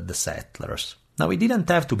 and the settlers. Now, it didn't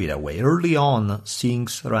have to be that way. Early on,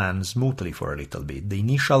 things ran smoothly for a little bit. The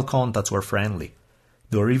initial contacts were friendly.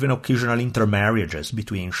 There were even occasional intermarriages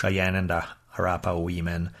between Cheyenne and Arapaho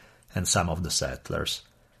women and some of the settlers.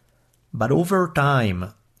 But over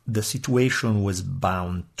time, the situation was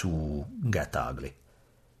bound to get ugly.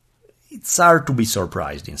 It's hard to be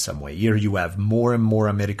surprised in some way. Here you have more and more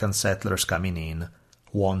American settlers coming in,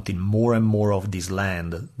 wanting more and more of this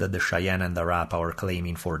land that the Cheyenne and Arapaho are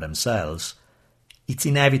claiming for themselves. It's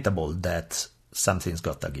inevitable that something's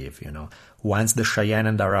got to give, Once the Cheyenne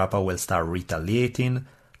and Arapaho will start retaliating,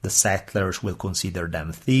 the settlers will consider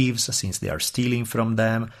them thieves since they are stealing from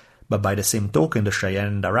them, but by the same token, the Cheyenne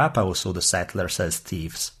and Arapaho saw the settlers as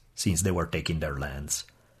thieves since they were taking their lands.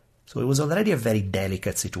 So it was already a very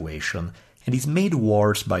delicate situation, and it's made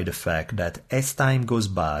worse by the fact that as time goes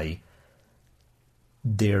by,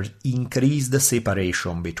 there increased the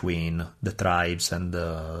separation between the tribes and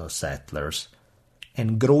the settlers,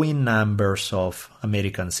 and growing numbers of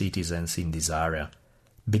American citizens in this area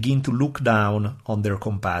begin to look down on their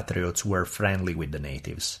compatriots who were friendly with the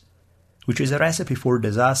natives, which is a recipe for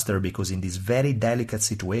disaster because in this very delicate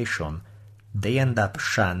situation, they end up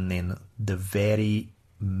shunning the very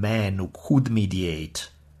men who could mediate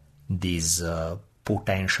this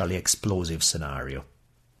potentially explosive scenario.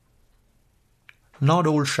 Not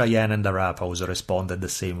all Cheyenne and Arapahoes responded the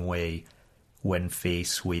same way when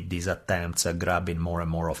faced with these attempts at grabbing more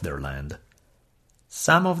and more of their land.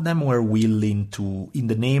 Some of them were willing to, in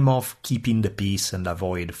the name of keeping the peace and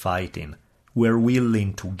avoid fighting, were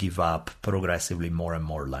willing to give up progressively more and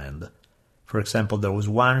more land. For example, there was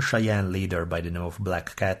one Cheyenne leader by the name of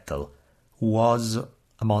Black Kettle who was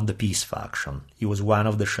among the peace faction. He was one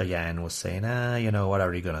of the Cheyenne who was saying, what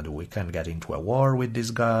are we going to do? We can't get into a war with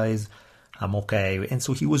these guys. I'm okay. And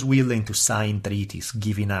so he was willing to sign treaties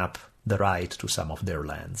giving up the right to some of their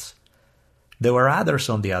lands. There were others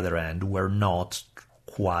on the other end who were not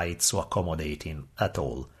quite so accommodating at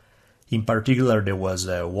all. In particular, there was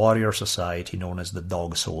a warrior society known as the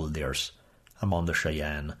Dog Soldiers among the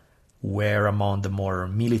Cheyenne, were among the more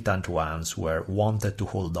militant ones who wanted to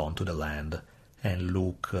hold on to the land and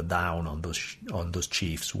look down on those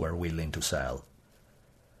chiefs who were willing to sell.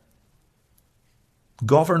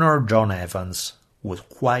 Governor John Evans was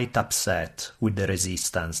quite upset with the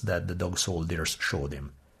resistance that the Dog Soldiers showed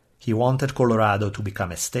him. He wanted Colorado to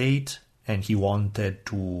become a state, and he wanted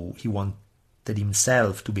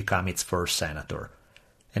himself to become its first senator.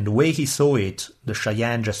 And the way he saw it, the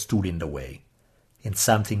Cheyenne just stood in the way, and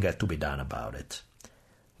something had to be done about it.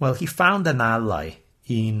 Well, he found an ally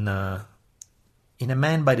in a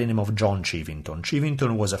man by the name of John Chivington.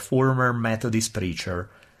 Chivington was a former Methodist preacher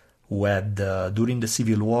who had, during the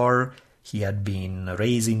Civil War, he had been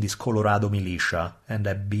raising this Colorado militia and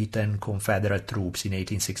had beaten Confederate troops in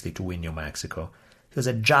 1862 in New Mexico. He was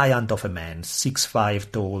a giant of a man,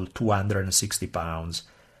 6'5" tall, 260 pounds.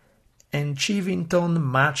 And Chivington,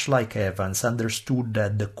 much like Evans, understood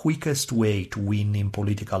that the quickest way to win in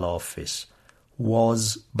political office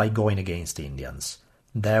was by going against Indians.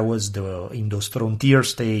 There was in those frontier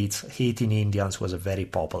states, hating Indians was a very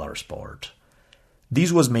popular sport.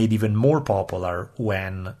 This was made even more popular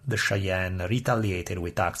when the Cheyenne retaliated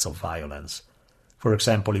with acts of violence. For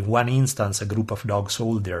example, in one instance, a group of dog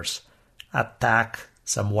soldiers attacked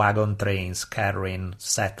some wagon trains carrying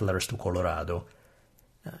settlers to Colorado,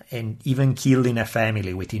 and even killing a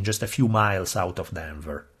family within just a few miles out of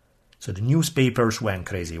Denver. So the newspapers went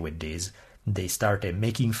crazy with this. They started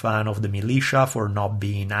making fun of the militia for not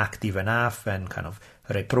being active enough and kind of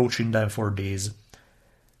reproaching them for this.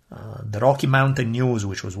 The Rocky Mountain News,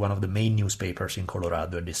 which was one of the main newspapers in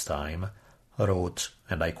Colorado at this time, wrote,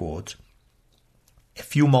 and I quote, "A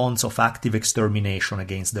few months of active extermination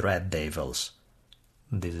against the Red Devils."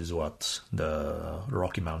 This is what the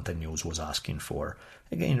Rocky Mountain News was asking for.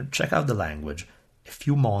 Again, check out the language. A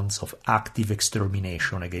few months of active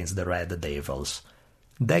extermination against the Red Devils.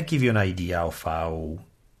 That gives you an idea of how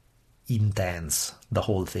intense the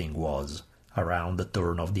whole thing was around the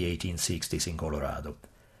turn of the 1860s in Colorado.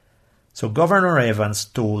 So Governor Evans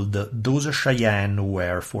told those Cheyenne who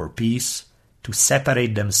were for peace to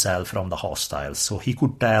separate themselves from the hostiles so he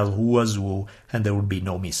could tell who was who and there would be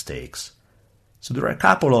no mistakes. So there are a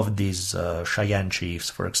couple of these Cheyenne chiefs,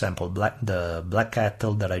 for example, the Black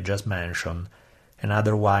Kettle that I just mentioned,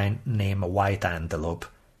 another one named White Antelope.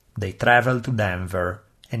 They traveled to Denver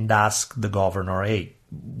and asked the governor, "Hey,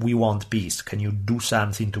 we want peace. Can you do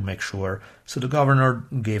something to make sure?" So the governor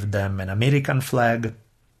gave them an American flag,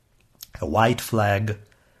 a white flag,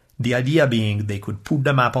 the idea being they could put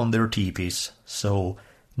them up on their teepees so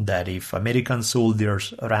that if American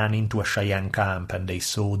soldiers ran into a Cheyenne camp and they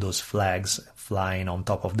saw those flags flying on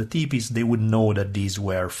top of the teepees, they would know that these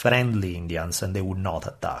were friendly Indians and they would not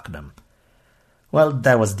attack them. Well,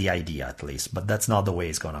 that was the idea at least, but that's not the way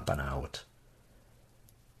it's gonna pan out.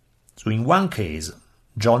 So in one case,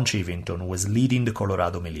 John Chivington was leading the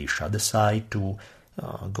Colorado militia, decided to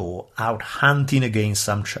go out hunting against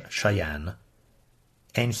some Cheyenne,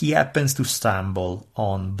 and he happens to stumble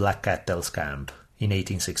on Black Kettle's camp in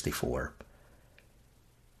 1864.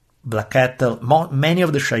 Black Kettle, many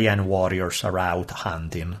of the Cheyenne warriors are out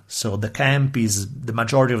hunting, so the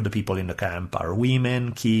majority of the people in the camp are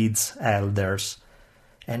women, kids, elders,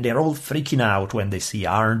 and they're all freaking out when they see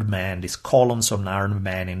armed men, these columns of armed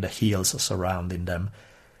men in the hills surrounding them.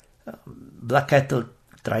 Black Kettle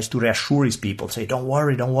tries to reassure his people, say, don't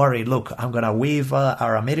worry, look, I'm going to wave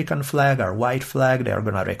our American flag, our white flag, they're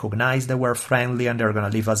going to recognize that we're friendly and they're going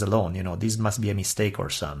to leave us alone, this must be a mistake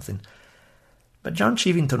or something. But John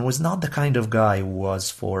Chivington was not the kind of guy who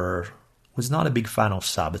was not a big fan of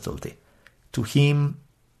subtlety. To him,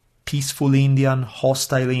 peaceful Indian,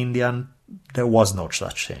 hostile Indian, there was no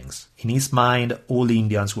such things. In his mind, all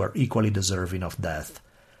Indians were equally deserving of death.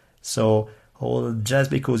 So, just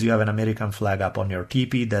because you have an American flag up on your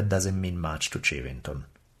teepee, that doesn't mean much to Chivington.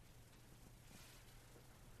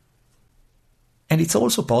 And it's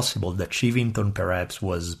also possible that Chivington perhaps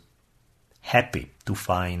was happy to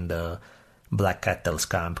find Black Kettle's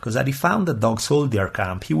camp, because had he found the Dog Soldier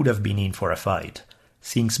camp, he would have been in for a fight.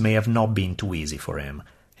 Things may have not been too easy for him,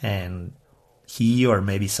 and he or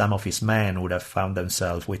maybe some of his men would have found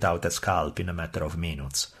themselves without a scalp in a matter of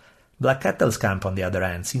minutes. Black Kettle's camp, on the other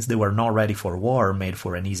hand, since they were not ready for war, made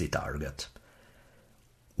for an easy target.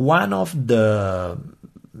 One of the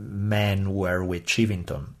men who were with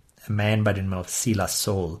Chivington, a man by the name of Silas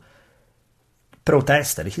Soule,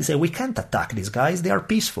 protested. He said, "We can't attack these guys, they are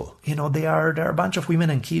peaceful. They are a bunch of women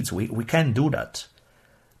and kids, we can't do that."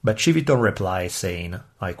 But Chivington replied saying,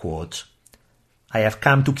 I quote, "I have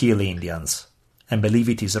come to kill Indians, and believe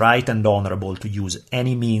it is right and honorable to use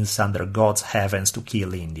any means under God's heavens to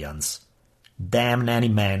kill Indians. Damn any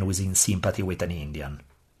man who is in sympathy with an Indian."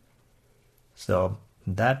 So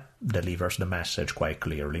that delivers the message quite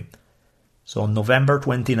clearly. So on November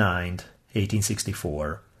 29,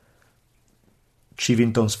 1864,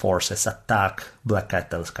 Chivington's forces attack Black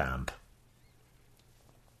Kettle's camp.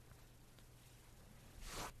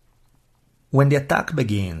 When the attack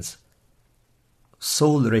begins,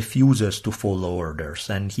 Soule refuses to follow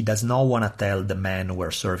orders, and he does not want to tell the men who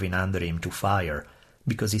were serving under him to fire,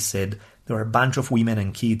 because he said there are a bunch of women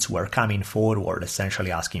and kids who are coming forward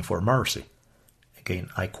essentially asking for mercy.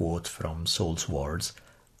 Again, I quote from Soule's words,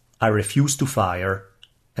 "I refused to fire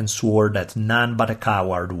and swore that none but a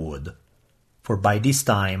coward would. For by this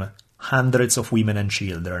time, hundreds of women and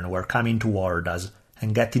children were coming toward us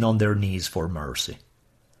and getting on their knees for mercy."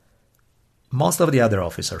 Most of the other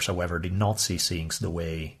officers, however, did not see things the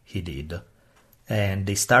way he did, and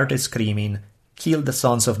they started screaming, "Kill the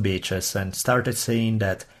sons of bitches," and started saying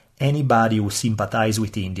that anybody who sympathized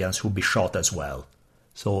with Indians would be shot as well.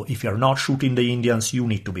 So if you're not shooting the Indians, you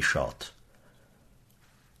need to be shot.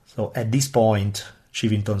 So at this point,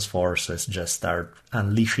 Chivington's forces just start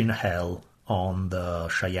unleashing hell on the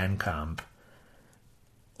Cheyenne camp.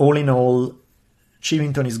 All in all,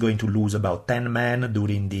 Chivington is going to lose about 10 men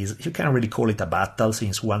during this. You can't really call it a battle,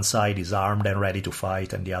 since one side is armed and ready to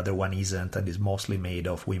fight and the other one isn't, and is mostly made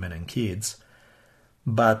of women and kids.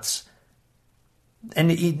 But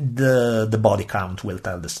the body count will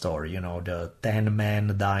tell the story. The 10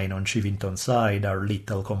 men dying on Chivington's side are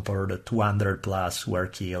little compared to 200 plus who were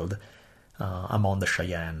killed among the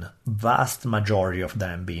Cheyenne, vast majority of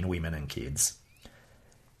them being women and kids.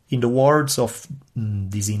 In the words of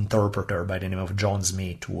this interpreter by the name of John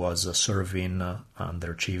Smith, who was serving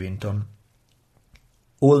under Chivington,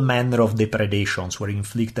 all manner of depredations were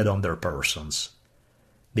inflicted on their persons.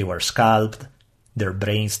 They were scalped, their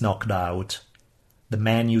brains knocked out. The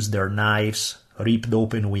men used their knives, ripped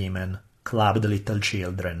open women, clubbed little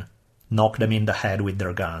children, knocked them in the head with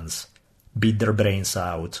their guns, beat their brains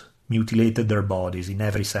out, mutilated their bodies in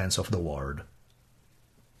every sense of the word.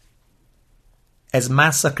 As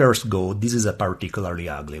massacres go, this is a particularly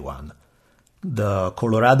ugly one. The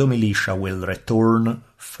Colorado militia will return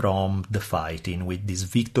from the fighting with this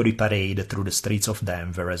victory parade through the streets of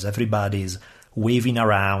Denver as everybody's waving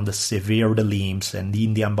around severed limbs and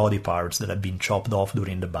Indian body parts that had been chopped off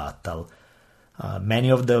during the battle.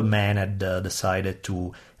 Many of the men had decided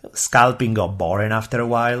to... Scalping got boring after a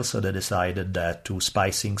while, so they decided that to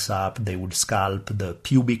spice things up, they would scalp the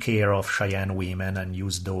pubic hair of Cheyenne women and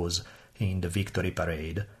use those in the victory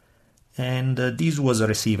parade. And this was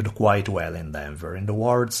received quite well in Denver. In the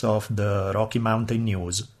words of the Rocky Mountain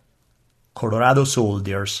News, Colorado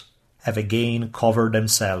soldiers have again covered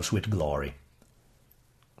themselves with glory.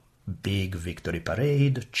 Big victory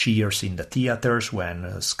parade, cheers in the theaters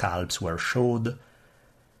when scalps were showed.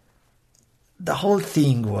 The whole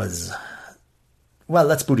thing was... Well,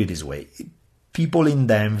 let's put it this way. People in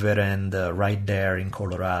Denver and right there in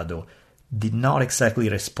Colorado did not exactly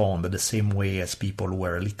respond the same way as people who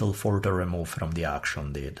were a little further removed from the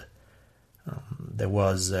action did. There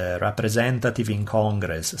was a representative in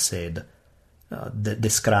Congress said,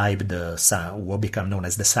 described what became known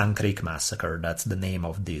as the Sand Creek Massacre. That's the name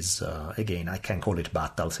of this, again, I can't call it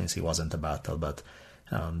battle since it wasn't a battle, but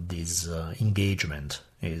this engagement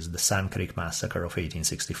is the Sand Creek Massacre of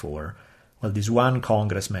 1864. Well, this one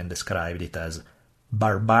congressman described it as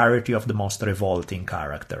barbarity of the most revolting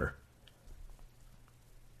character.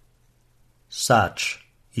 Such,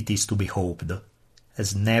 it is to be hoped,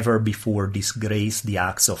 has never before disgraced the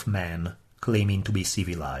acts of man claiming to be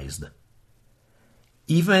civilized.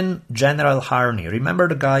 Even General Harney, remember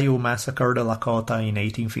the guy who massacred the Lakota in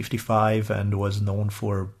 1855 and was known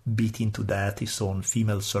for beating to death his own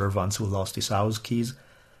female servants who lost his house keys?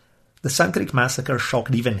 The Sand Creek Massacre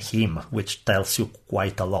shocked even him, which tells you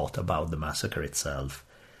quite a lot about the massacre itself.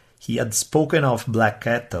 He had spoken of Black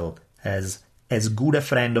Kettle as good a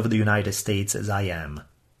friend of the United States as I am,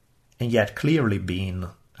 and yet clearly being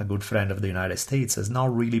a good friend of the United States has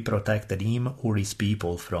not really protected him or his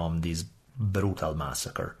people from this brutal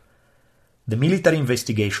massacre. The military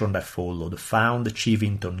investigation that followed found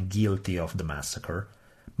Chivington guilty of the massacre,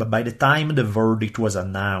 but by the time the verdict was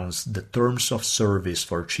announced, the terms of service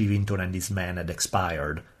for Chivington and his men had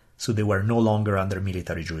expired, so they were no longer under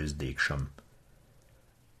military jurisdiction.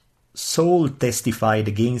 Soule testified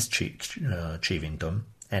against Chivington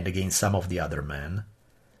and against some of the other men,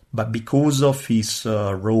 but because of his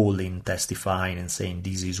role in testifying and saying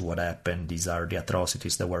this is what happened, these are the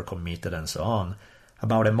atrocities that were committed and so on,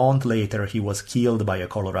 about a month later he was killed by a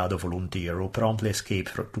Colorado volunteer who promptly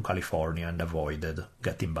escaped to California and avoided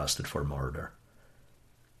getting busted for murder.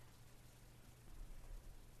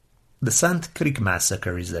 The Sand Creek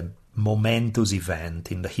Massacre is a momentous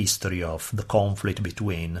event in the history of the conflict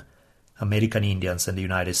between American Indians and the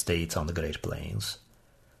United States on the Great Plains.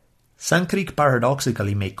 Sand Creek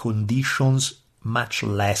paradoxically made conditions much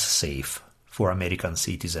less safe for American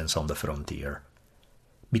citizens on the frontier,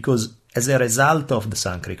 because as a result of the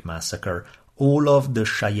Sand Creek Massacre, all of the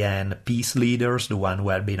Cheyenne peace leaders, the ones who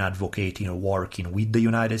had been advocating or working with the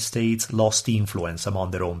United States, lost influence among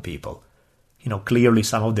their own people. Clearly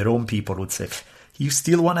some of their own people would say, you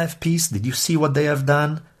still want to have peace? Did you see what they have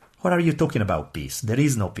done? What are you talking about peace? There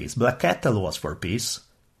is no peace. Black Kettle was for peace.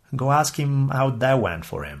 Go ask him how that went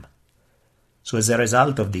for him. So as a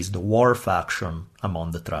result of this, the war faction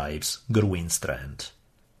among the tribes grew in strength.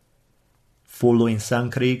 Following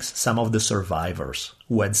Sand Creek, some of the survivors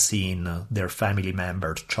who had seen their family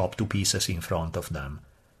members chopped to pieces in front of them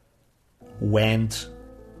went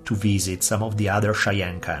to visit some of the other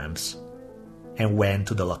Cheyenne camps and went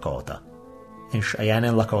to the Lakota. And Cheyenne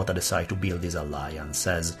and Lakota decided to build this alliance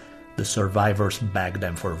as the survivors begged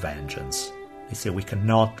them for vengeance. They say we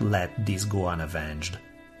cannot let this go unavenged.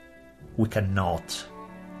 We cannot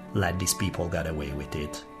let these people get away with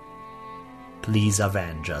it. Please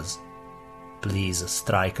avenge us. Please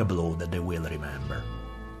strike a blow that they will remember.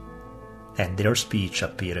 And their speech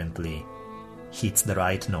apparently hits the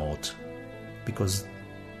right note, because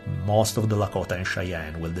most of the Lakota and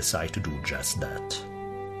Cheyenne will decide to do just that.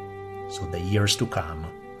 So the years to come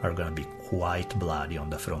are going to be quite bloody on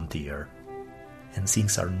the frontier, and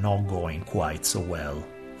things are not going quite so well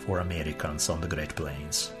for Americans on the Great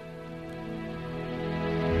Plains.